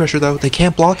 The point pressure though, they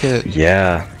can't block it.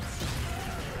 Yeah.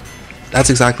 That's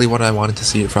exactly what I wanted to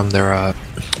see from their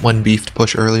one beefed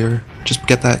push earlier. Just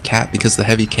get that cap because the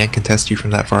heavy can't contest you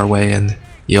from that far away, and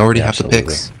you already have the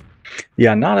picks.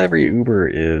 Yeah, not every Uber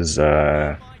is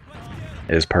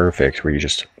perfect where you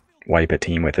just wipe a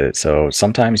team with it. So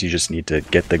sometimes you just need to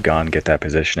get the gun, get that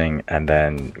positioning, and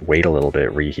then wait a little bit,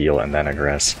 reheal, and then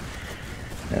aggress.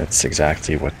 That's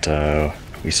exactly what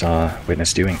we saw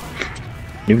Witness doing.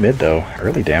 New mid though,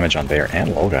 early damage on Bear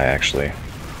and Lol Guy actually.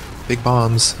 Big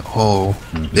bombs. Oh,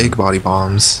 big body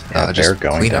bombs. Yeah, just Bear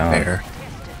going clean down. up Bear.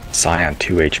 Psy on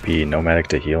 2 HP, no medic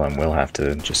to heal him, will have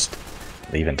to just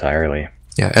leave entirely.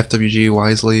 Yeah, FWG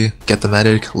wisely, get the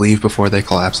medic, leave before they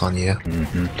collapse on you.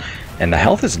 And the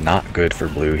health is not good for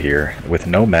blue here. With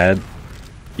no med,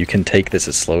 you can take this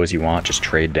as slow as you want, just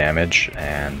trade damage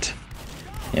and,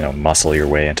 you know, muscle your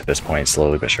way into this point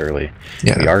slowly but surely.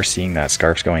 Yeah. We are seeing that.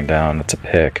 Scarf's going down, that's a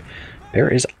pick. Bear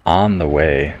is on the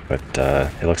way, but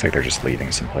it looks like they're just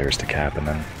leaving some players to cap and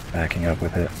then backing up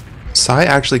with it. Psy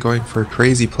actually going for a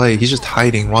crazy play. He's just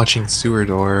hiding, watching sewer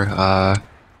door.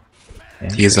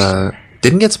 He's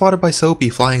didn't get spotted by Soapy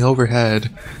flying overhead.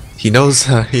 He knows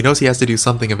he has to do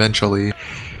something eventually.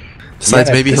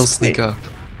 Decides maybe he'll sneak up.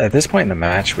 At this point in the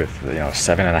match, with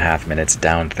 7.5 minutes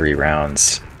down 3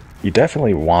 rounds, you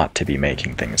definitely want to be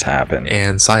making things happen.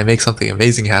 And Psy makes something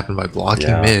amazing happen by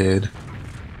blocking mid.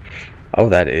 Oh,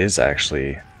 that's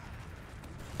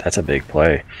a big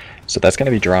play. So that's going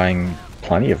to be drawing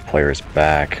plenty of players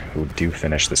back who do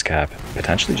finish this cap,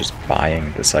 potentially just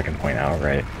buying the second point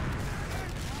outright.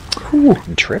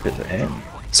 And Trip is in.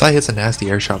 Psy hits a nasty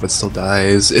air shot but still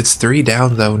dies. It's 3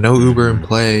 down though, no Uber in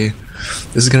play.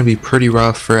 This is going to be pretty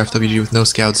rough for FWG with no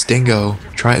scouts. Dingo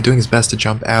doing his best to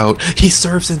jump out. He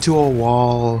surfs into a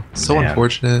wall. So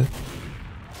unfortunate.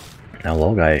 Now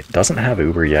Lol Guy doesn't have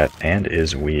Uber yet and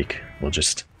is weak. Will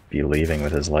just be leaving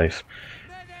with his life.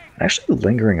 Actually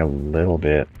lingering a little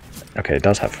bit. Okay, it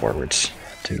does have forwards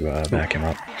to back him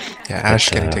up. Yeah,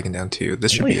 Ash getting taken down too.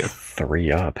 This should be a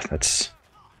 3 up. That's...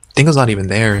 Dingo's not even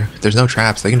there. There's no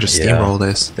traps. They can just steamroll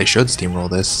this. They should steamroll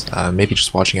this. Maybe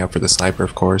just watching out for the sniper,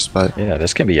 of course, but... Yeah,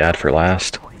 this can be ad for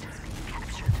last.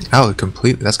 Oh,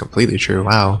 that's completely true.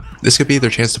 Wow. This could be their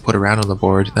chance to put a round on the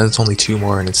board. Then it's only 2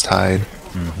 more and it's tied.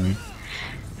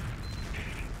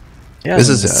 Yeah, this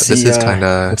is kind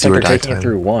of do or die taking it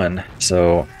through 1,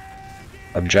 so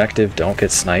objective, don't get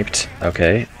sniped.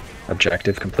 Okay,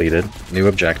 objective completed. New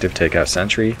objective, take out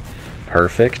sentry.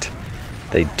 Perfect.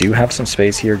 They do have some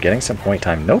space here, getting some point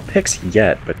time. No picks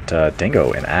yet, but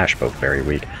Dingo and Ash both very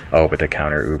weak. Oh, but the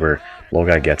counter Uber. Lol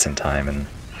Guy gets in time, and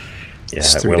yeah,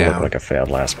 it will look like a failed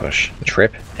last push.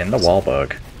 Trip in the wall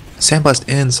bug. Sandblast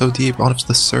in so deep, on up to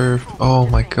the serve. Oh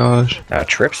my gosh.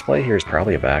 Trip's play here is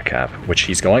probably a back cap, which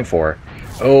he's going for.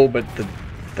 Oh, but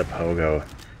the pogo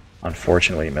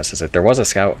unfortunately misses it. There was a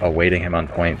scout awaiting him on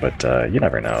point, but you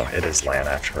never know. It is LAN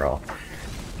after all.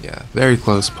 Yeah, very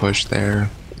close push there.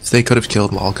 If they could have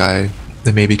killed Lol Guy,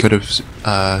 they maybe could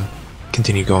have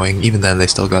continued going. Even then, they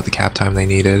still got the cap time they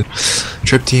needed.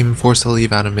 Trip team forced to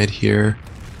leave out of mid here.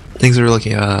 Things are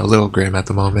looking a little grim at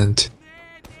the moment.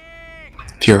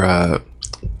 If you're a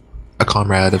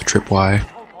comrade of Trip Y.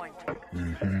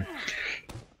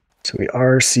 So we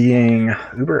are seeing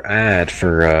Uber ad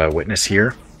for Witness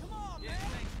here.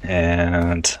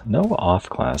 And no off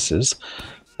classes.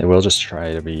 They will just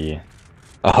try to be...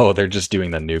 Oh, they're just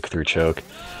doing the nuke through choke.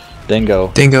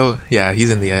 Dingo. Dingo, yeah, he's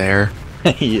in the air.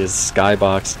 He is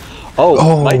skybox.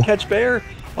 Oh, might catch Bear.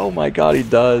 Oh my god, he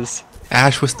does.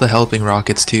 Ash with the helping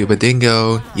rockets too, but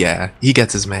Dingo, yeah, he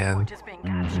gets his man.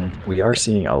 We are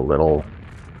seeing a little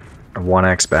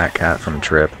 1x back cat from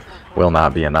Trip. Will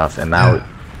not be enough. And now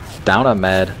down a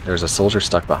med, there's a soldier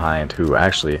stuck behind who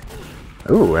actually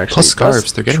Ooh, actually, Plus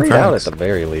scarves, they're getting trade out at frags. the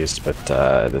very least, but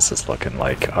this is looking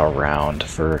like a round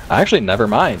for... Actually, never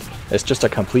mind. It's just a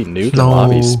complete nuke in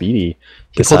lobby. No. Speedy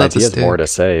He pulled out decides the he has more to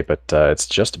stick. say, but it's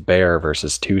just Bear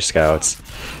versus 2 scouts.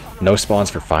 No spawns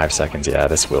for 5 seconds. Yeah,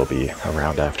 this will be a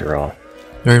round after all.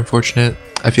 Very unfortunate.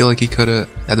 I feel like he could have,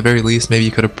 at the very least, maybe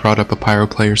he could have brought up a pyro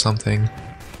play or something.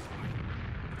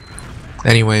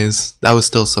 Anyways, that was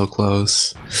still so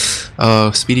close.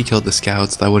 Speedy killed the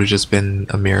scouts. That would have just been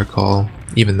a miracle,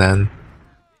 even then.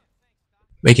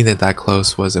 Making it that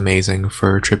close was amazing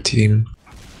for Trip Team.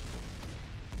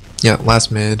 Yeah,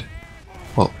 last mid.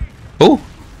 Well, oh!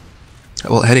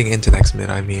 Well, heading into next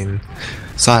mid, I mean.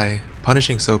 Sai,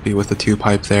 punishing Soapy with the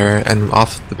 2-pipe there, and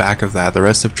off the back of that, the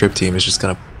rest of Trip Team is just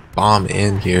gonna bomb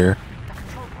in here.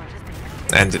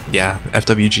 And yeah,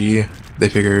 FWG, they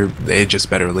figure they just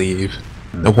better leave.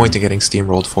 No point in getting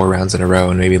steamrolled 4 rounds in a row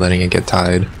and maybe letting it get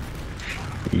tied.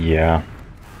 Yeah.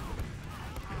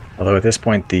 Although at this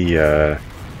point, the...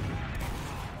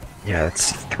 yeah,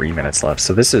 it's 3 minutes left,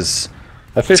 so this is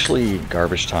officially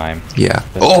garbage time. Yeah.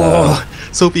 But,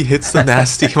 Soapy hits the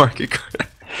nasty market card.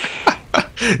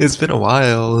 It's been a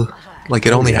while. Like,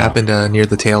 it only happened near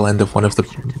the tail end of one of the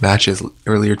matches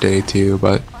earlier today too,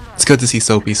 but it's good to see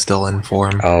Soapy still in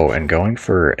form. Oh, and going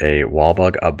for a wall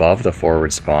bug above the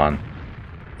forward spawn.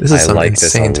 This is some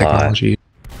insane technology.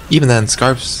 Even then,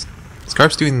 Scarf's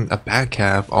doing a back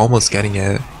cap, almost getting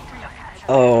it.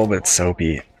 Oh, but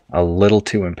Soapy, a little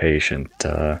too impatient.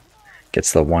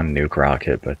 Gets the 1 nuke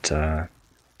rocket, but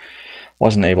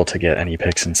wasn't able to get any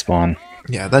picks in spawn.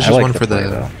 Yeah, that's just one for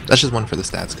the that's just one for the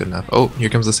stats. Good enough. Oh, here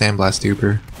comes the Sandblast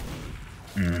Uber.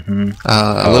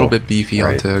 A little bit beefy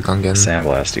onto Gungan.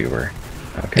 Sandblast Uber.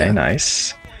 Okay, yeah.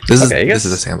 Nice. This is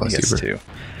a Sandblast Uber.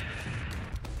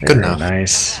 Good enough.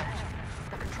 Nice.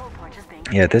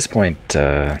 Yeah, at this point,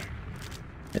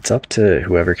 it's up to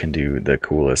whoever can do the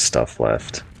coolest stuff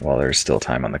left while there's still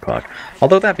time on the clock.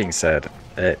 Although that being said,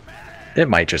 it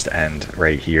might just end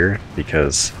right here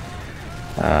because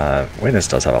Witness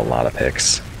does have a lot of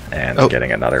picks, and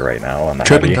getting another right now on the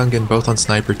Trip heavy. and Gungan both on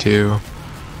Sniper too.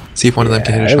 See if one of them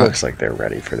can hit a shot. It looks like they're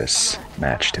ready for this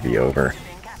match to be over.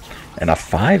 And a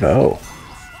 5-0.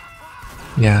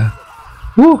 Yeah.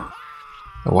 Woo!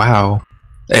 Wow.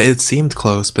 It seemed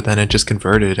close, but then it just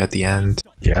converted at the end.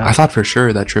 Yeah. I thought for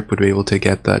sure that Trip would be able to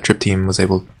get the Trip team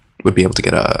would be able to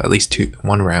get at least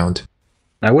 1 round.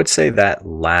 I would say that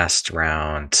last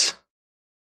round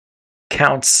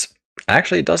counts.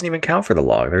 Actually, it doesn't even count for the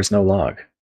log. There's no log.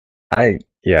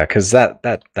 Yeah, because that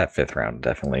 5th round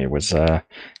definitely was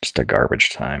just a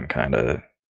garbage time kind of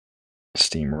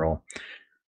steamroll.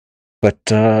 But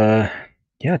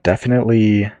yeah,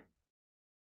 definitely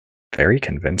very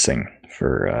convincing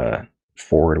for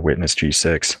forward Witness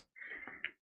G6.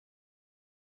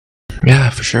 Yeah,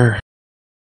 for sure.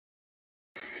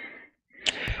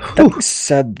 That being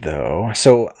said, though,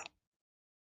 so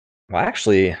well,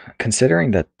 actually,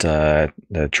 considering that the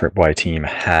Tripwire team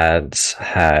has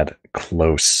had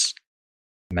close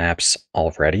maps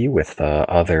already with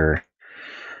other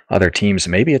teams,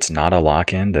 maybe it's not a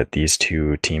lock-in that these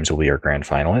 2 teams will be our grand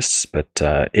finalists.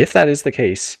 But if that is the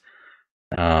case,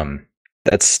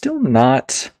 that's still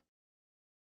not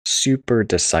super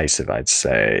decisive, I'd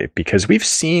say, because we've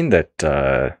seen that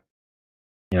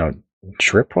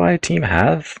Tripwire team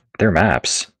have their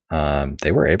maps.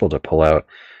 They were able to pull out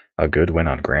a good win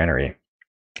on Granary.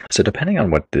 So depending on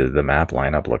what the map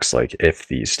lineup looks like, if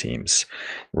these teams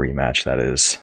rematch, that is,